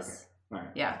 correct. Yes. Okay. All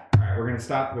right. Yeah. All right, we're going to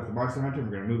stop with the Monster Hunter.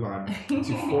 We're going to move on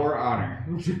to For Honor.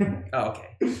 Oh,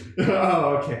 okay.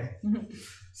 Oh, okay.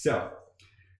 So,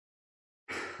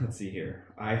 let's see here.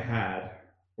 I had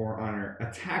For Honor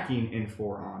attacking in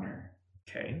For Honor.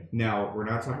 Okay. Now, we're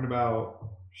not talking about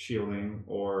shielding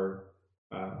or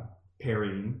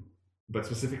parrying, but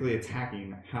specifically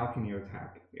attacking. How can you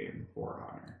attack in For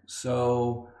Honor?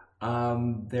 So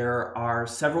there are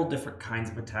several different kinds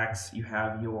of attacks. You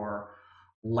have your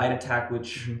light attack,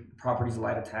 which properties of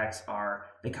light attacks are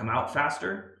they come out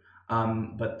faster,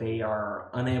 but they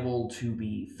are unable to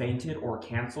be feinted or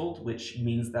canceled, which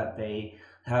means that they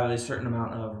have a certain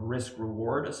amount of risk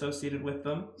reward associated with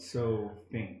them. So,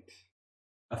 feint.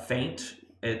 A feint,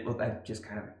 a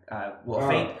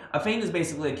feint is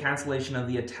basically a cancellation of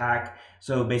the attack.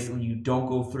 So basically you don't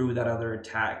go through with that other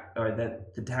attack, or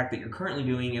that the attack that you're currently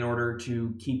doing, in order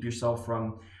to keep yourself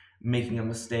from making a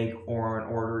mistake, or in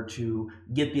order to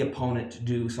get the opponent to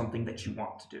do something that you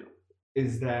want to do.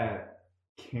 Is that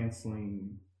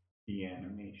canceling the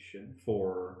animation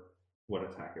for what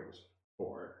attack it was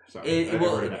for? Sorry,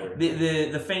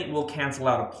 the feint will cancel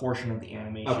out a portion of the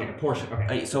animation. Okay, a portion.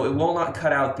 Okay. So it will not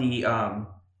cut out the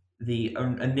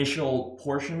initial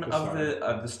portion of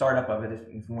the startup of it,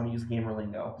 if you want to use gamer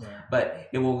lingo. Yeah. But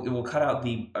it will cut out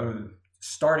the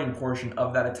starting portion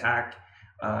of that attack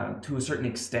to a certain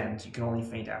extent. You can only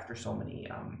feint after so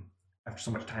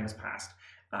much time has passed,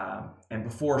 and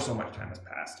before so much time has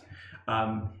passed.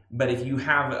 But if you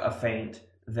have a feint,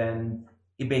 then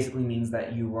it basically means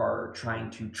that you are trying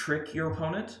to trick your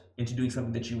opponent into doing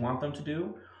something that you want them to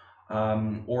do,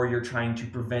 or you're trying to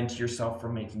prevent yourself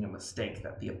from making a mistake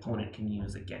that the opponent can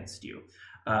use against you.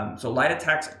 So light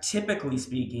attacks, typically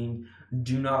speaking,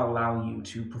 do not allow you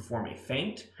to perform a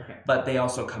feint, but they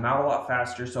also come out a lot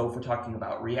faster. So if we're talking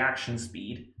about reaction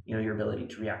speed, your ability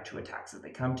to react to attacks as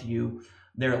they come to you,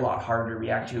 they're a lot harder to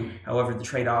react to. However, the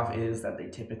trade-off is that they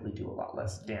typically do a lot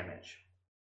less damage.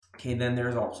 Okay, then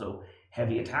there's also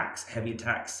heavy attacks. Heavy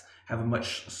attacks have a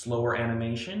much slower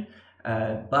animation,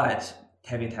 but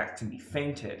heavy attacks can be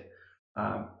feinted.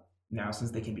 Now,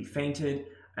 since they can be feinted,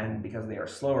 and because they are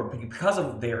slower, they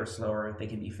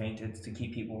can be feinted to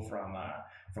keep people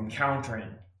from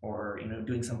countering, or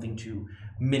doing something to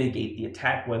mitigate the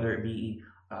attack, whether it be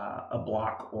a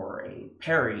block or a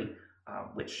parry,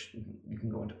 which you can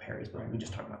go into parries, but we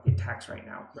just talk about the attacks right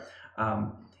now. Right.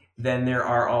 Then there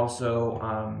are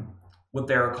also what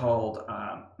they're called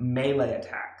melee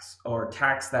attacks, or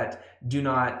attacks that do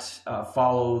not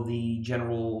follow the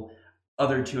general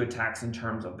other two attacks in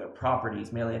terms of their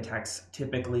properties. Melee attacks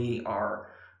typically are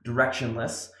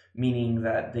directionless, meaning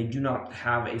that they do not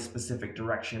have a specific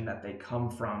direction that they come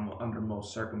from under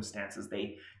most circumstances.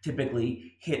 They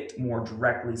typically hit more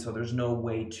directly, so there's no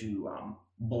way to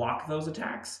block those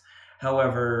attacks.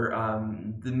 However,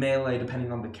 the melee,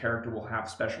 depending on the character, will have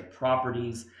special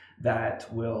properties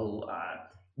that will,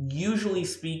 usually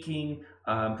speaking,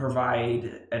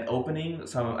 provide an opening,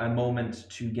 a moment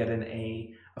to get in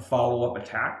a follow-up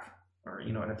attack, or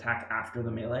an attack after the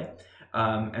melee.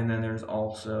 And then there's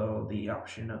also the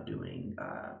option of doing,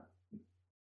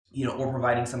 or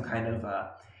providing some kind of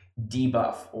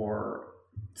debuff or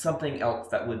something else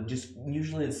that would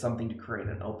usually it's something to create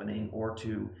an opening or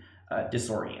to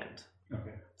disorient.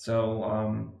 Okay.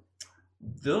 So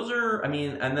those are,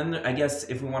 and then I guess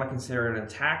if we want to consider an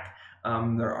attack,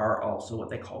 there are also what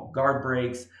they call guard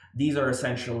breaks. These are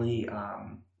essentially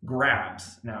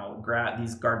grabs. Now,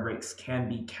 these guard breaks can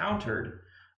be countered.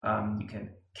 You can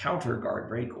counter guard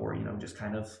break, or just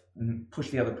kind of push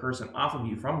the other person off of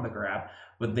you from the grab,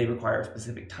 but they require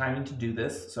specific timing to do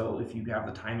this. So if you have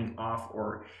the timing off,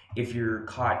 or if you're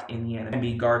caught in the enemy,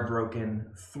 be guard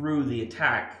broken through the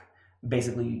attack,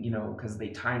 basically, because they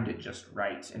timed it just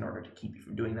right in order to keep you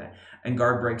from doing that. And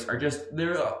guard breaks are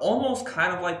they're almost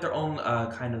kind of like their own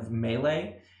kind of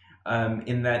melee,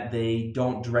 in that they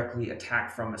don't directly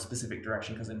attack from a specific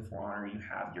direction, because in For Honor you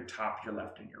have your top, your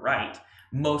left, and your right.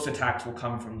 Most attacks will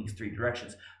come from these three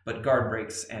directions, but guard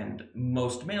breaks and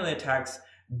most melee attacks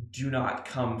do not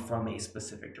come from a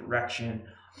specific direction,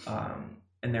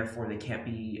 and therefore they can't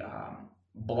be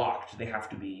blocked. They have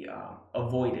to be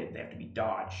avoided. They have to be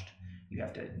dodged. You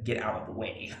have to get out of the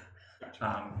way.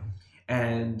 Gotcha.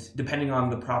 And depending on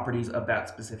the properties of that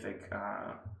specific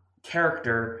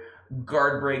character,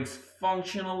 guard breaks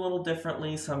function a little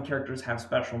differently. Some characters have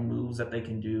special moves that they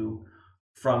can do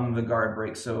from the guard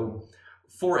break. So,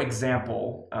 for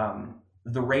example,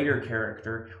 the Raider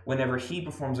character, whenever he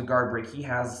performs a guard break, he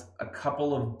has a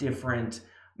couple of different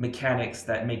mechanics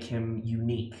that make him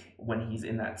unique when he's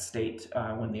in that state,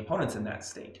 when the opponent's in that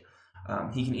state.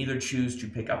 He can either choose to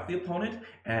pick up the opponent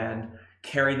and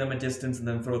carry them a distance and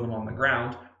then throw them on the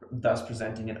ground, thus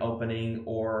presenting an opening,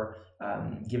 or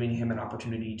giving him an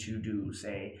opportunity to do,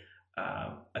 say,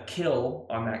 a kill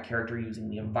on that character using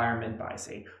the environment by,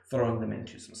 say, throwing them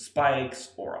into some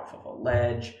spikes or off of a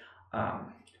ledge,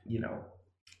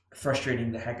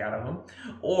 frustrating the heck out of him.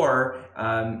 Or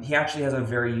he actually has a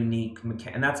very unique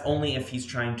mechanic, and that's only if he's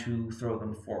trying to throw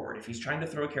them forward. If he's trying to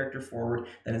throw a character forward,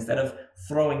 then instead of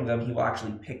throwing them, he will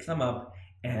actually pick them up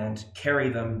and carry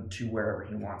them to wherever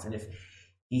he wants. And if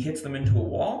he hits them into a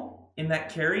wall in that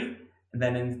carry,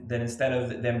 then instead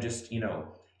of them just,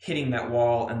 hitting that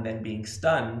wall and then being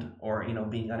stunned or,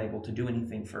 being unable to do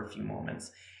anything for a few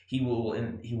moments, he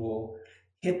will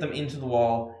hit them into the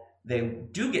wall. They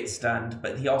do get stunned,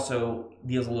 but he also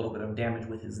deals a little bit of damage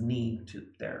with his knee to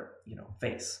their,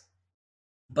 face.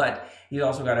 But he's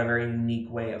also got a very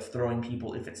unique way of throwing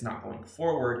people if it's not going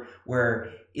forward,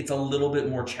 where it's a little bit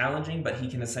more challenging, but he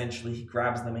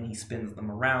grabs them and he spins them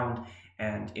around.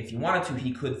 And if he wanted to,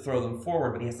 he could throw them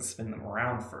forward, but he has to spin them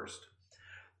around first.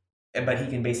 But he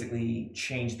can basically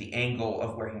change the angle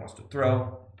of where he wants to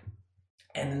throw.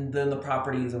 And then the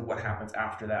properties of what happens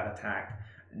after that attack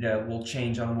will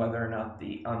change on whether or not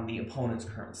on the opponent's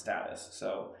current status.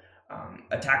 So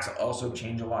attacks also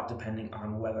change a lot depending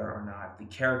on whether or not the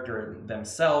character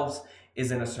themselves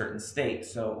is in a certain state.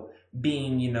 So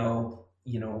being,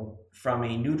 from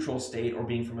a neutral state, or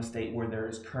being from a state where there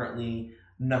is currently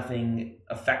nothing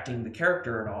affecting the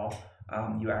character at all,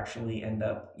 you actually end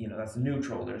up, that's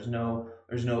neutral. There's no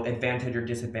advantage or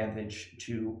disadvantage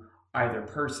to either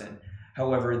person.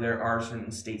 However, there are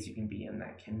certain states you can be in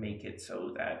that can make it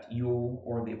so that you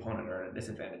or the opponent are at a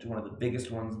disadvantage. One of the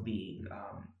biggest ones being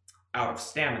out of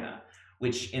stamina,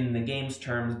 which in the game's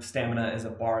terms, stamina is a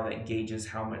bar that gauges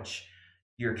how much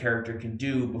your character can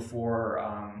do before,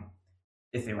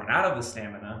 if they run out of the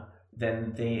stamina,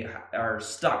 then they are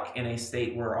stuck in a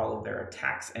state where all of their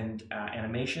attacks and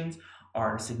animations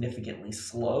are significantly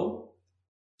slower,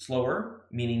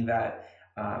 meaning that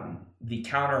the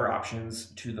counter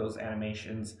options to those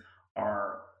animations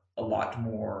are a lot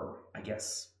more, I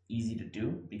guess, easy to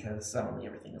do, because suddenly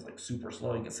everything is like super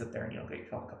slow. You can sit there and get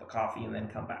yourself a cup of coffee and then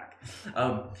come back.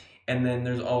 And then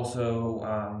there's also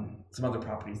some other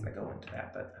properties that go into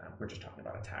that, but we're just talking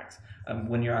about attacks.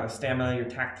 When you're out of stamina, your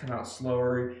attacks come out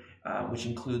slower, which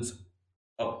includes.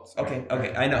 Oh, okay,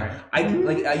 I know. Right.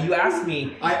 You asked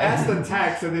me. I asked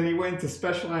attacks, and then you went to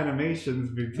special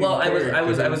animations. Well, I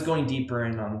was going deeper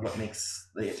in on what makes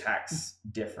the attacks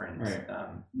different.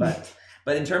 Right.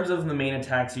 But in terms of the main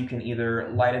attacks, you can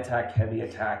either light attack, heavy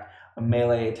attack, a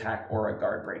melee attack, or a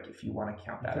guard break if you want to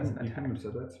count that as an attack. You couldn't have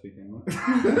said that speaking.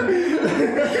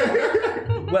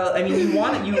 Well, I mean,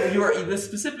 the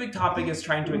specific topic is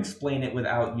trying to explain it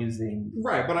without using.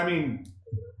 Right, but I mean.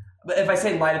 But if I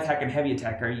say light attack and heavy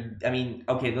attack,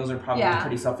 those are probably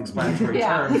pretty self-explanatory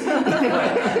terms.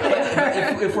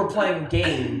 But if we're playing a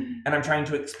game and I'm trying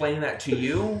to explain that to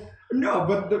you. No,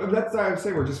 but that's why I would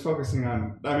say we're just focusing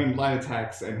on, light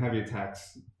attacks and heavy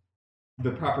attacks.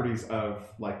 The properties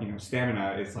of,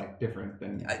 stamina is, different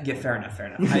than... Yeah, fair enough.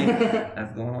 I'm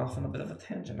going off on a bit of a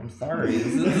tangent. I'm sorry.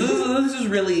 This is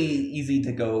really easy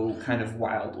to go kind of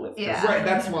wild with. Yeah. Right,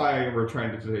 that's why we're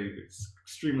trying to say it's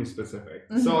extremely specific.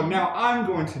 Mm-hmm. So now I'm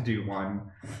going to do one,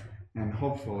 and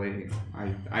hopefully,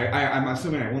 I'm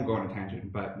assuming I won't go on a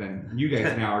tangent, but then you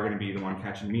guys now are going to be the one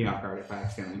catching me off guard if I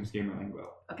accidentally use gamer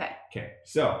lingo. Okay. Okay,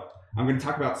 so I'm going to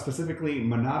talk about specifically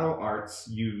Monado arts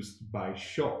used by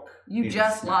Shulk. You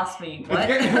just lost me. What?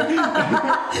 Okay.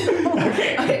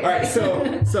 All right.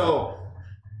 So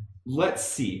let's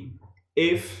see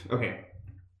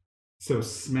So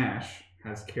Smash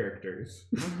has characters.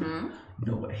 Mm-hmm.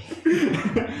 No way.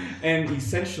 And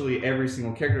essentially every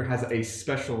single character has a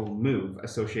special move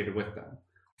associated with them.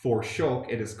 For Shulk,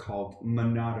 it is called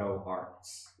Monado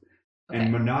arts. Okay.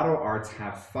 And Monado arts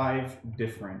have 5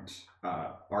 different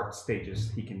art stages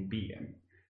he can be in,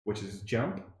 which is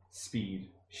Jump,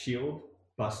 Speed, Shield,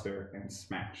 Buster, and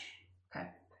Smash. Okay.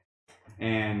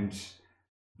 And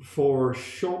for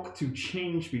Shulk to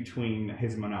change between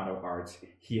his Monado arts,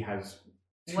 he has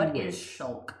 2 What ways. Is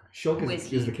Shulk? Shulk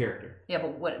is the character. Yeah,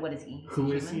 but what is he?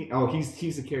 Who is he? Oh,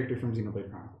 he's a character from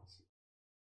Xenoblade Chronicles.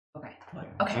 Okay.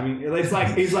 Okay. I mean, it's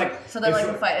like he's like. So they're like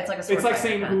a fight. It's like a sword. It's like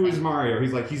saying who is Mario.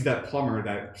 He's that plumber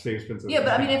that saves Princess. Yeah,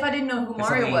 but I mean, if I didn't know who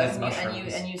Mario was,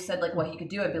 and you said like what he could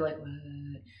do, I'd be like, what?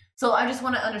 So I just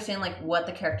want to understand like what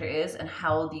the character is and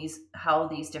how these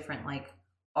different like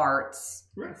arts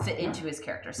Right. fit Yeah. into his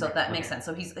character. So Right, that makes okay. sense.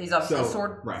 So he's obviously So, a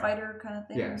sword right. fighter kind of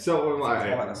thing. Yeah. So It's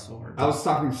all about a sword. I was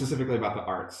talking specifically about the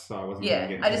arts, so I wasn't. gonna Yeah,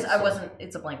 get into the I sword. wasn't.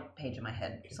 It's a blank page in my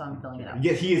head, so I'm filling it out.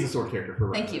 Yeah, he is a sword character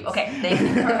for Thank you. reference. Okay, thank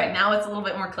you. Perfect. Now it's a little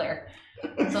bit more clear. So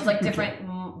it's like different.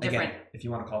 Again, if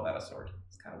you want to call that a sword,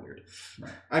 it's kind of weird.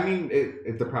 Right. I mean,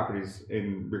 the properties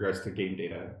in regards to game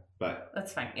data, but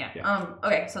That's fine. Yeah. Yeah.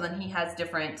 Okay. So then he has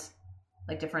different,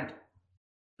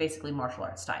 basically martial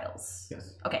arts styles.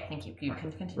 yes. Okay. Thank you. You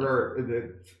can continue. Or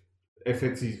if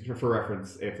it's easier for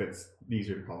reference, if it's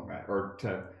easier to call them that, or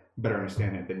to better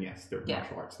understand it, then yes, they're Yeah.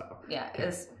 martial arts style. Yeah.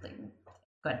 It's like,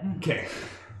 good. Okay.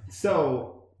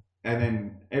 So, and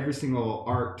then every single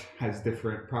art has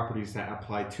different properties that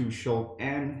apply to Shulk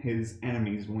and his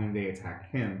enemies when they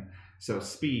attack him. So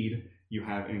speed, you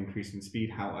have an increase in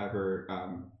speed. However,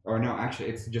 or no, actually,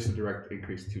 it's just a direct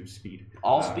increase to speed.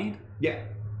 All speed? Yeah.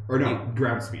 Or no,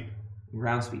 ground speed.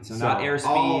 Ground speed. So not air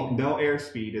speed. No air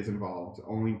speed is involved,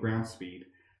 only ground speed.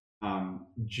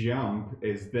 Jump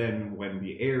is then when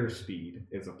the air speed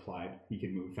is applied, he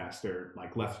can move faster,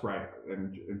 like left, right,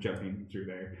 and jumping through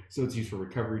there. So it's used for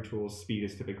recovery tools. Speed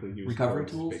is typically used Recovery for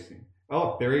tools? spacing.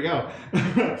 Oh, there you go.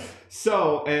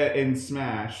 So in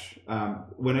Smash,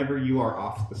 whenever you are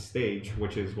off the stage,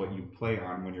 which is what you play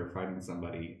on when you're fighting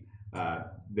somebody,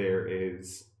 there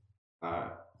is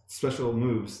special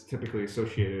moves typically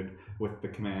associated with the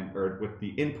command or with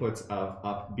the inputs of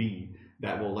up B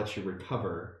that will let you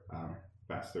recover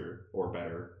faster or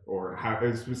better, or how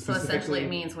So essentially, it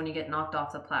means when you get knocked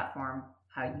off the platform,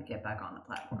 how you get back on the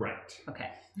platform. right. Okay.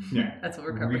 Yeah. That's what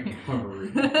we're covering.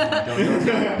 Recovery.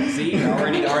 Don't. See,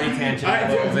 already tangent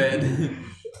a little bit.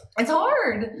 It's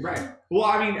hard. Right. Well,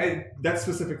 I mean, that's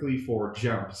specifically for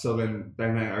jump. So then I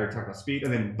already talked about speed,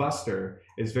 and then Buster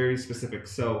is very specific.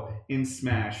 So in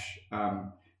Smash,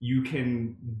 you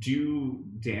can do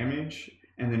damage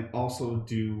and then also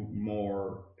do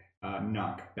more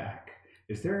knockback.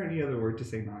 Is there any other word to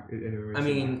say knock? I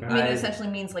mean, I mean, it essentially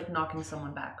means like knocking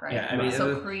someone back, right? Yeah, I mean,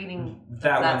 so creating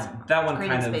that one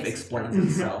creating kind of spaces explains for-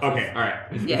 itself. Okay, all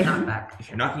right. yeah, knockback. If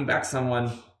you're knocking back someone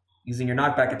using your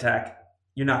knockback attack,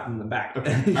 you're knocking them back.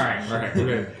 Okay, all right, we're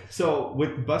good. So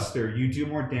with Buster, you do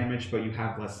more damage, but you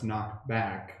have less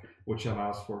knockback, which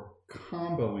allows for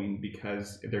comboing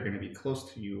because they're going to be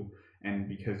close to you, and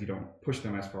because you don't push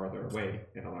them as farther away,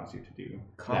 it allows you to do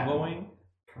Comboing?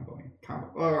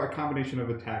 or a combination of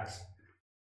attacks.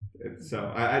 So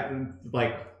I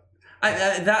like.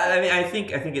 I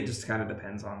think it just kind of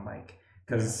depends on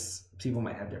because people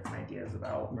might have different ideas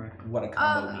about what a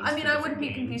combo means. I mean, for I different wouldn't be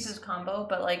games. confused as combo,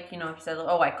 but if you said,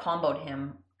 "Oh, I comboed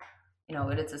him,"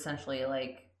 it's essentially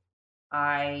like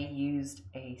I used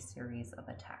a series of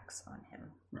attacks on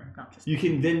him, Right. not just. You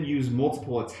can then use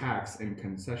multiple attacks in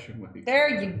concession with each. There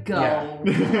you go.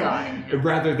 Yeah. Got it.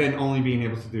 Rather than only being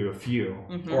able to do a few.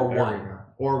 Mhm. Or There one. we go.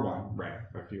 Or one, right?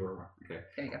 A few or one. Okay.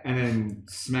 There you go. And then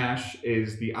Smash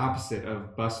is the opposite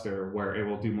of Buster, where it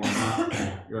will do more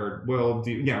knockback, or will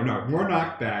do more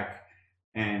knockback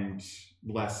and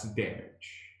less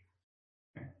damage.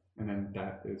 Okay. And then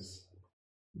that is.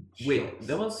 Wait, Shulk's.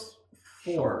 there was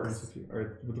 4.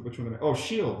 Or which one? Oh,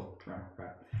 Shield. Right.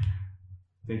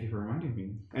 Thank you for reminding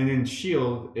me. And then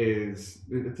Shield it's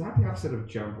not the opposite of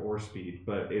jump or speed,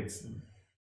 but it's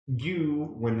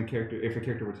you if a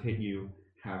character were to hit you,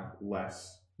 have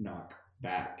less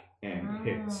knockback and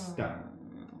hit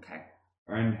stun. Okay.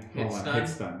 And Hit hit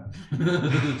stun.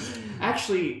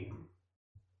 Actually,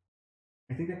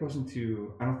 I think that goes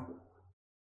into how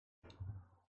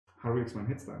do we explain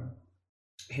hit stun?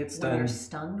 Hit When you're stun.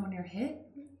 stunned when you're hit,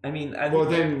 I mean, Well,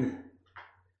 then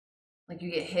like you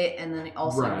get hit, and then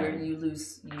also Right. you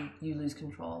lose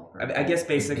control. I guess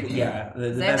basically, yeah. The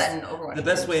They have best, that in Overwatch. the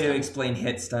best way to so- explain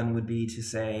hit stun would be to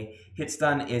say hit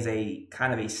stun is a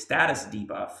kind of a status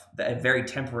debuff, a very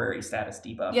temporary status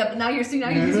debuff. Yeah, but now you're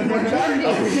using more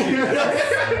jargon.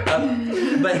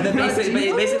 But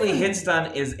basically, hit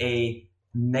stun is a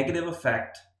negative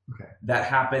effect that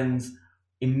happens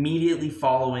immediately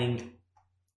following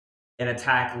an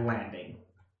attack landing.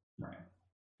 right,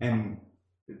 and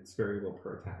it's variable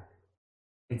per attack.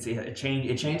 It's a change.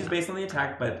 It changes based on the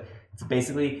attack, but it's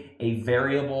basically a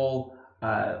variable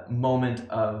moment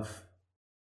of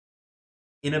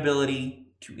inability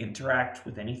to interact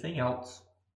with anything else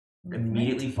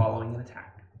immediately following an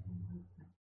attack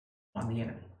on the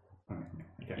enemy.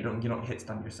 Okay. You don't hit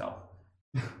stun yourself.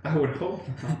 I would hope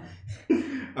not.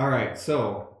 All right,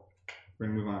 so we're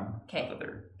gonna move on Okay.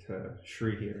 to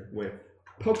Shri here with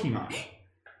Pokemon.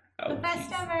 Oh, The best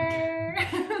jeez. ever.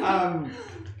 No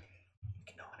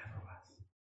one ever was.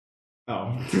 Oh.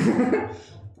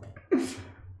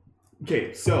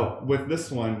 Okay, so with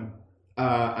this one,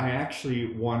 I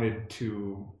actually wanted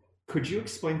to. Could you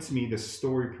explain to me the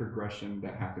story progression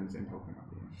that happens in Pokemon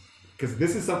games? Because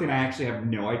this is something I actually have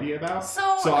no idea about. So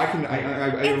I can.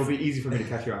 It'll be easy for me to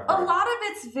catch you off A guard. lot of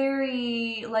it's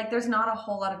very like there's not a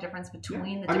whole lot of difference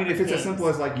between the I mean, different if it's games. as simple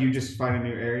as like you just find a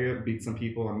new area, beat some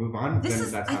people, and move on, This then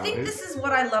is that's I how think it is. this is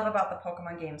what I love about the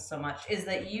Pokemon games so much is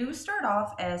that you start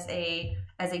off as a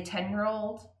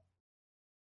 10-year-old.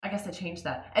 I guess I changed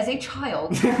that. As a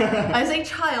child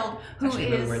who Actually,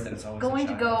 really is weird that it's always a going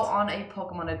to go child. on a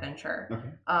Pokemon adventure.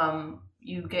 Okay.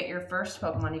 You get your first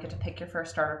Pokemon, you get to pick your first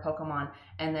starter Pokemon,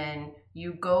 and then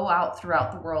you go out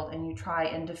throughout the world and you try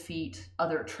and defeat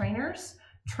other trainers,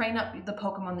 train up the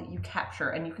Pokemon that you capture,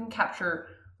 and you can capture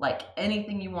like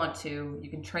anything you want to.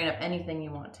 You can train up anything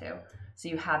you want to. So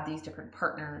you have these different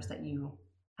partners that you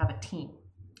have a team.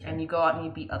 And you go out and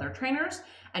you beat other trainers,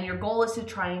 and your goal is to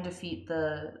try and defeat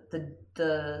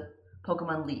the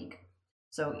Pokemon League.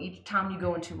 So each town you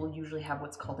go into will usually have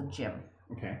what's called a gym.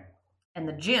 Okay. And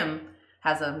the gym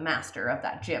has a master of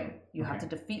that gym. You have Okay.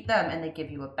 to defeat them, and they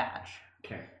give you a badge.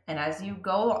 Okay. And as you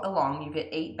go along, you get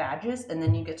 8 badges, and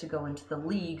then you get to go into the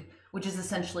league, which is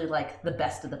essentially like the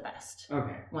best of the best.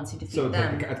 Okay. Once you defeat So it's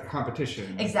them. like a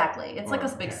competition. Exactly. It's like a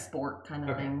big Okay. sport kind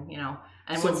of Okay. thing, you know.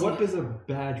 And So once what you, does a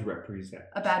badge represent?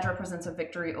 a badge represents a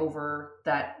victory over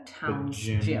that The town's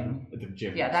gym. gym. The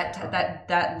gym. Yeah, Okay.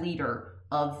 that leader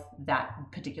of that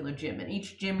particular gym. And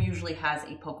each gym usually has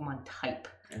a Pokemon type.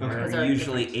 And Okay. there Because are there are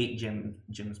usually different- 8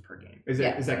 gyms per game. Is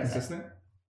Yeah, is that that's it. consistent?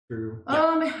 Through.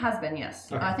 It has been,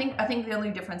 yes. Okay. I think the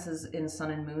only difference is in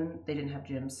Sun and Moon, they didn't have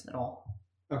gyms at all.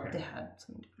 Okay. They had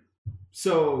something different.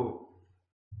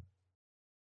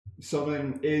 So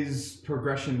then is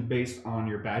progression based on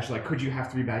your badge? Like, could you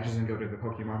have 3 badges and go to the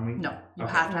Pokemon League? No, you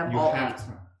Okay. have to have You all have 8.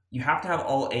 to- You have to have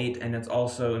all 8, and it's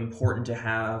also important to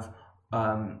have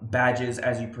badges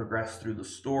as you progress through the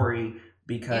story,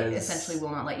 because It essentially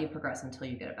will not let you progress until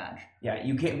you get a badge. yeah,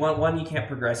 you can't one you can't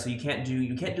progress, so you can't do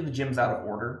the gyms out of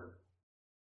order.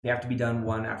 They have to be done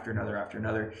one after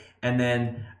another, and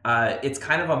then it's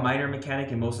kind of a minor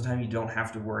mechanic, and most of the time you don't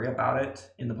have to worry about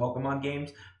it in the Pokemon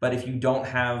games. But if you don't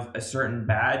have a certain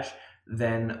badge,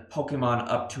 then Pokemon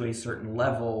up to a certain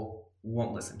level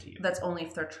won't listen to you. That's only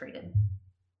if they're traded.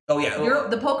 Oh yeah,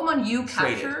 The Pokemon you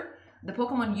Traded. capture, the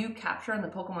Pokemon you capture and the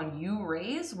Pokemon you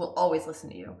raise will always listen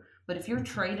to you. But if you're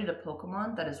traded a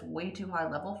Pokemon that is way too high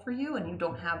level for you and you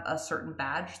don't have a certain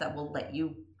badge that will let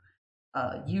you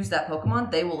use that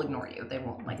Pokemon, they will ignore you. They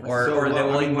won't like listen. Or they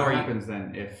will ignore what you. happens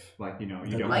then if like you don't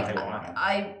Like have they a want. badge?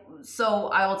 I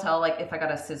will tell like if I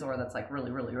got a Scizor that's like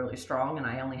really really really strong and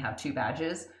I only have 2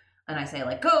 badges and I say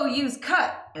like go use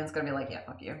cut and it's gonna be like yeah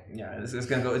fuck you. Yeah, it's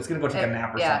gonna go take a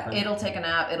nap or yeah, something. it'll take a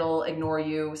nap. It'll ignore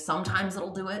you. Sometimes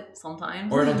it'll do it.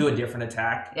 Sometimes. Or it'll do a different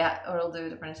attack. Yeah, or it'll do a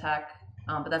different attack.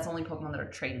 But that's only Pokemon that are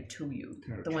traded to you.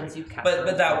 That are The ones you traded. capture.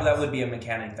 But that would be a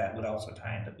mechanic that would also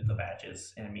tie into the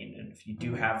badges. And I mean, and if you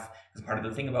do have, because part of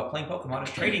the thing about playing Pokemon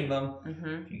is trading them.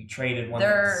 Mm-hmm. If you traded one,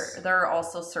 There are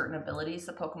also certain abilities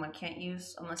that Pokemon can't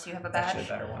use unless you have a that's actually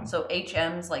badge. a better one. So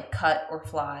HMs like cut or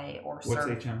fly or What's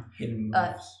surf. HM? Hidden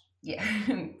moves. Yeah.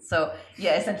 So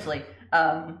yeah, essentially.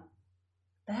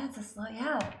 That's a slow.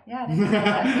 Yeah.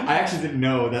 I actually didn't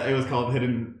know that it was called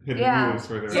hidden Yeah. moves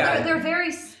for their So Yeah. they're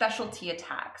very specialty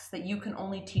attacks that you can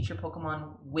only teach your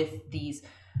Pokemon with these.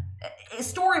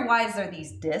 Story-wise, they're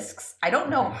these discs. I don't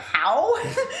know how.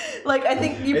 Like I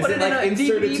think you Is put it it in like a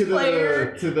inserted DVD to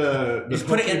player. the Just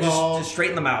put it in Pokeball? just straight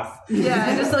in the mouth. Yeah,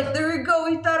 and just like there you go,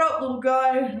 eat that up, little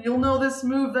guy. You'll know this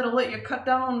move that'll let you cut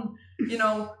down,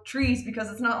 trees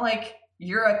because it's not like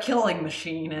you're a killing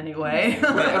machine anyway.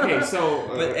 But, okay, so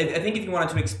But I think if you wanted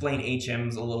to explain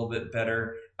HMs a little bit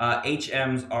better,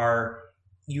 HMs are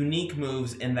unique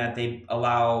moves in that they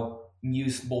allow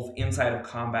use both inside of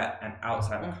combat and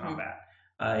outside of Mhm. combat.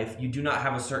 If you do not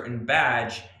have a certain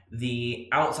badge, the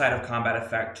outside of combat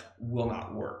effect will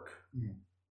not work. Mhm.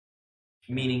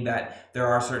 Meaning that there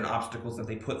are certain obstacles that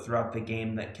they put throughout the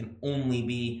game that can only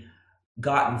be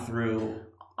gotten through.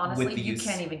 Honestly, with the you use.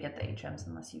 can't even get the HMs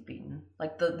unless you've beaten.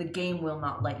 Like the game will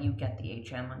not let you get the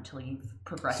HM until you've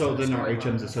progressed. so in the then are story HMs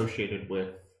long enough. associated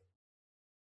with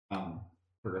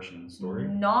progression in the story?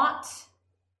 Not.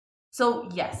 So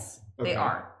yes, they Okay.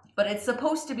 are. But it's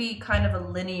supposed to be kind of a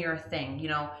linear thing,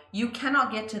 You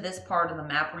cannot get to this part of the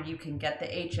map where you can get the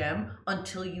HM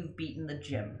until you've beaten the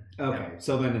gym. Okay,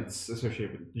 so then it's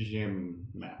associated with gym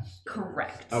mass.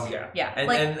 Correct. Okay. Yeah. And,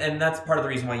 like, and that's part of the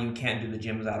reason why you can't do the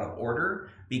gyms out of order,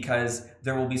 because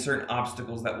there will be certain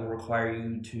obstacles that will require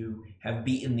you to have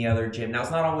beaten the other gym. Now,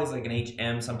 it's not always like an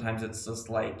HM. Sometimes it's just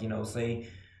like, say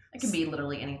It can be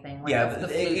literally anything. Like Yeah, the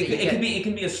flute that you it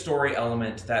can be a story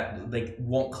element that like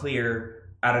won't clear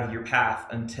out of your path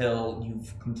until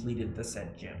you've completed the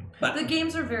said gym. But the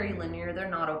games are very linear. They're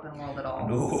not open world at all.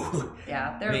 no,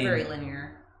 Yeah, they're Maybe. very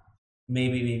linear.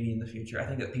 maybe in the future. I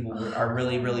think that people are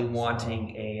really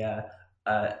wanting a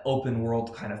open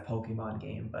world kind of Pokemon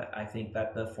game, but I think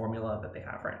that the formula that they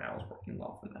have right now is working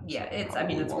well for them. Yeah, so it's. I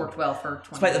probably mean, it's won't. worked well for 20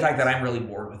 Despite the fact years. that I'm really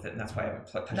bored with it, and that's why I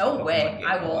haven't touched a No Pokemon way. game in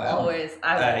I a will while. always.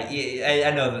 I will. Yeah,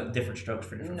 I know that different strokes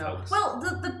for different No. folks. Well,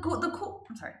 the cool.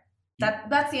 I'm sorry.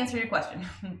 That's the answer to your question.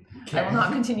 I will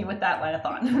not continue with that line of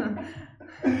thought.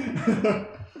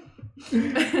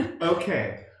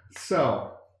 Okay,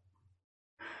 so,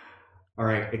 all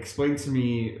right, explain to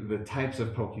me the types of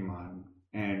Pokemon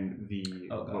and the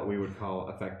Oh, God. what we would call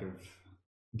effective.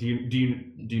 Do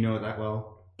you know that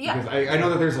well? Yeah. Because I know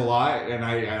that there's a lot, and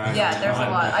I Yeah, there's a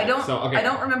lot. I don't. So, okay, I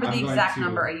don't remember I'm the going exact to-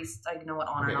 number. I know what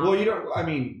on Okay. and off. Well, you don't. I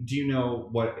mean, do you know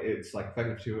what it's like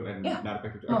effective to and Yeah, not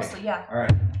effective to? Okay. Mostly, yeah. All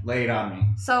right, lay it on me.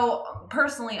 So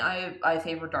personally, I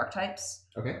favor dark types.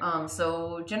 Okay.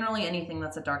 So generally anything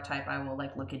that's a dark type, I will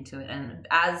like look into it, and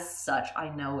as such, I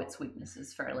know its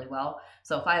weaknesses fairly well.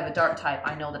 So if I have a dark type,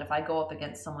 I know that if I go up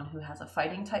against someone who has a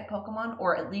fighting type Pokemon,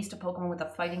 or at least a Pokemon with a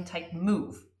fighting type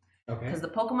move, Okay. because the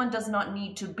Pokemon does not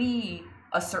need to be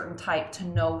a certain type to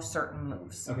know certain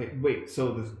moves. Okay. Wait.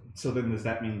 So then does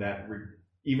that mean that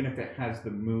even if it has the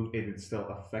move, it is still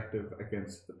effective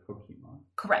against the Pokemon?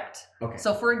 Correct. Okay.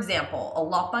 So for example, a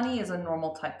Lopunny is a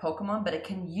normal type Pokemon, but it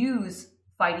can use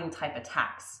fighting type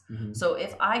attacks. Mhm. So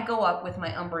if I go up with my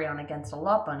Umbreon against a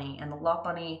Lopunny, and the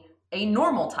Lopunny, a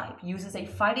normal type, uses a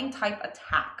fighting type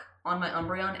attack on my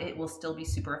Umbreon, it will still be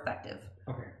super effective.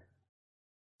 Okay.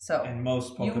 So And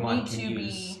most you Pokemon need can to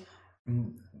use be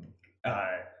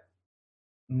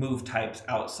move types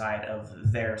outside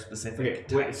of their specific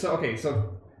Okay. type.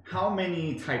 So how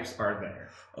many types are there?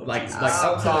 Oh, Like Jesus.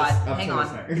 Oh, up God. to this. Up Hang to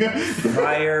on. This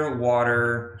Fire,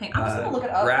 water, Hang- I'm just gonna look it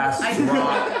up. grass, I-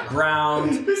 rock,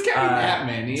 ground, There's can't be that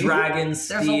many. dragon, a lot.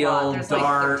 steel, There's like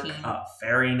dark, 13.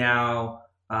 fairy now.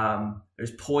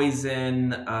 There's poison.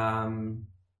 There's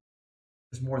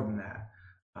more than that.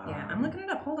 yeah, I'm looking it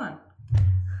up. Hold on.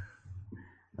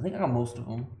 I think I got most of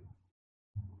them.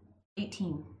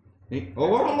 18. Hey,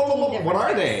 what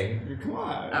are they? Come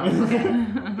on. Oh, okay.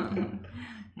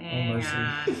 Hang mercy.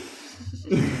 on.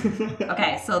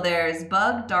 Okay, so there's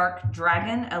bug, dark,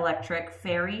 dragon, electric,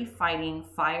 fairy, fighting,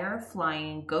 fire,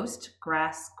 flying, ghost,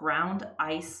 grass, ground,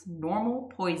 ice,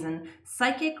 normal, poison,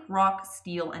 psychic, rock,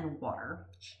 steel, and water.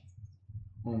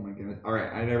 Oh my goodness. All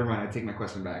right, never mind. I take my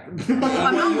question back. You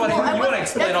want to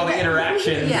explain all the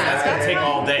interactions? Yeah, that's gonna that's take right.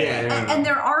 all day. Yeah. And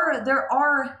there are,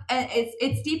 and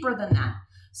it's deeper than that.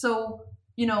 So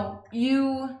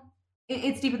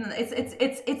it's deeper than that.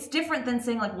 It's different than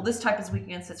saying like, well, this type is weak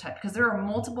against this type, because there are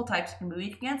multiple types you can be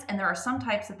weak against, and there are some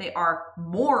types that they are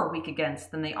more weak against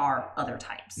than they are other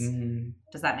types. Mhm.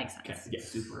 Does that make sense? Okay. Yeah,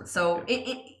 super. So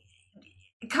it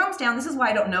comes down. This is why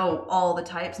I don't know all the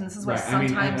types, and this is why Right, I mean,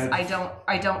 sometimes and I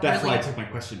don't That's really. why I took my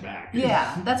question back.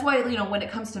 Yeah, that's why when it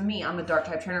comes to me, I'm a dark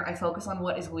type trainer. I focus on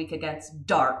what is weak against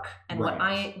dark and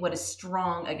Right. what is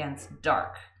strong against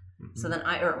dark. So then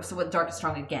so what dark is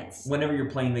strong against. Whenever you're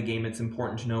playing the game, it's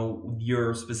important to know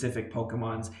your specific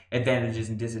Pokemon's advantages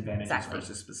and disadvantages Exactly.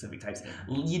 versus specific types.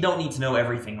 You don't need to know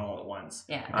everything all at once.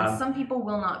 Yeah, and Um, some people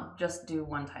will not just do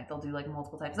one type; they'll do like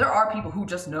multiple types. There are people who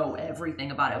just know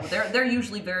everything about it, but they're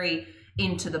usually very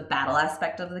into the battle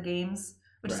aspect of the games,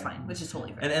 which is Right. fine, which is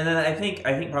totally fair. And then I think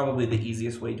probably the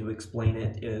easiest way to explain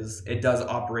it is it does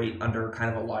operate under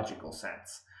kind of a logical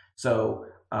sense. So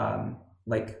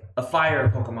like a fire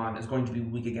Pokemon is going to be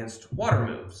weak against water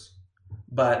moves,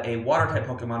 but a water type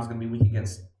Pokemon is going to be weak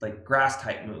against like grass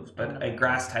type moves, but a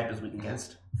grass type is weak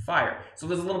against fire. So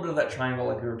there's a little bit of that triangle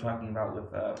like we were talking about with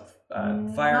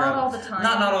fire. Not all the time.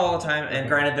 Not all the time. And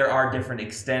granted, there are different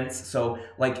extents. So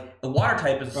like the water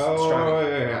type is strong.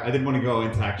 yeah. I didn't want to go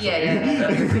into actually. Yeah.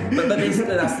 but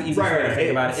basically, that's the easiest way to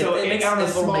think about it. So it makes on a it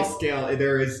little small bit- scale,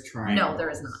 there is triangle. No, there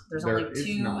is not. There's There only is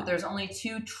two. not. There's only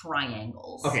two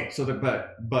triangles. Okay, so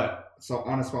but so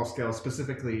on a small scale,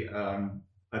 specifically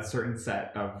a certain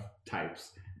set of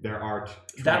types, there are.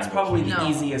 That's probably the No,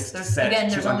 easiest there's, set again,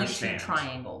 to there's only understand. two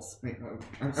triangles. Wait,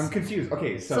 I'm confused.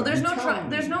 Okay, So there's you're telling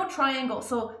there's me- no triangle.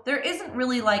 So there isn't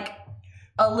really like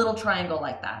a little triangle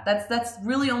like that. That's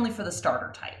really only for the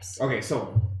starter types. Okay,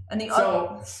 so And the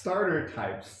other, starter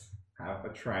types have a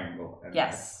triangle. And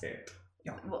Yes. That's it.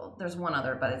 well, there's one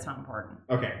other, but it's not important.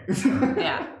 Okay.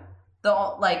 Yeah, the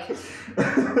like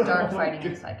dark fighting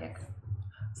and psychic.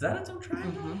 Is that its own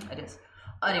triangle? It is.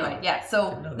 Anyway, yeah. So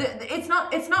Didn't know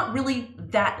that. it's not really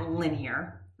that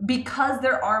linear. because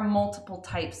there are multiple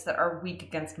types that are weak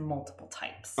against multiple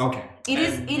types. Okay. It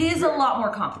is a lot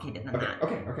more complicated than that.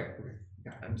 Okay.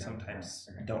 Yeah, And sometimes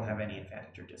don't have any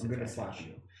advantage or I'm gonna disadvantage. slash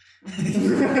you.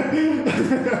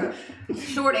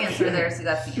 Short answer there, so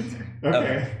that's the answer.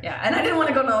 Okay. Yeah, and I didn't want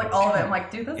to go into like all of it. I'm like,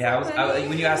 dude, that's Yeah, so I was many.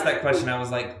 when you asked that question, I was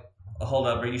like, hold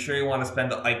up, are you sure you want to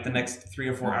spend like the next 3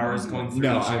 or 4 hours going through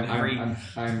No, each and every?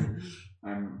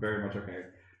 I'm very much okay.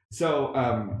 So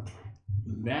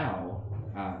now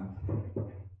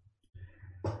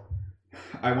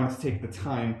I want to take the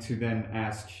time to then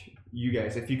ask you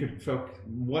guys if you could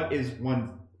what is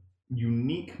one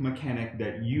unique mechanic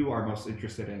that you are most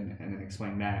interested in, and then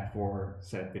explain that for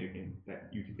said video game that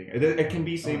you can think of. It can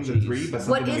be same the three, but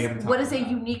something that we haven't talked what is a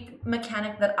about. unique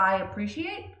mechanic that I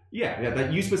appreciate? Yeah,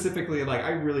 that you specifically like.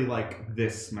 I really like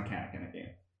this mechanic in a game.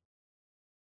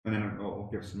 And then we'll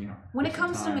give some, When give it some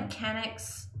comes to time.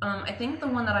 mechanics, I think the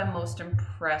one that I'm most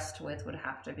impressed with would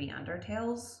have to be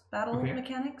Undertale's battle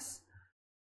mechanics.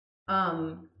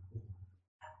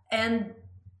 And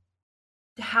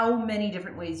how many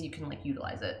different ways you can like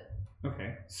utilize it.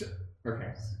 Okay. So,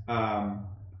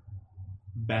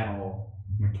 battle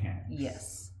mechanics.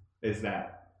 Yes. Is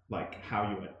that like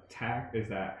how you attack? Is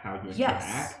that how you Yes.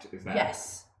 interact? Is that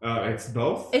Yes. It's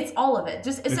both. It's all of it.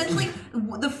 Just essentially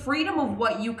the freedom of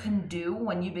what you can do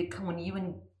when you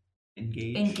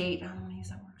Engage. engage. I don't want to use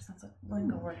that word. That's a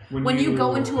lingo word. When you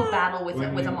go into a battle with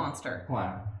a monster. Hold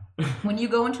on. When you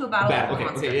go into a battle with a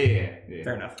monster. Yeah.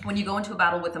 Fair enough. When you go into a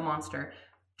battle with a monster,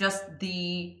 just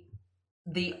the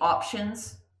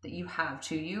options that you have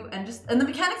to you, and the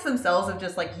mechanics themselves of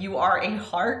just like you are a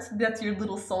heart, that's your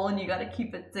little soul, and you got to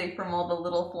keep it safe from all the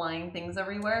little flying things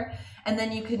everywhere, and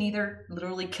then you can either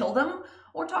literally kill them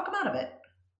or talk them out of it,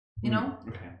 you know.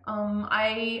 Okay.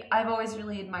 I've always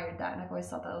really admired that, and I've always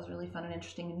thought that was really fun and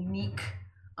interesting and unique,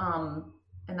 and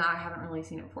that I haven't really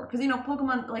seen it before, because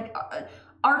Pokemon, like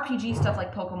RPG stuff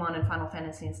like Pokemon and Final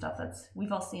Fantasy and stuff,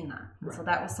 we've all seen that. Right. So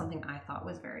that was something I thought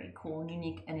was very cool and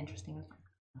unique and interesting.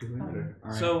 All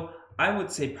right. So I would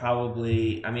say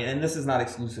probably, and this is not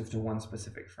exclusive to one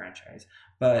specific franchise,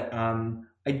 but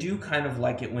I do kind of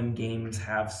like it when games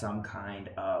have some kind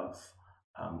of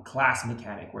class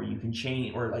mechanic where you can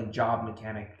change, or like job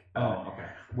mechanic,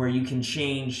 where you can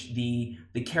change the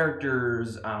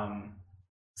character's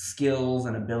skills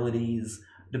and abilities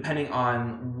depending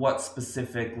on what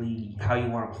specifically, how you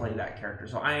want to play that character.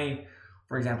 So I,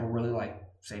 for example, really like,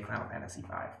 say, Final Fantasy V.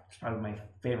 It's probably my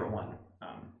favorite one.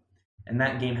 And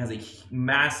that game has a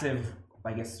massive,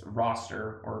 I guess,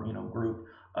 roster or, group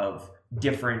of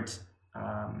different,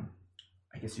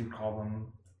 I guess you'd call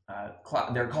them,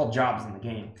 they're called jobs in the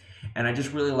game. And I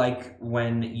just really like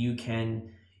when you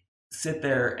can sit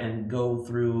there and go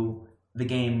through the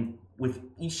game with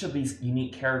each of these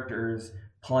unique characters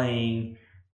playing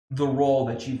the role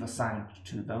that you've assigned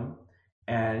to them.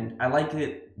 And I like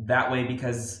it that way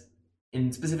because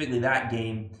in specifically that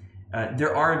game,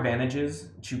 there are advantages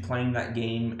to playing that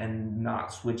game and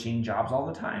not switching jobs all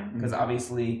the time. Because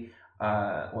obviously,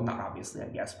 well, not obviously, I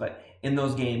guess, but in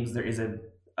those games, there is a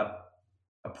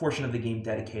portion of the game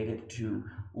dedicated to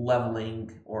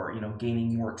leveling or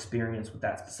gaining more experience with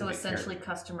that specific. So essentially,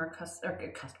 character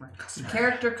customization.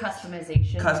 Character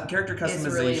customization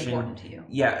is really important to you.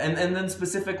 Yeah, and then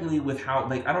specifically with how,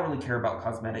 like, I don't really care about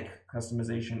cosmetic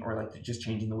customization or like just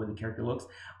changing the way the character looks.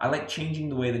 I like changing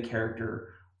the way the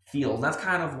character feels. That's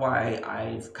kind of why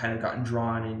I've kind of gotten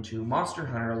drawn into Monster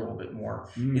Hunter a little bit more,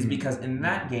 is because in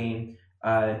that game,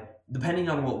 depending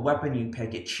on what weapon you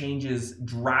pick, it changes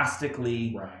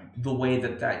drastically the way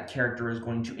that character is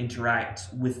going to interact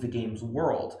with the game's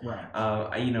world. Right.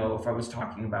 If I was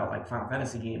talking about like Final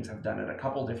Fantasy games, I've done it a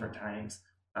couple different times,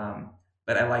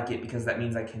 but I like it because that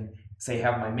means I can, say,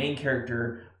 have my main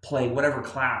character play whatever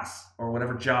class or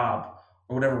whatever job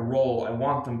or whatever role I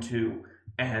want them to,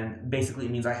 and basically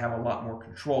it means I have a lot more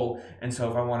control. And so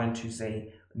if I wanted to,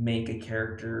 say, make a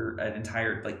character, an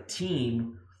entire like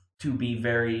team, to be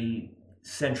very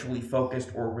centrally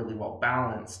focused or really well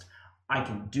balanced, I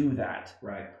can do that.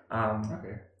 Right.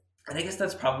 Okay. And I guess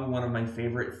that's probably one of my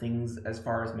favorite things as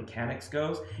far as mechanics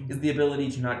goes, is the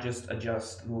ability to not just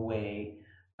adjust the way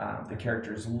the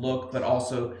characters look, but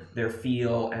also their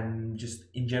feel, and just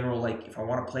in general, like if I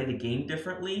want to play the game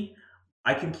differently,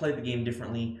 I can play the game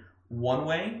differently one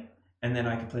way, and then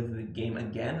I can play the game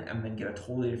again and then get a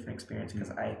totally different experience.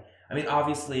 Because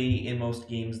obviously in most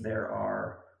games there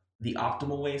are the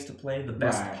optimal ways to play, the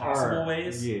best possible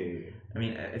ways. Yeah. I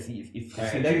mean, if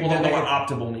people don't know what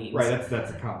optimal means. Right,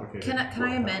 that's a complicated. Can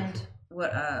I amend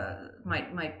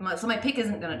my pick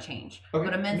isn't gonna change. Okay,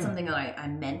 But I meant yeah. something that I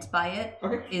meant by it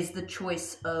Okay. is the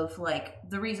choice of like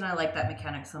the reason I like that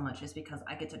mechanic so much is because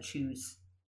I get to choose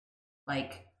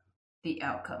like the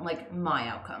outcome, like my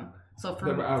outcome. So The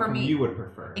for outcome me, you would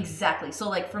prefer. exactly. So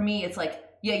like for me, it's like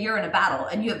yeah, you're in a battle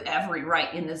and you have every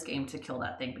right in this game to kill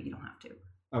that thing, but you don't have to.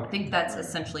 Okay. I think that's Alright.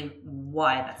 essentially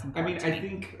why that's I important.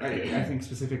 mean, to me. I think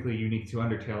specifically unique to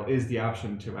Undertale is the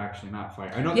option to actually not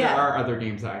fight. I know Yeah. there are other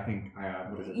games that I think,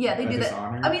 what is it? Yeah, they do that.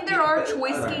 Dishonored? I mean, there are Yeah,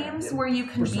 choice right. games Yeah. where you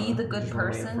can be Persona, the you good just run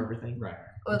away person, from everything Right.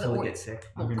 or until the they get sick.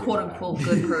 I'm gonna quote get to unquote that.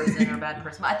 good person or bad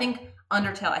person. But I think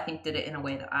Undertale, I think, did it in a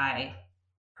way that I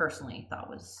personally thought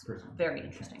was Personally. very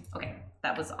interesting. Okay,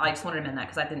 that was. I just wanted to amend that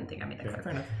because I didn't think I made that clear.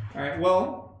 Fair enough. All right.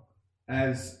 Well,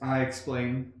 as I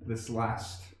explain this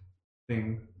last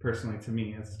thing personally to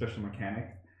me as a special mechanic,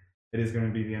 it is going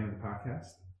to be the end of the podcast.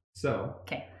 So,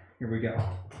 Okay. here we go.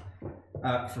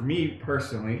 For me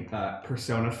personally,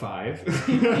 Persona 5.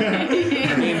 A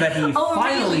game that he Oh,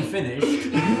 finally really?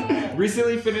 finished.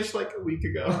 Recently finished like a week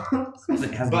ago.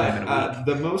 It hasn't But even been a week.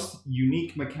 the most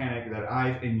unique mechanic that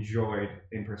I've enjoyed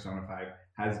in Persona 5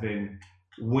 has been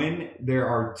when there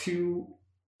are two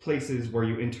places where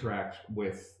you interact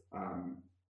with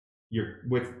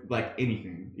like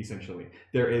anything essentially.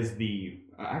 There is the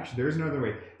actually there is no other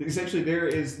way. Essentially there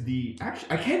is the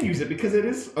I can't use it because it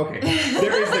is okay.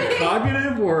 There is the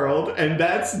cognitive world, and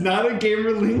that's not a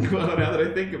gamer lingo now that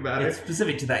I think about It's it.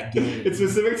 specific to that game. It's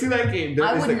specific to that game. There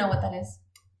I is wouldn't the- know what that is.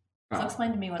 So Oh.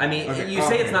 explain to me what. I mean, Okay, you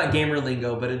say okay. it's not gamer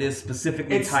lingo, but it is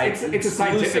specifically It's tied. it's a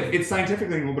scientific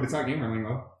lingo, but it's not gamer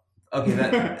lingo. Okay,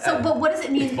 that. So, but what does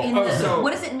it mean It's both. in Oh, the? so-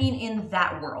 What does it mean in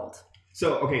that world?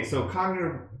 So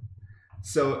cognitive.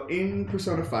 So in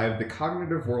Persona 5, the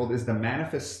cognitive world is the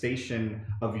manifestation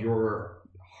of your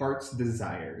heart's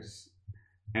desires,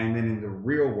 and then in the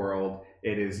real world,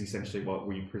 it is essentially what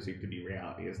we perceive to be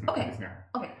reality. Is now.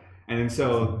 Okay. And then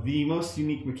so the most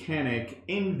unique mechanic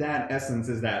in that essence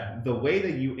is that the way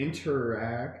that you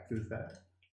interact is that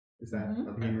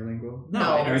Mhm. a gamer lingo?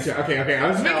 No. Okay. I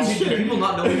was No. making Should sure. people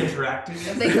not know interacting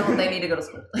is? They don't. They need to go to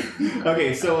school.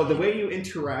 Okay, so the way you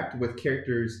interact with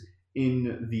characters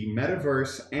in the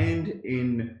metaverse and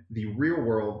in the real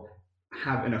world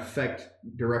have an effect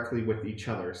directly with each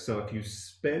other. So if you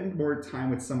spend more time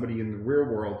with somebody in the real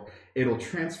world, it'll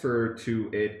transfer to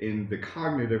it in the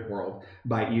cognitive world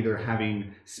by either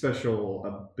having special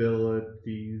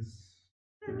abilities.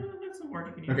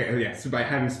 Okay, yeah, so by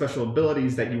having special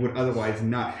abilities that you would otherwise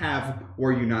not have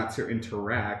were you not to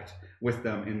interact with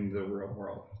them in the real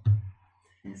world.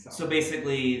 And So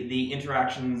basically, the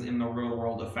interactions in the real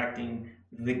world affecting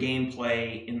the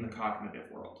gameplay in the cognitive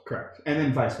world. correct, and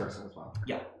then vice versa as well.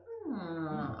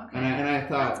 Okay. And I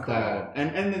thought That's cool. that,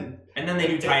 and then And then they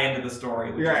do tie into the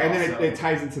story. Which yeah, is and then also- it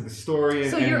ties into the story.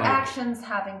 And, So and your like, actions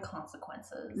having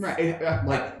consequences. right?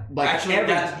 Like Actually,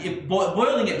 every,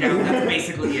 boiling it down, that's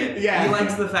basically it. Yeah. He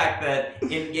likes the fact that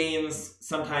in games,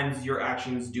 sometimes your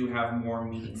actions do have more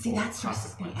meaning. See, that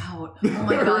stresses me out. Oh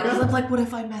my god, because I'm like, what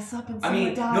if I mess up and I someone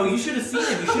mean, dies? no, you should have seen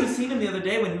him. You should have seen him the other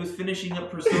day when he was finishing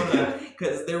up Persona,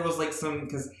 because there was like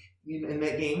because in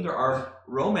that game there are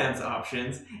romance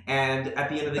options, and at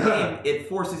the end of the game, it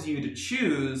forces you to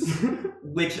choose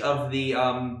which of the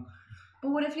But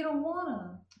what if you don't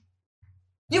wanna?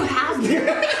 You have to. Wait,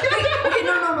 okay,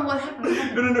 no. What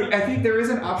happened? no. I think there is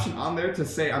an option on there to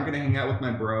say I'm gonna hang out with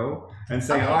my bro and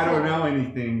say, Okay, oh, I don't cool. know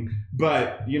anything,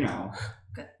 but you know,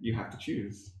 Good. you have to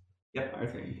choose. Yep.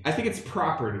 I think it's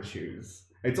proper to choose.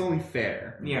 It's only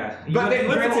fair. yeah. But you then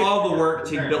went through granted- all the work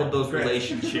to Right, build those right.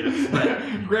 relationships, but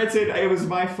Granted, it was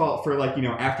my fault for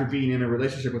after being in a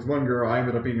relationship with one girl, I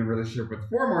ended up being in a relationship with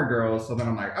 4 more girls. So then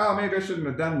I'm like, oh, maybe I shouldn't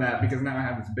have done that because now I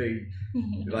have this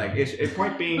big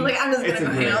point being. Like, I'm just it's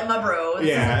gonna a go hang great- out with my bros.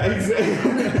 Yeah,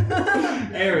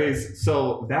 exactly. Anyways,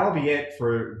 so that'll be it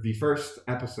for the first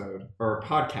episode or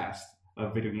podcast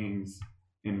of Video Games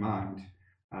in Mind.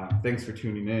 Thanks for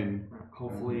tuning in.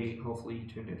 hopefully you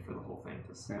tuned in for the whole thing,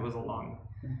 because Yeah. it was a long.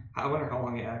 I wonder how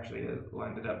long it actually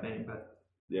ended up being, but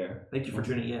Yeah. thank you for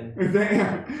tuning in.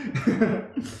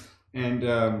 And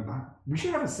we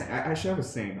should have a saying. I should have a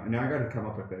saying. Now I got to come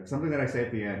up with it. Something that I say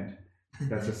at the end.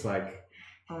 That's just like.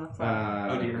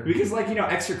 Oh, dear. Because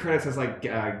extra credits has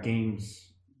games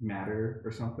matter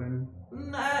or something.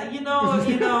 Nah, you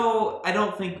know, I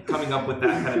don't think coming up with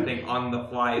that kind of thing on the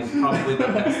fly is probably the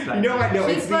best. You know what? No,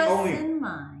 Keep it's the us only. in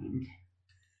mind.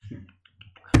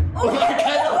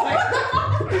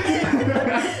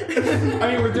 I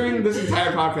mean, we're doing this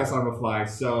entire podcast on the fly,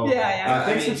 so Yeah.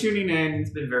 thanks I mean, for tuning in. It's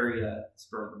been very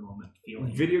spur of the moment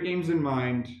feeling. Video games in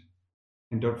mind,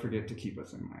 and don't forget to keep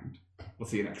us in mind. We'll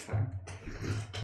see you next time.